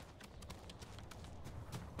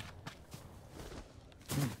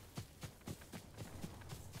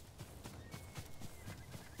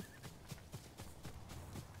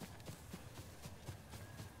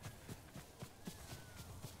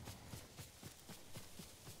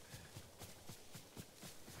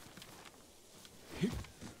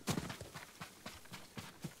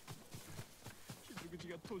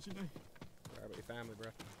 about your family,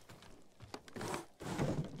 bro.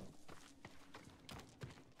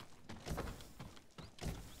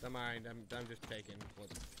 Don't mind, I'm just taking what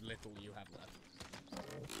little you have left.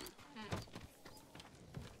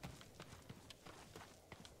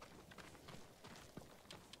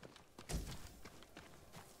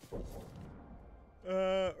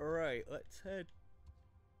 Right, let's head.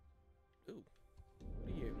 Ooh, what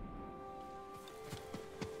are you?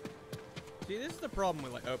 See, this is the problem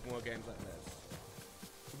with like open world games like this,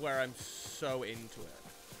 where I'm so into it.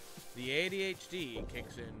 The ADHD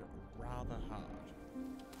kicks in rather hard.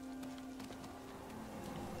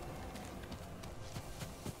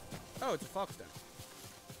 Oh, it's a fox den.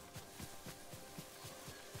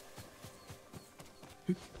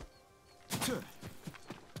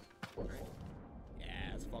 Right.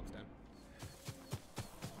 Yeah, it's a fox den.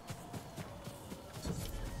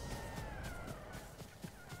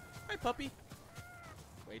 Hi, puppy.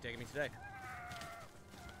 Where are you taking me today?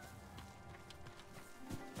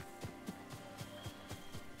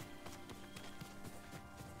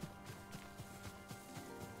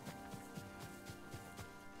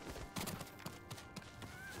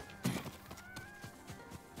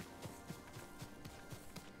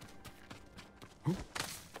 Cool.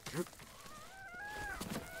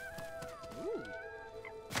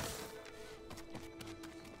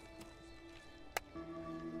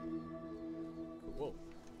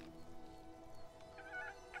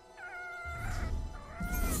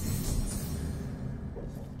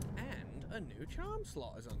 And a new charm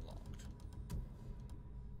slot is unlocked.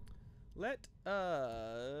 Let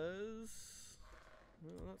us...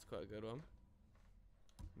 Well, that's quite a good one.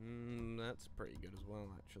 That's pretty good as well,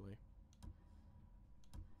 actually.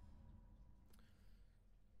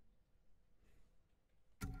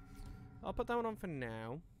 I'll put that one on for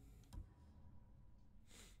now.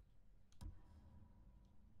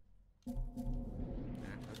 Nah,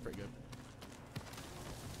 that's pretty good.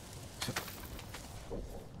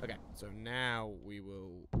 Okay, so now we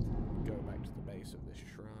will go back to the base of this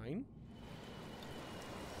shrine.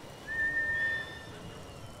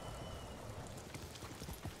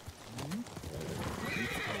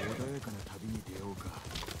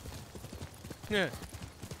 Yeah.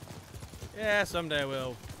 Yeah, someday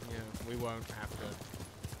we'll, you know, we won't have to.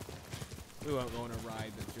 We won't go on a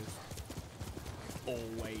ride that's just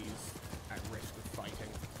always at risk of fighting.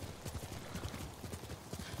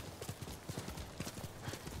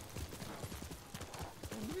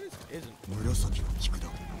 This isn't.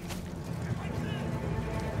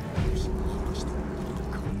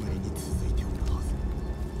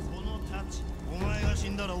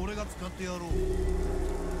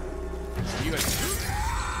 You guys.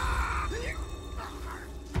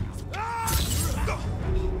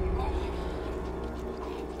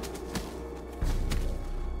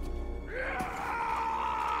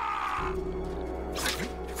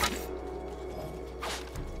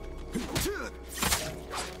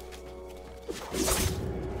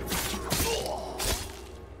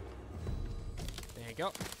 There you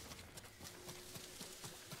go.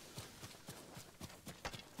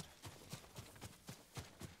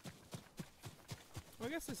 Well, I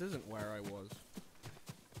guess this isn't where I was.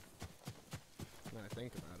 Now I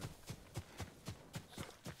think about it.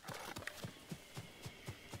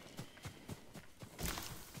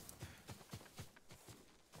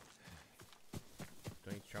 Do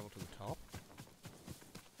I need to travel to the top?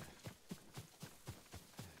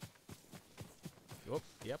 Oh,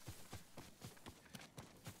 yep.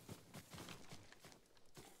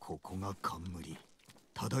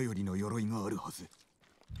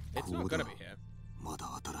 It's not gonna be here. まだ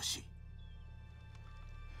新しい。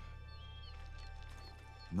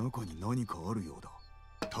中に何かあるようだ。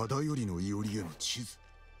忠頼のいおりへの地図。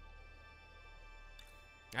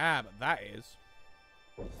Ah, but that is.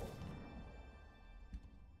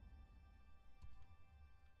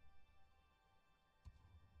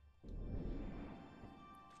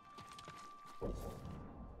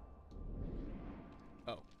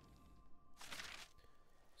 Oh.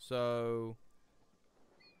 So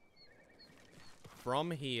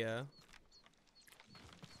from here,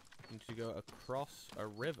 I need to go across a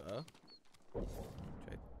river, which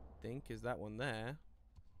I think is that one there.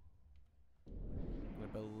 I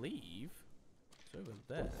believe it's over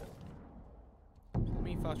there. So let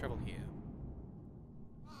me fast travel here.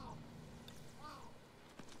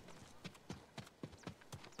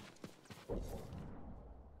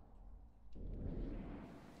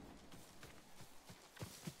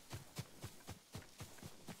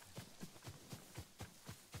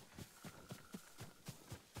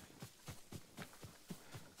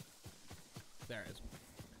 There it is.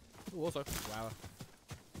 Ooh, also, flower.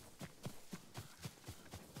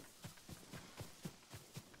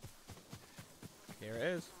 Here it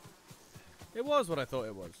is. It was what I thought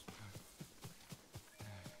it was.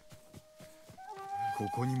 こ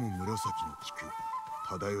こにも紫の菊、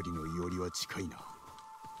忠頼のいおりは近いな。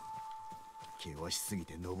険しすぎ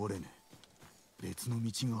て登れぬ。別の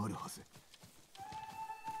道があるはず。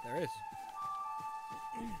There is.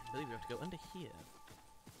 I believe we have to go under here.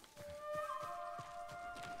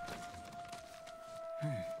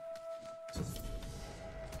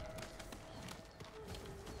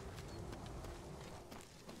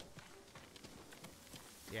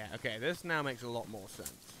 Yeah, okay, this now makes a lot more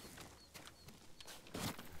sense.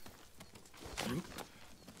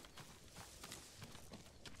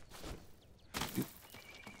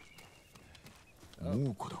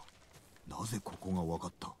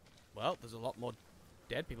 Well, there's a lot more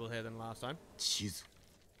dead people here than last time. 地図、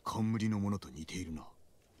冠のものと似ているな。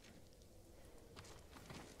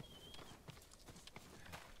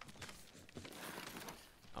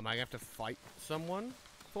Am I gonna have to fight someone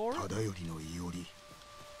for it? 忠頼のいおり。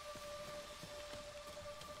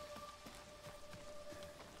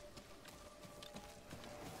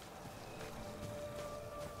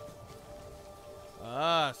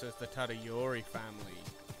Ah, so it's the Tadayori family.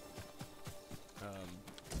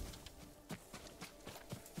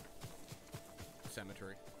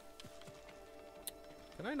 Cemetery.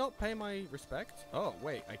 Can I not pay my respect? Oh,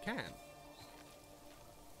 wait, I can.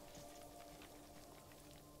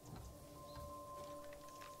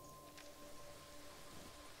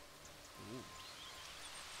 Ooh.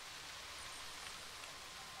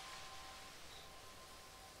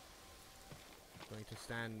 Going to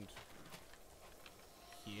stand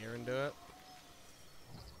here and do it.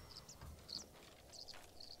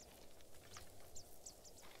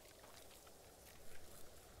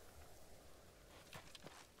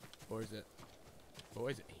 Or is it? Or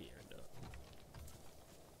is it here and do it?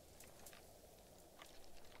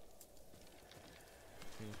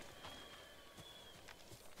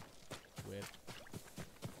 Weird.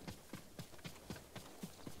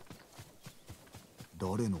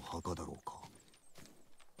 誰の墓だろうか。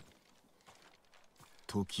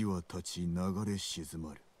時は経ち流れ静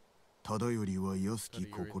まる。忠頼は安き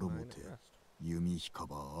心もて、弓引か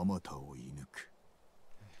ばあまたを射抜く。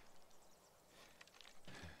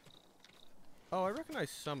Oh, I recognize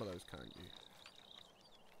some of those kanji.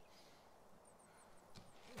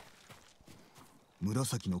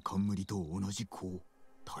 紫の冠と同じ子、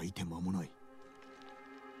焚いて間もない。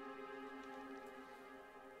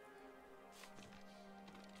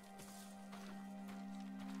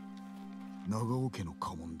長尾家の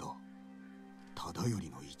家紋だ。忠頼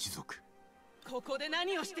の一族。ここで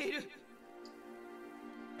何をしている？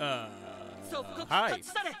はい。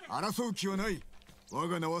争う気はない。我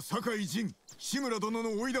が名は酒井仁、志村殿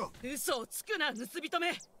の甥いだ。嘘をつくな、盗人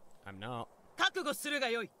め。I'm not. 覚悟するが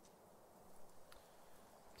よい。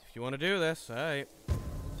If you want to do this, hey.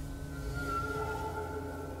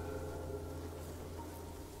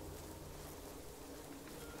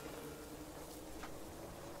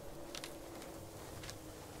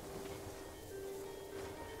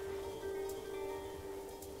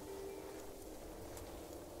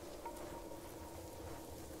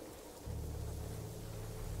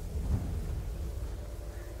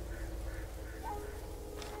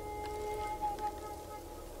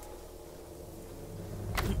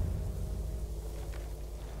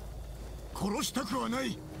 殺したくはな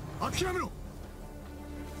い。諦めろ。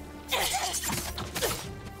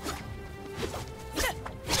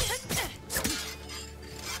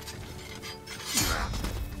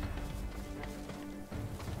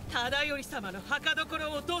忠頼様の墓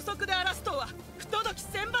所を土足で荒らすとは不届き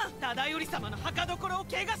千万。忠頼様の墓所を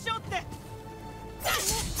怪我しようって。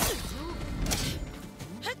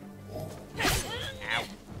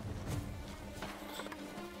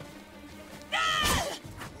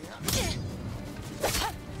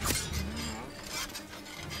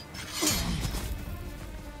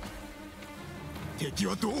敵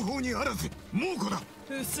は同胞にあらず猛虎だ。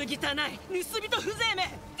薄汚い盗人風情め。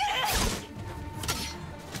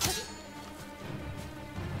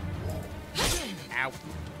Ow.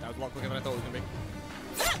 That was a lot quicker than I thought it was gonna be.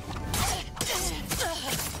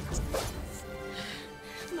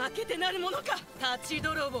 負けてなるものか。立ち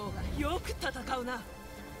泥棒がよく戦うな。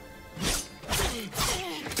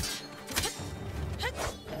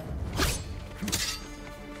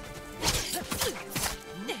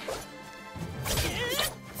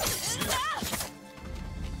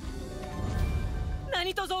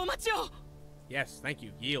何卒お待ちを。 Yes, thank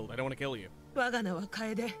you. Yield. I don't want to kill you. 我が名は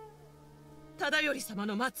楓。忠頼様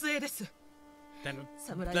の末裔です。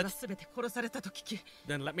侍はすべて殺されたと聞き。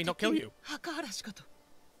Then let me not kill you. 墓荒らしかと。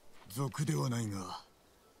族ではないが、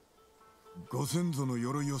ご先祖の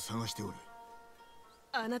鎧を探しておる。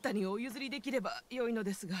あなたにお譲りできれば良いの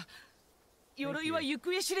ですが、鎧は行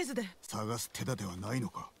方知れずで。探す手立てはないの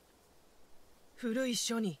か。古い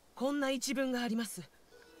書にこんな一文があります。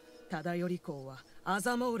忠頼公はア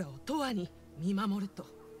ザモウラを永遠に見守ると。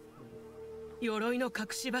鎧の隠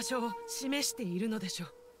し場所を示しているのでしょ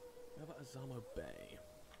う。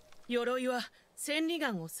鎧は千里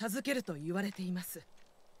眼を授けると言われています。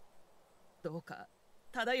どうか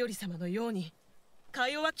忠頼様のようにか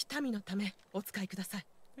弱き民のためお使いください。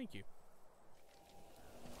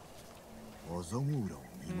アザモウラを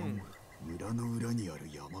見守る、村の裏にある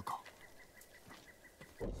山か。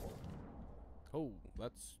Oh,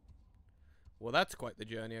 that's quite the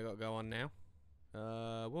journey I got to go on now.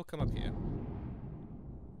 We'll come up here.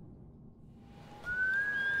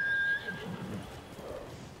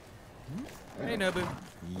 Hey, Nobu.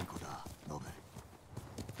 いい子だ、ノブ。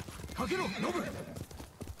かけろ、ノブ。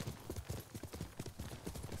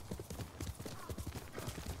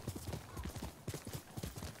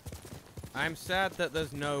I'm sad that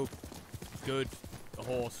there's no good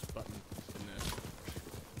horse button in this.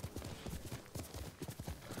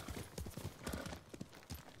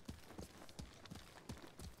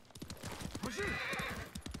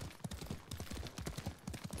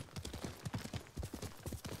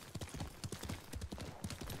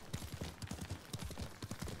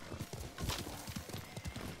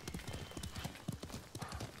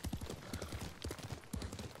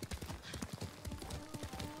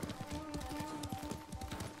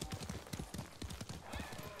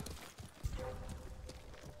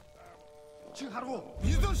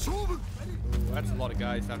 Ooh, that's a lot of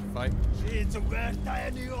guys to have to fight.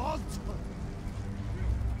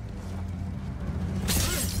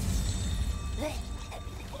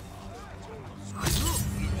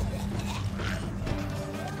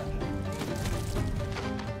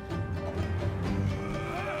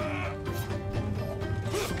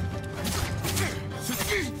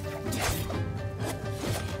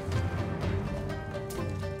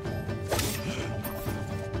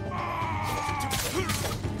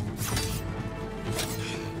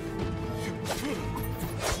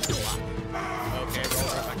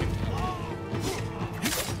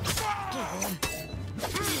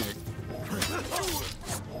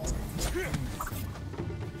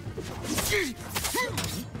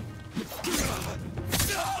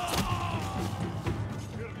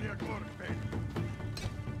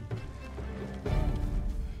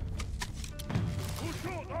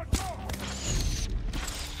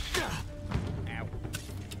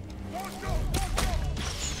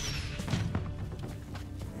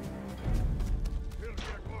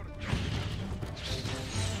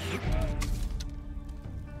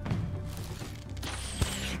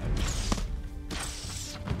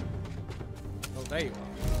 There you are.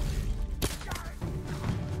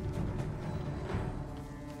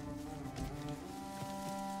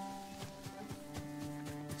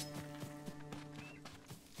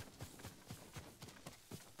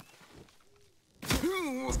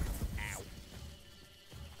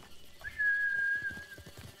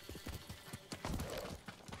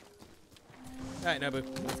 Alright, Nobu,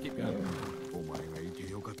 let's keep going.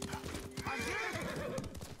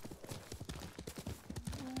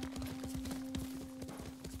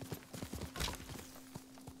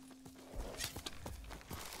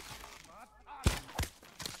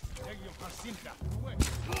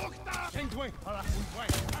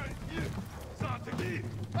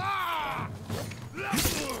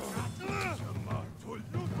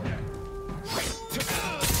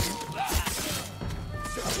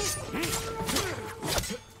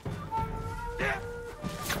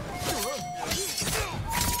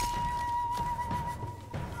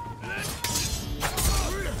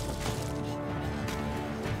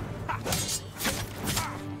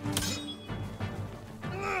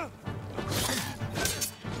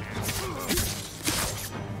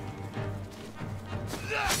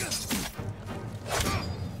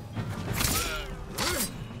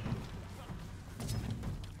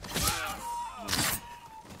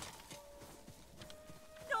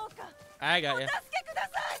 I got you.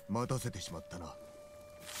 待たせてしまったな。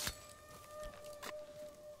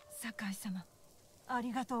酒井様、あ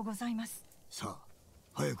りがとうございます。さあ、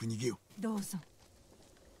早く逃げよう。どうぞ、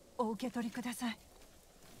お受け取りください。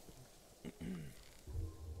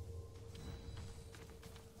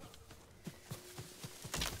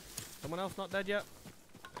Someone else not dead yet?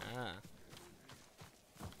 Ah.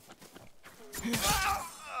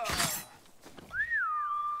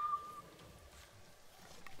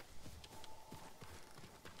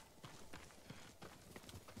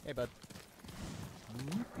 Hey, bud.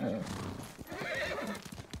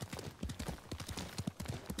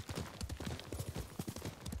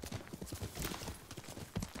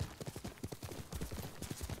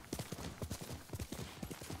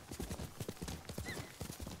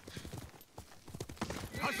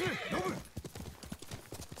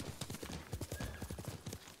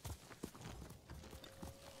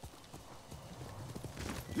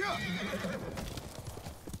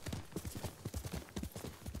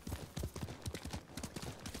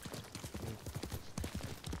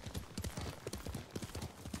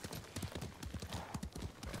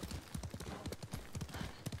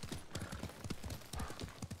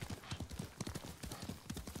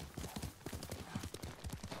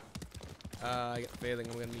 I get the feeling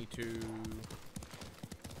I'm gonna need to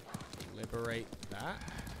liberate that.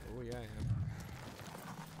 Oh yeah, I am.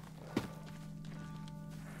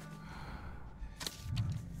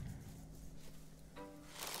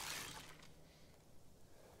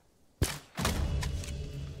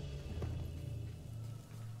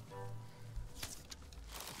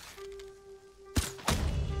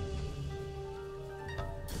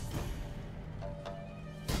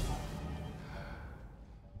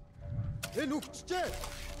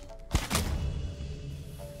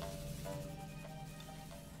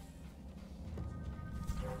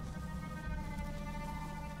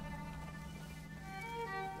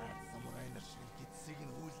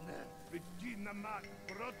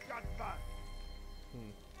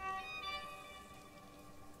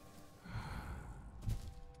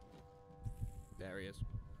 There he is.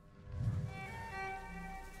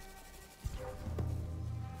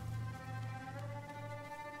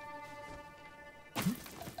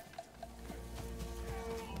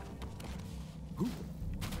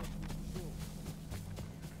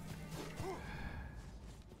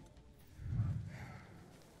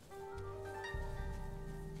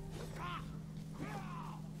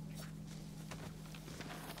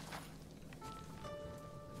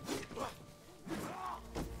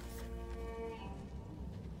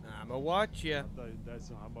 I'ma watch ya.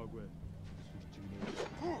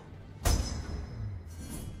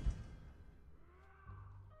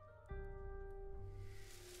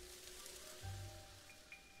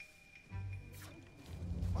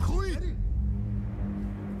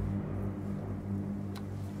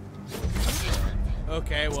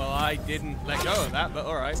 Okay, well I didn't let go of that, but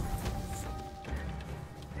alright.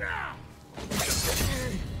 Ow.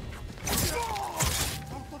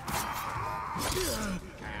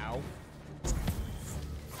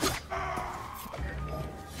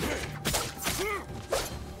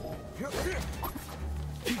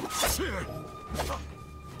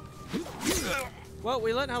 Well,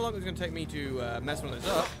 we learned how long it was going to take me to mess one of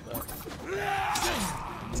those up, but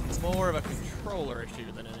more of a controller issue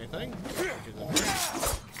than anything. Well,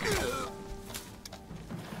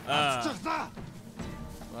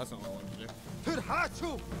 that's not what I wanted to do.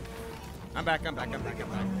 I'm back.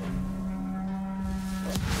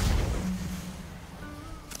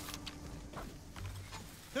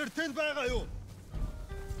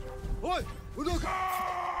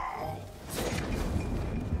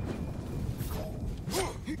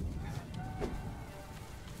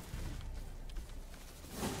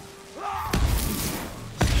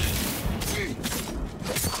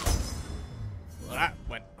 Well, that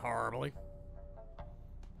went horribly.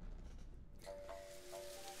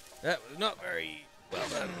 That was not very well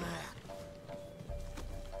done.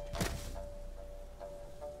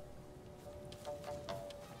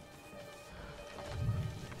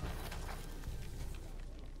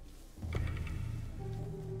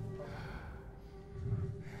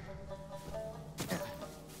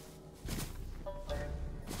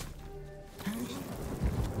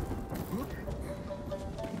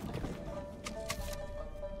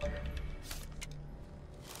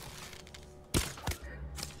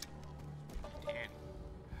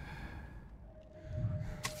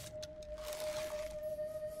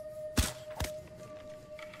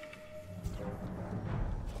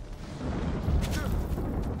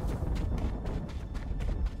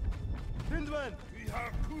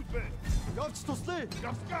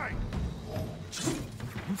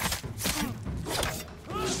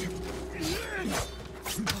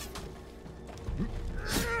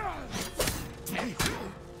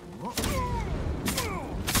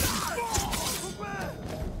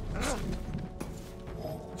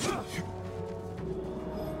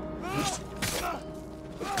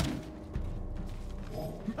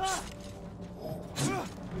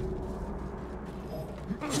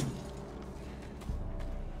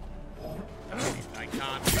 I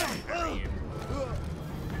can't carry you.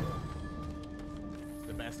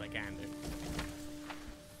 The best I can do.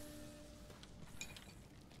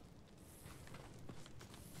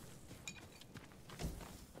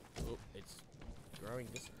 Oh, it's growing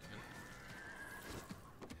this way.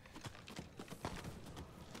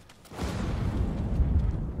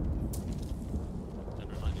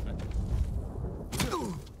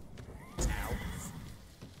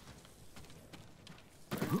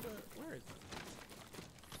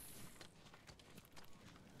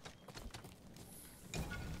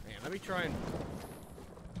 Let me try and...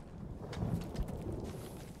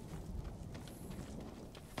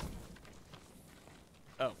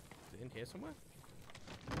 Oh, is it in here somewhere?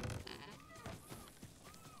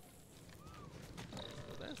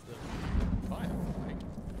 Well, there's the fire thing.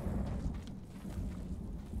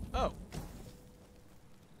 Oh!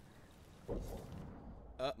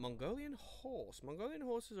 Mongolian horse. Mongolian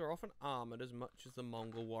horses are often armored as much as the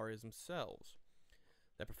Mongol warriors themselves.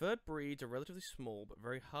 Their preferred breeds are relatively small but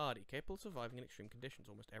very hardy, capable of surviving in extreme conditions.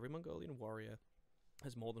 Almost every Mongolian warrior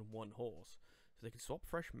has more than one horse, so they can swap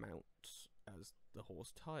fresh mounts as the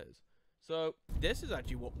horse tires. So this is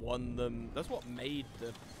actually what won them. That's what made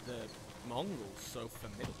the Mongols so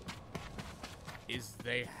formidable. Is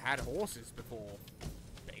they had horses before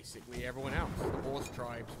basically everyone else. The horse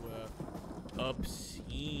tribes were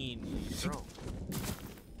obscenely strong.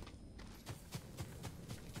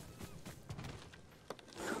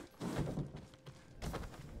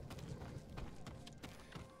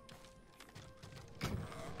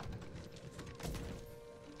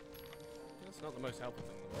 That's not the most helpful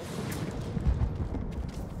thing in the world.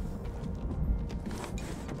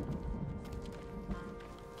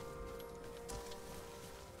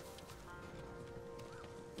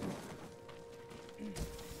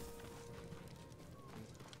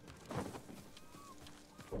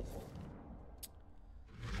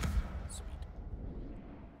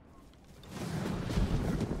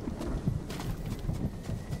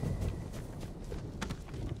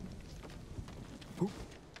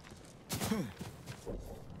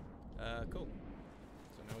 Cool.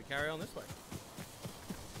 So now we carry on this way.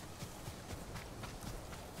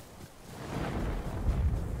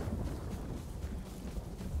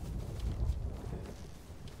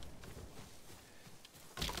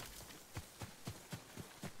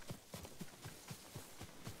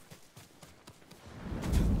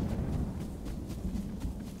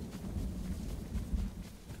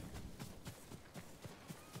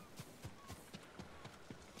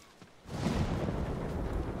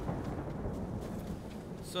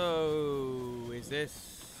 So, is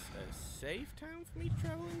this a safe town for me to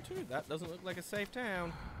travel into? That doesn't look like a safe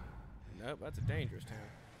town. Nope, that's a dangerous town.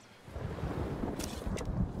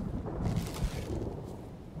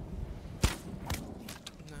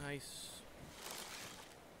 Nice.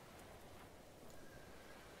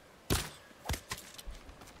 Let's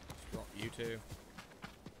drop you two.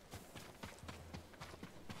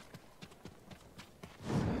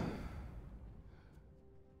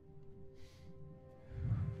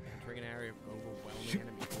 An area of overwhelming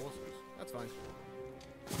enemy forces. That's fine.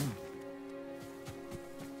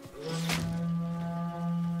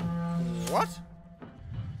 What?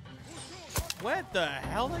 Where the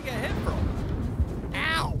hell did I get hit from?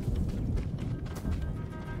 Ow!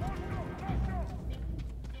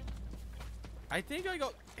 I think I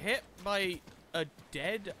got hit by a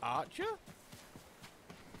dead archer?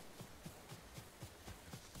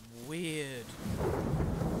 Weird.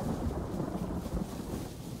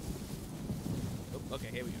 Okay,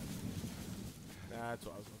 here we go. That's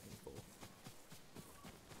what I was looking for.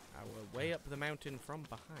 We're way up the mountain from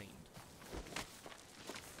behind.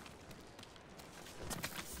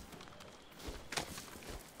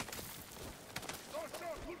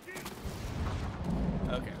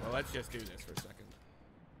 Okay, well, let's just do this for a second.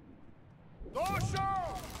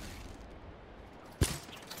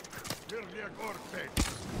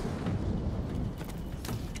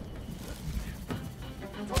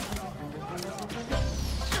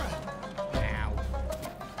 Ow.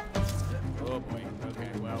 Oh boy. Okay,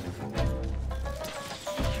 well.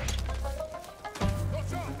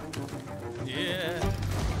 Yeah.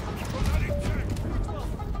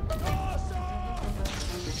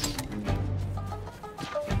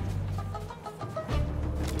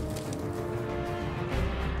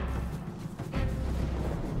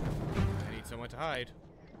 I need somewhere to hide.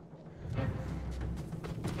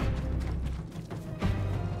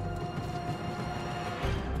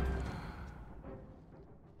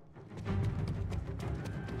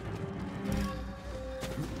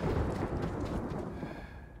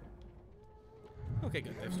 Okay,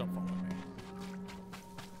 good. They've stopped following me.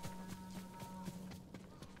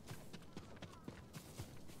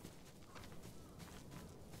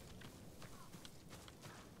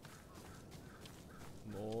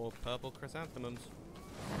 More purple chrysanthemums.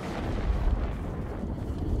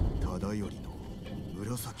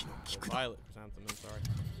 Violet chrysanthemums, sorry.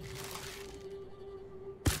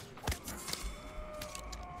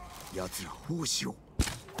 奴ら保護しろ。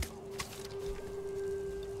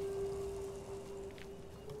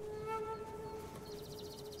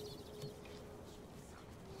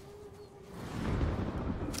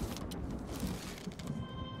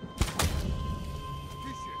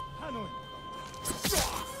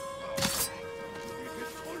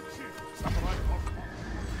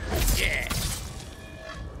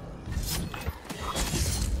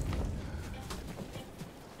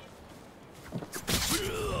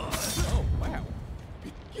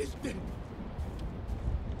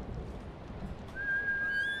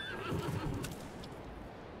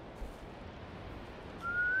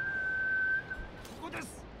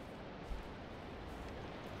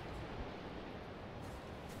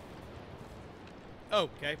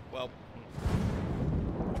Okay, well.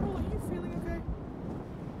 Control, are you feeling okay?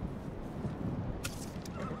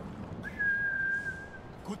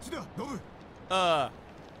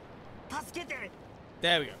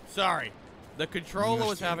 There we go. Sorry. The controller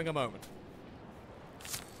was having a moment.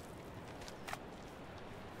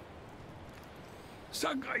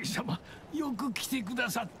 酒井様、よく来てくだ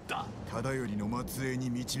さった。忠頼の末裔に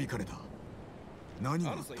導かれた。何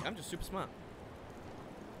があった？ Honestly, I'm just super smart.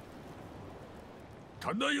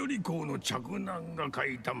 忠頼公の嫡男が書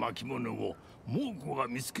いた巻物を猛虎が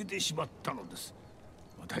見つけてしまったのです。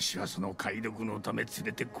私はその解読のため連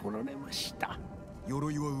れてこられました。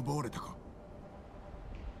鎧は奪われたか？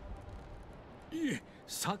いえ、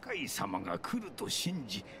酒井様が来ると信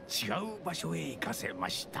じ、違う場所へ行かせま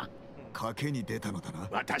した。賭けに出たのだな。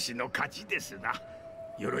私の勝ちですな。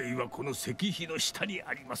鎧はこの石碑の下に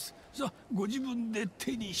あります。さあ、ご自分で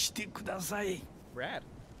手にしてください。Rad.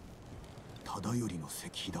 忠頼の石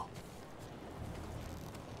碑だ。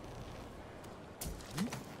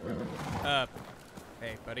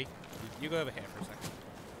Hey, buddy. You go over here for a second.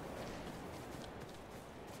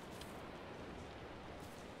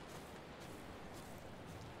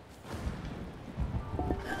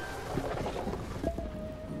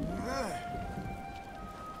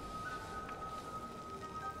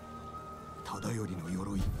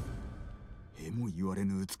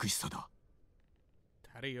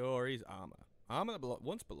 Tadayori's armor. Armor that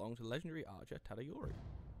once belonged to legendary archer Tadayori.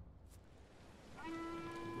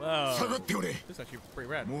 Whoa. This is actually pretty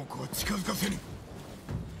rad.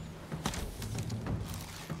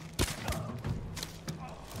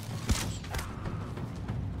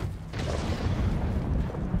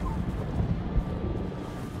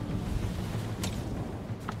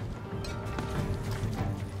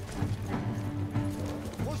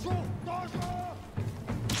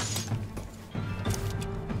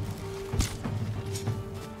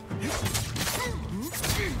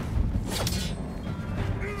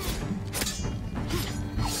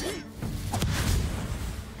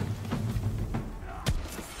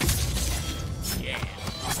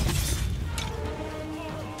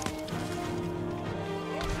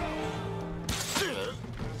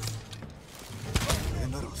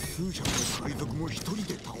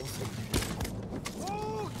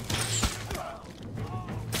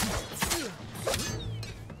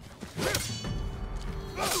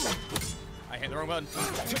 I hit the wrong button.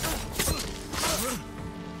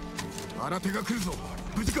 新手が来るぞ。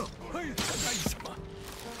無事か？はい、酒井様。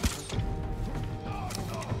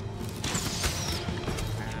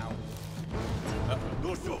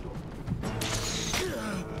どうしよう。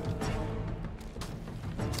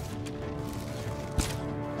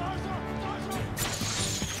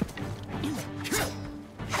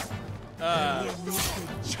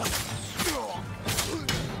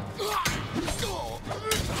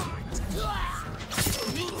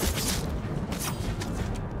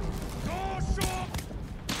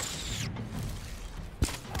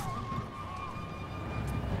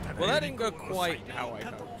Well, that didn't go quite how I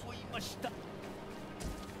hoped.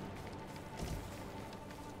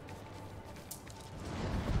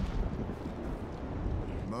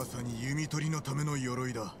 まさに弓取りのための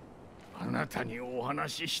鎧だ。あなたにお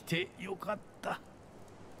話ししてよかった。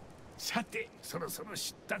さて、そろそろ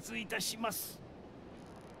出立いたします。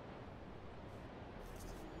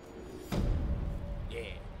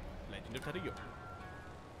Yeah, Legend of Tadayori.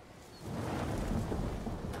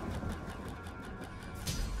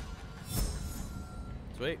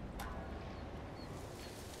 Sweet.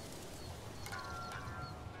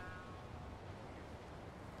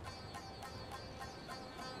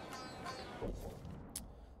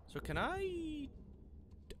 So can I?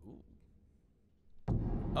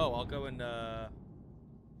 Oh, I'll go and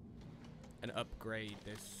upgrade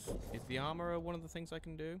this. Is the armor one of the things I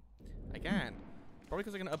can do? I can. Probably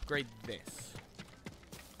because I can upgrade this.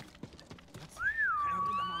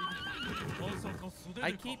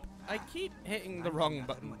 I keep hitting the wrong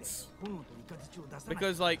buttons.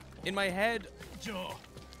 Because like in my head,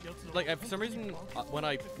 like for some reason when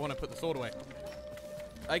I want to put the sword away,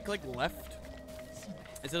 I click left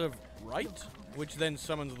instead of right, which then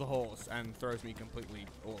summons the horse and throws me completely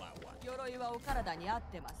all out of whack.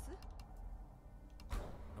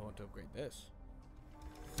 I want to upgrade this.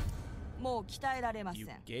 You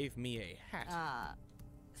gave me a hat.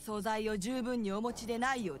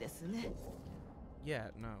 Yeah,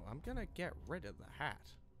 no, I'm gonna get rid of the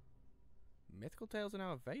hat. Mythical tales are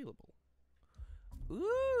now available.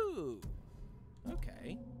 Ooh!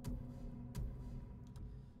 Okay.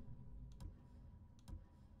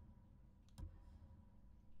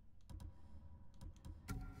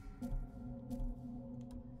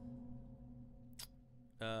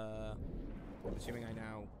 I'm assuming I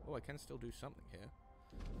now... Oh, I can still do something here.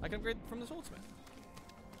 I can upgrade from the swordsmith.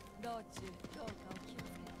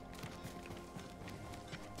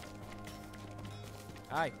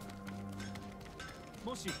 Hi.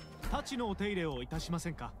 もし太刀のお手入れをいたしませ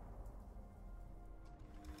んか。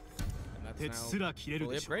鉄すら切れる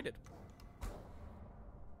でしょう。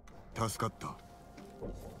助かった。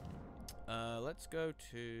Let's go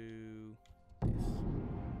to this.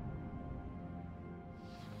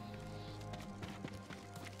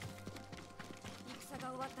 戦が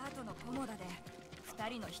終わった後のコモダで2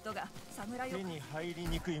人の人が侍を手に入り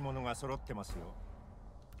にくいものが揃ってますよ。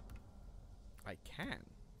I can.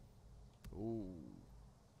 Ooh.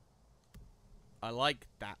 I like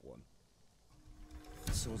that one.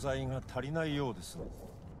 素材が足りないようです。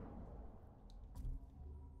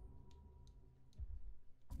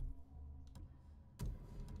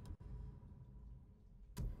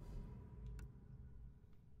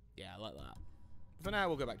Yeah, I like that. For now,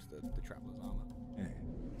 we'll go back to the traveler's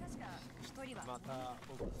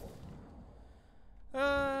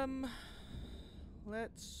armor.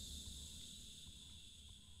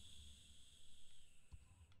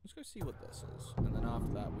 Let's go see what this is, and then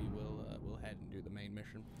after that we will we'll head and do the main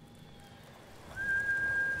mission.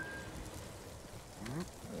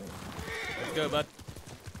 Let's go, bud.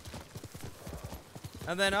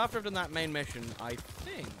 And then after I've done that main mission, I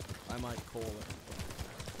think I might call it.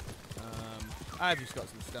 I've just got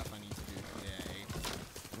some stuff I need to do today.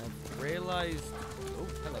 And I've realized... Oh,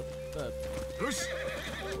 hello. Bird.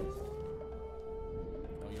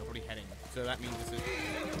 Oh, you're already heading. So that means this is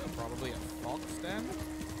probably a fox den?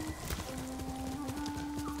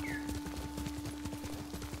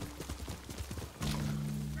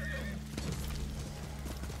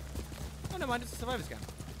 Oh, no mind, it's a survivor's camp.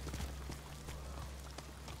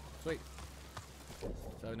 Sweet.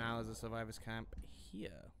 So now there's a survivor's camp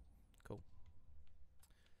here. Cool.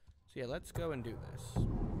 So yeah, let's go and do this.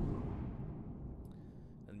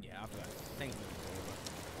 And yeah, after that, I think we'll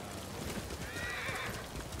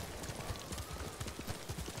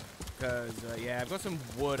go over. Because, yeah, I've got some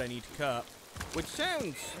wood I need to cut. Which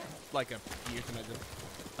sounds like a euphemism.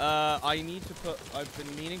 I need to put... I've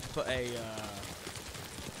been meaning to put a,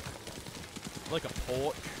 like a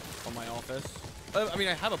porch on my office. I mean,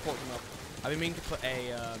 I have a porch on my office. I've been meaning to put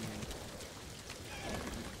a,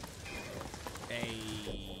 what's it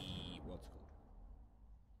called?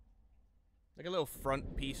 Like a little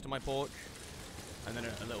front piece to my porch. And then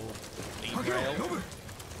a little lead rail.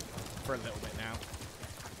 For a little bit now.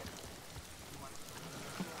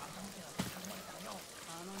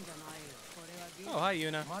 Oh, hi,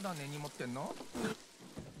 Yuna.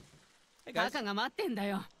 Hey, guys.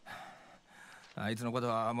 あいつのこと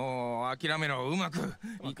はもう諦めろ。うまく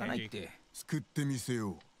いかないって。救ってみせ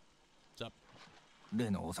よう。例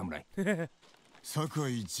のお侍。酒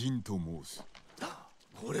井仁と申す。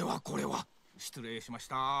これは失礼しまし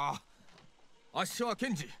た。あっしは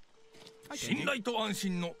検事。信頼と安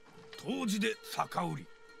心の当時で酒売り。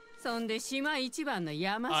そんで島一番の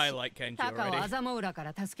山師高をアザモ浦か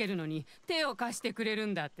ら助けるのに手を貸してくれる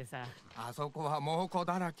んだってさ。あそこは猛虎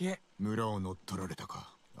だらけ。村を乗っ取られた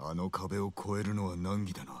か。あの壁を越えるのは難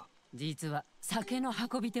儀だな。実は酒の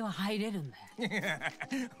運び手は入れるんだよ。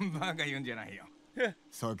バカ言うんじゃないよ。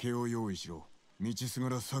酒を用意しろ。道すが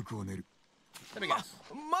ら策を練る。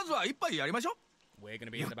まずは一杯やりましょう。ゆっ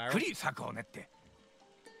くり策を練って。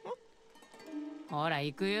ほら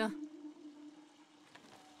行くよ。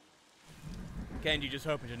Kenji just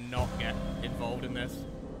hoping to not get involved in this.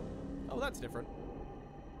 Oh, that's different.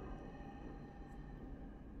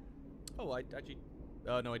 Oh, I actually...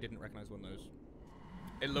 no, I didn't recognize one of those.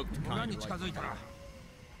 It looked kind of like...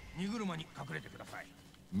 荷車に隠れてください。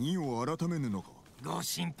荷を改めぬのか。ご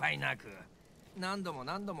心配なく。何度も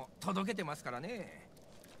届けてますからね。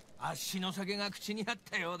あっしの酒が口にあっ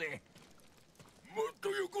たようで。もっと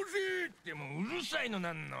よこせってもうるさいの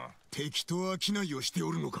なんの。敵と商いをして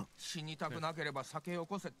おるのか。死にたくなければ酒よ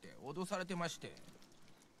こせって脅されてまして。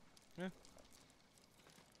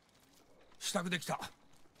支度できた。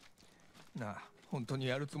なあ、本当に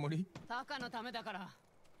やるつもり？タカのためだから。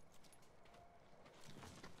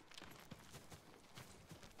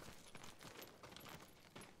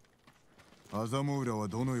アザモ浦は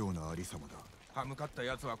どのようなありさまだ。歯向かった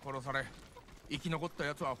奴は殺され、生き残った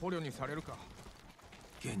奴は捕虜にされるか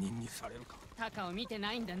下人にされるか。タカを見て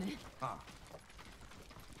ないんだね。ああ。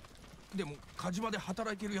でも火事場で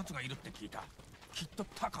働いてる奴がいるって聞いた。きっと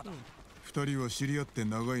タカだ。二人は知り合って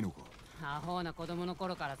長いのか。アホな子供の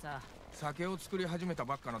頃からさ。酒を作り始めた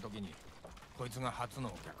ばっかの時にこいつが初の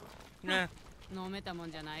お客。ね。飲めたも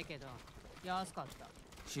んじゃないけど安かった。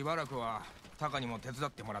しばらくはタカにも手伝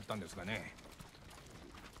ってもらったんですがね。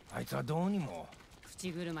あいつはどうにも。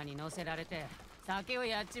口車に乗せられて酒を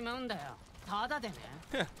やっちまうんだよ。ただでね。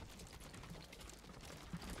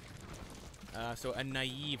So a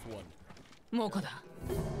naive one. 猛虎だ。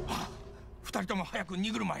二人とも早く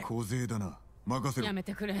荷車へ。小勢だな。任せろ。やめ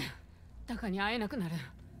てくれ。タカに会えなくなる。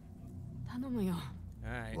頼むよ。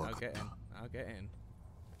Alright, I'll get in. I'll get in.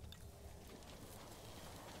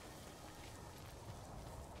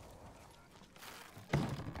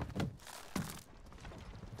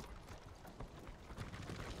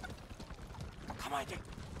 Come on,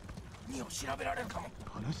 荷を調べられるかも。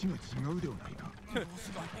話が違うではないか。様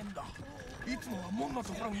子が変だ。いつもは門の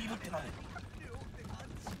ところにいるってのに。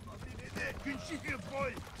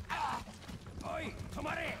おい、止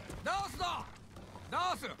まれ。ダースだ。ダ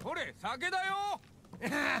ース、ほれ、酒だよ。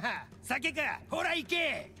酒か。ほら行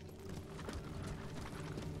け。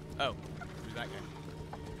Oh, who's that guy?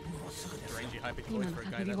 もうすぐですよ。Strangely high pitched 今 voice の for a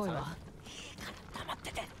叫 guy び that 声 size. は。黙っ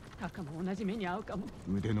てて。タカも同じ目に遭うかも。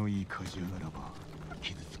腕のいい鍛冶屋ならば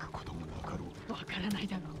傷つくこともなかろう。わからない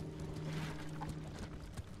だろう。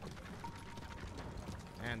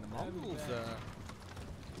And the Mongols,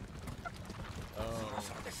 Oh.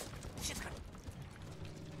 そろです。静かに。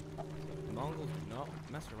the Mongols do not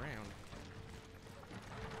mess around.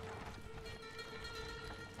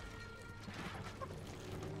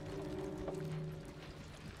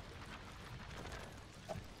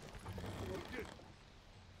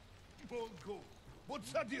 Mongol,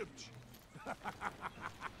 what's that, you?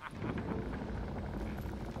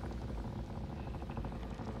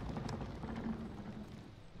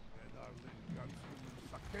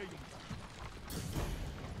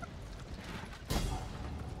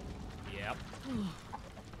 Yep.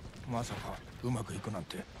 まさかうまくいくなん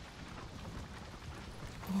て。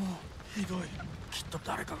ひどい。きっと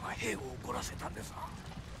誰かが兵を怒らせたんですが、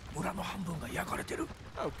村の半分が焼かれてる。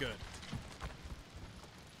Oh, good.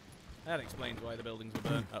 That explains why the buildings were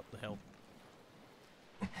burnt up the hill.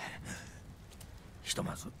 ひと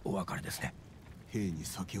まずお別れですね。兵に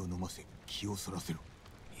酒を飲ませ気をそらせろ。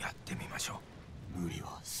やってみましょう。無理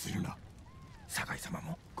はするな。酒井様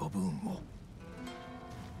もご武運を。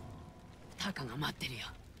タカが待ってるよ。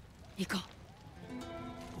行こう。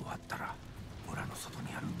終わったら村の外に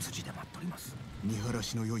ある辻で待っております。見晴ら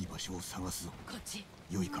しの良い場所を探すぞ。こっち。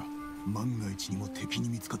良いか。万が一にも敵に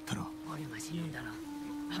見つかったら。俺は死ぬんだろ。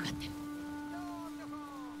分かってる。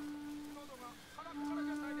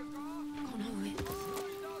この上。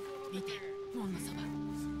見て、門のそば。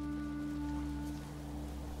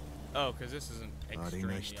Oh, because this isn't あれ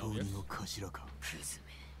が extremely 人売り obvious. の頭か。クズ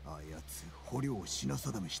め。あやつ捕虜を品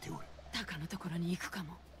定めしておる。タカのところに行くか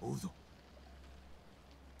も。追うぞ。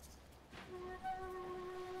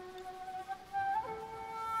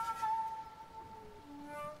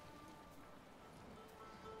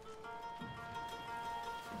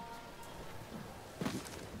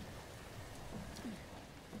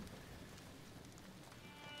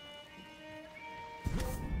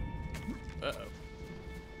Uh-oh.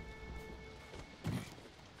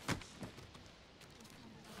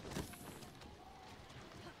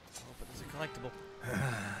 Oh, but there's a collectible.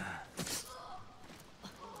 It's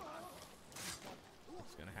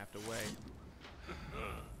gonna have to wait.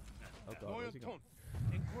 Oh god, where's he going?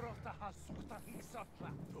 It's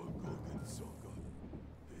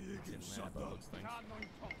in there, by those things.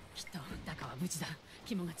 きっとタカは無事だ。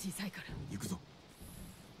肝が小さいから。行くぞ。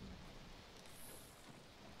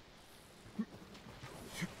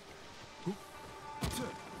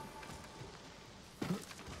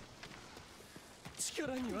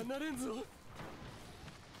力にはなれんぞ。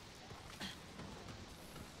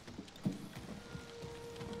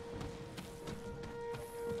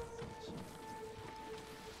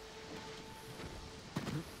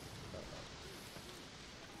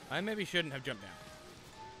I maybe shouldn't have jumped down.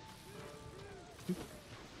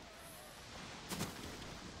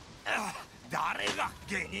 誰が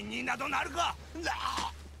芸人になどなるか。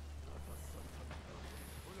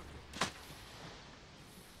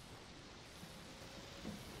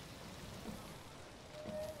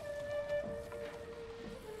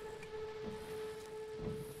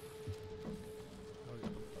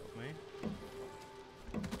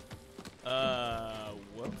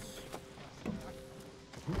Whoops.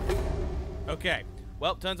 Okay.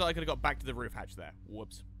 Well, turns out I could have got back to the roof hatch there.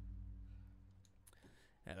 Whoops.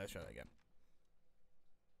 Yeah, let's try that again.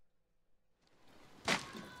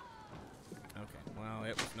 Okay, well,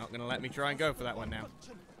 it was not going to let me try and go for that one now.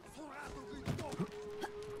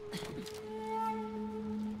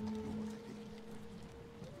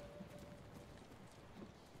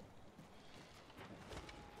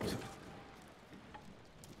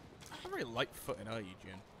 Not very light-footed, are you,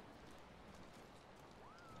 Jin?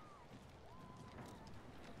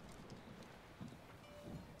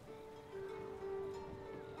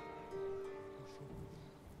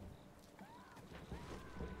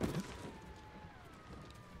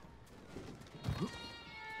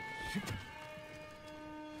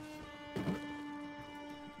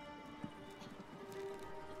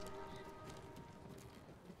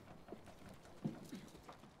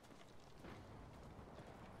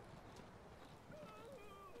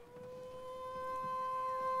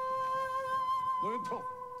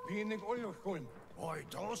 おい、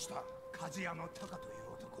どうした？鍛冶屋のタカという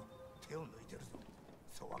男、手を抜いてるぞ。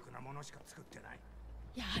粗悪なものしか作ってない。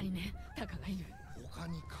やはりね、タカがいる。他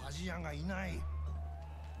に鍛冶屋がいない。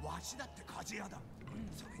わしだって鍛冶屋だ。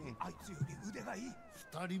それにあいつより腕がいい。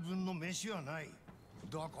二人分の飯はない。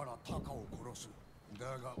だからタカを殺す。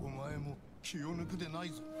だがお前も気を抜くでない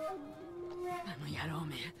ぞ。あの野郎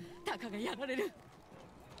め、タカがやられる。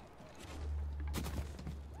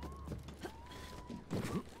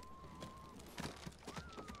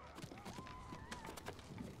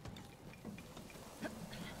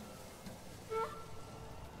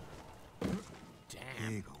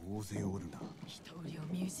兵が大勢おるな。人売りを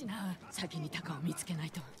見失う。先にタカを見つけない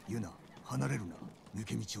と。ユナ、離れるな。抜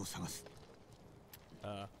け道を探す。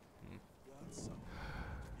How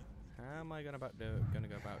am I gonna go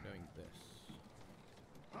about doing this?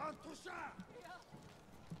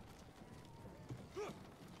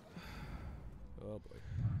 Oh boy.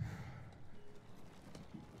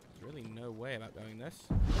 There's really no way about doing this.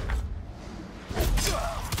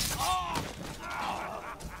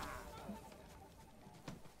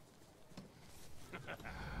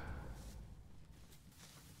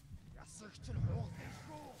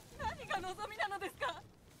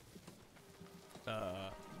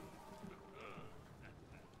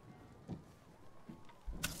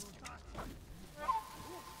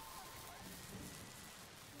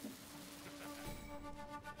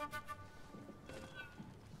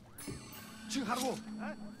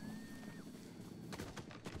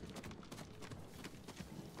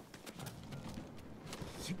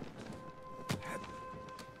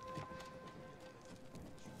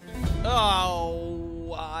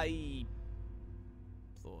 Oh, I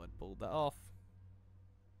thought I'd pulled that off.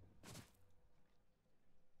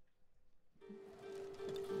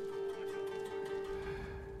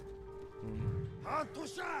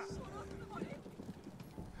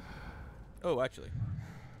 Oh, actually,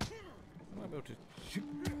 I might be able to.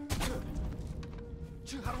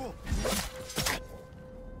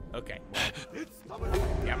 Okay.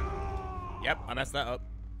 Yep. Yep, I messed that up.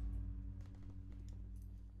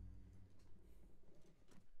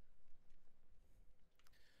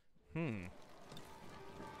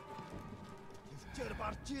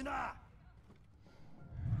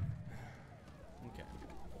 Okay.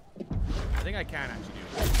 I think I can actually do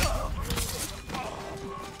it.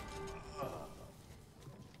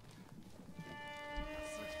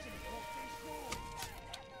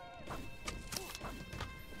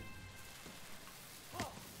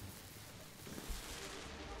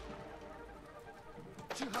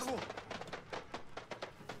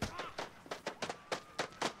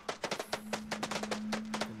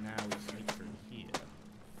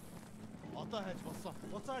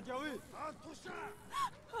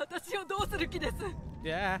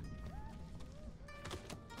 Yeah.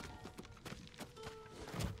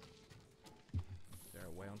 Is there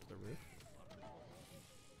a way onto the roof?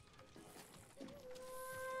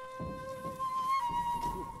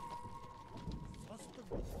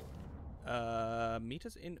 Meet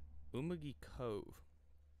us in Umugi Cove.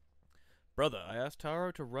 Brother, I asked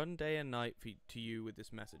Taro to run day and night to you with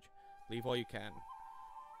this message. Leave while you can.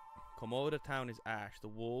 Komoda town is ash. The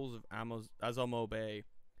walls of Azomo Bay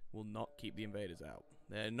will not keep the invaders out.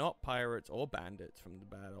 They're not pirates or bandits from the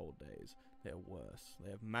bad old days. They're worse.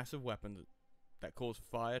 They have massive weapons that cause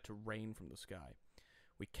fire to rain from the sky.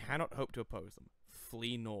 We cannot hope to oppose them.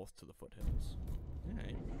 Flee north to the foothills.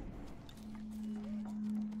 Alright.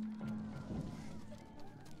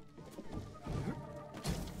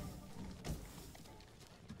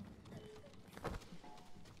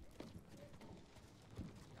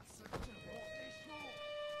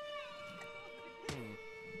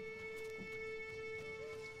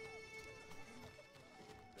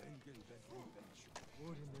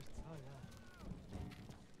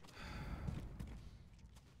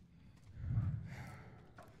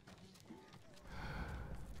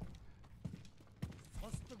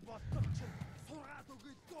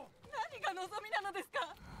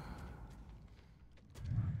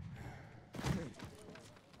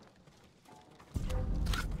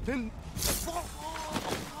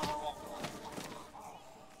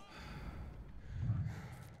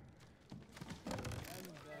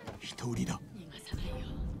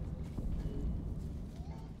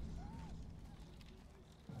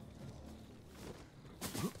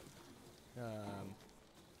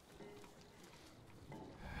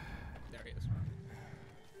 There he is.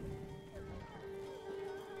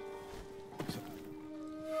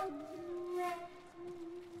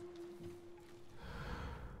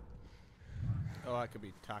 Oh, I could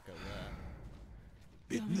be Taco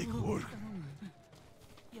there.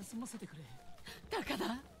 Taka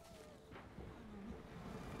da?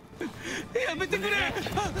 やめてくれ。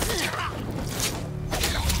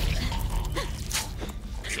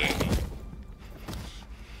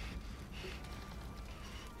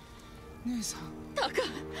姉さん。タカ。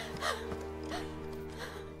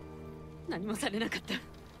何もされなかった。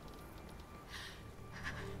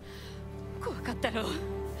怖かったろう。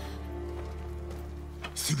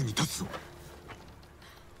すぐに立つぞ。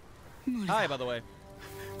Hi, by the way.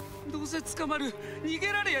 どうせ捕まる。逃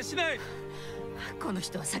げられやしない。この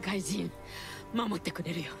人は社会人。守ってく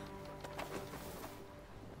れるよ。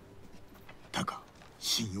タカ、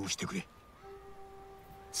信用してくれ。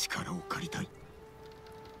力を借りたい。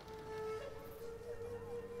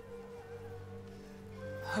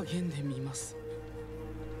励んでみます。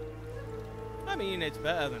I mean, it's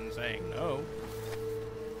better than saying no.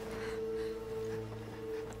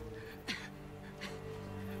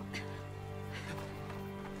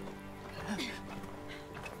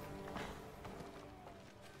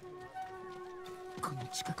 この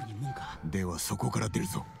近くに門か。ではそこから出る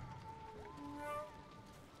ぞ。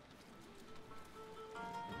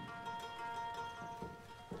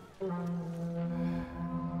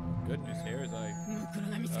Goodness, here is I. ムクロ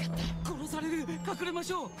が見つかった。殺される。隠れま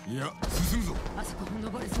しょう。いや、進むぞ。あそこ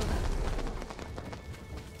登れそうだ。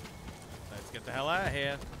Let's get the hell out of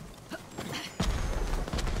here.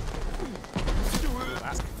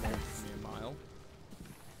 That's a mile.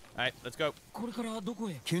 Alright, let's go. これからどこ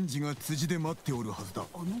へ？ケンジが辻で待っておるはずだ。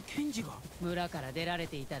あのケンジが？村から出られ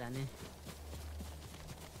ていたらね。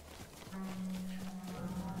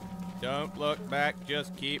Don't look back,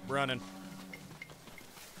 just keep running.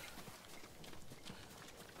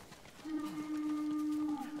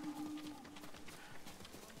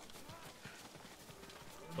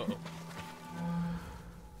 Uh-oh.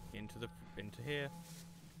 Into here.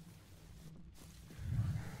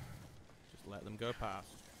 Just let them go past.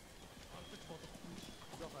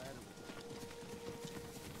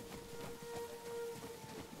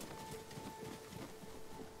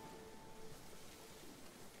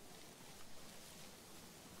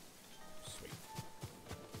 Sweet.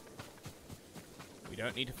 We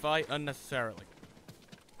don't need to fight unnecessarily.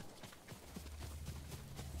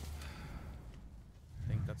 I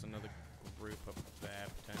think that's another group up there,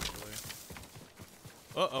 potentially.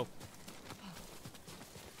 Uh-oh.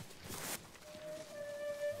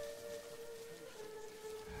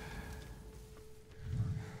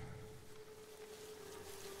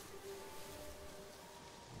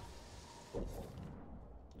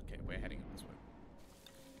 Okay, we're heading up this way.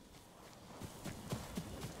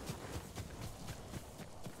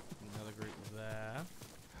 Another group there.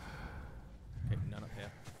 Okay, none up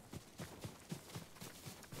here.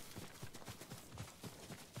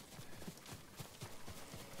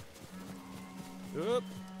 Oop,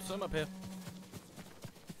 some up here.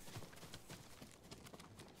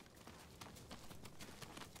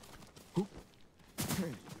 Oop.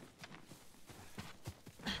 Hey.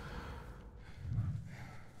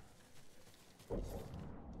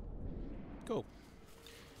 Cool.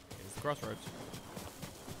 Here's the crossroads.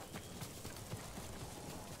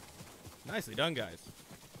 Nicely done, guys.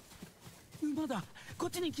 馬だ。こっ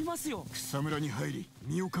ちに来ますよ。草むらに入り、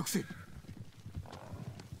身を隠せ。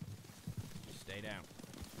Stay down.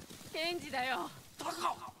 ケンジだよ。タ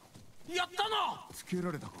カ。やったな。つけ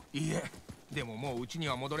られたか。いいえ。でももう家に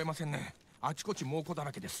は戻れませんね。あちこち猛虎だ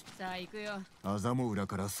らけです。さあ行くよ。アザモ浦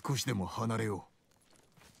から少しでも離れよ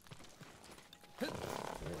う。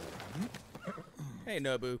Hey,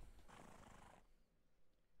 Nobu.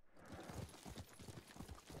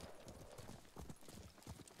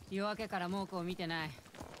 夜明けから猛虎を見てない。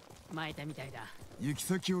巻いたみたいだ。行き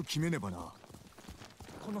先を決めねばな。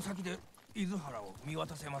この先で伊豆原を見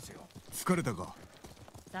渡せますよ。疲れたか。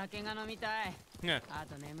酒が飲みたい。ね。あ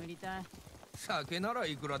と眠りたい。酒なら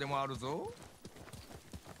いくらでもあるぞ。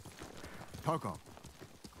タカ、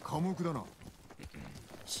寡黙だな。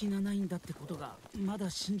死なないんだってことがまだ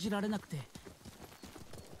信じられなくて。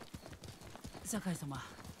酒井様、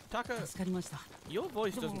助かりました。Your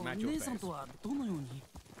voice doesn't match your face. 姉さんとはどのように？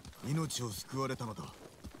命を救われたのだ。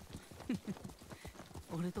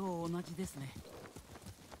俺と同じですね。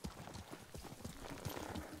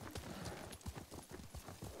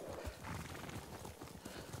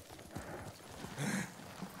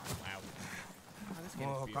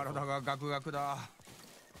もう体がガクガクだ。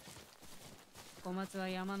小松は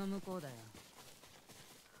山の向こうだよ。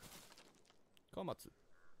小松。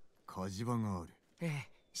火事場がある。ええ、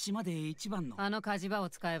島で一番の。あの火事場を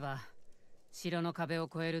使えば城の壁を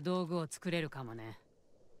越える道具を作れるかもね。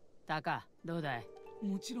タカ、どうだい？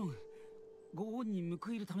もちろん。ご恩に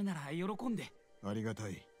報いるためなら喜んで。ありがた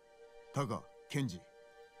い。タカ、ケンジ、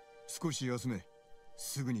少し休め。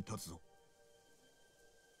すぐに立つぞ。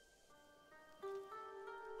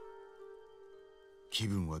気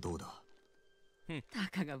分はどうだ？タ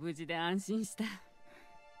カが無事で安心した。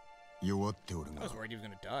弱っておるが、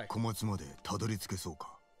小松までたどり着けそう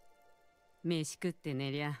か？飯食って寝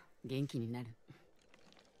りゃ元気になる。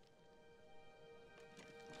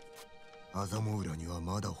アザモ浦には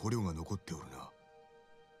まだ捕虜が残っておる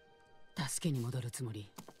な。助けに戻るつも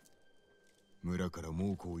り？村から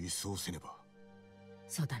猛虎を一掃せねば。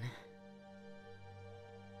そうだね。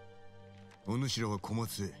お主らは小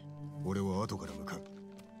松へ、俺は後から向かう。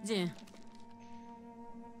ジン、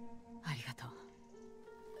ありがとう。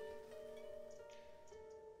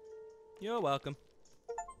You're welcome.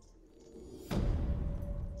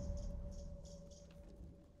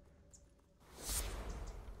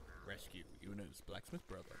 Rescue Yuna's blacksmith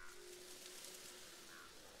brother.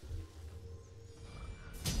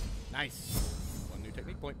 Nice. One new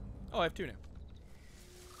technique point. Oh, I have two now.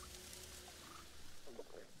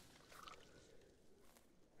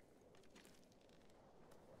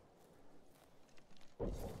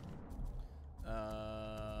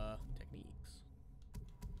 Techniques.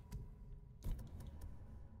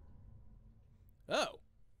 Oh.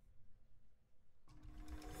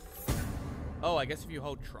 Oh, I guess if you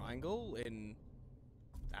hold triangle in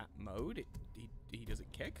that mode, he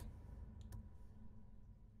doesn't kick.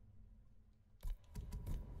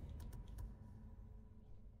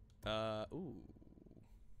 Ooh.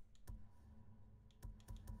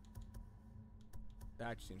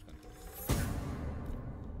 That just seems kind of cool.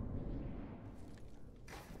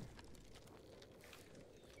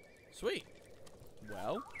 Sweet.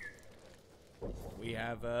 Well, we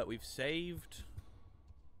have we've saved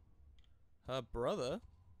her brother.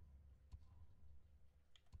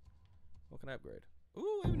 What can I upgrade?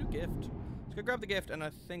 Ooh, I have a new gift. Let's go grab the gift, and I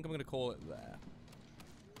think I'm gonna call it there.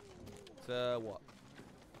 It's what?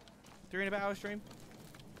 3.5 hour stream?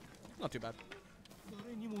 Not too bad.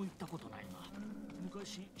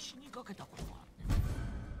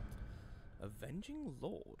 Avenging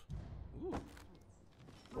Lord. Ooh.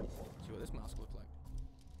 See what this mask looks like.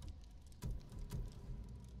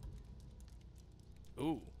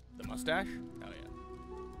 Ooh, the mustache? Hell yeah.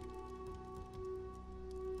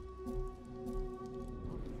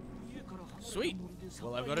 Sweet.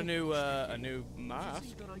 Well, I've got a new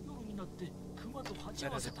mask.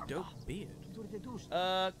 That has a dope beard.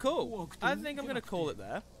 Cool. I think I'm gonna call it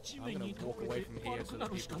there. I'm gonna walk away from here so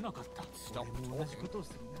that people stop talking.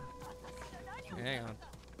 Hang on.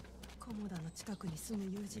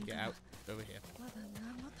 Get out over here.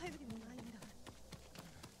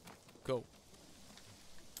 Cool.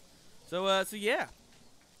 So yeah,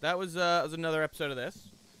 that was another episode of this.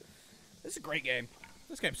 This is a great game.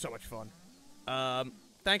 This game's so much fun.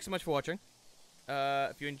 Thanks so much for watching.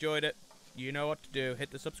 If you enjoyed it, you know what to do.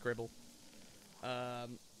 Hit the subscribble.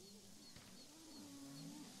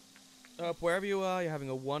 Hope wherever you are, you're having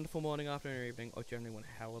a wonderful morning, afternoon, or evening, or generally one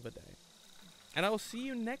hell of a day. And I will see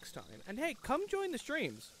you next time. And hey, come join the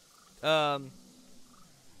streams. You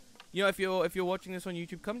know, if you're watching this on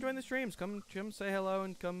YouTube, come join the streams. Come say hello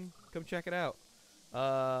and come check it out.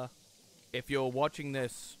 If you're watching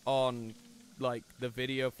this on like the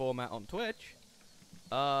video format on Twitch,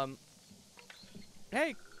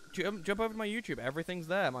 hey, jump over to my YouTube. Everything's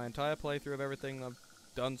there. My entire playthrough of everything I've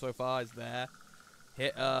done so far is there.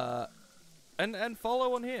 Hit and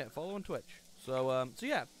follow on here. Follow on Twitch. So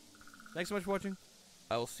yeah. Thanks so much for watching.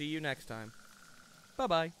 I will see you next time.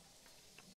 Bye-bye.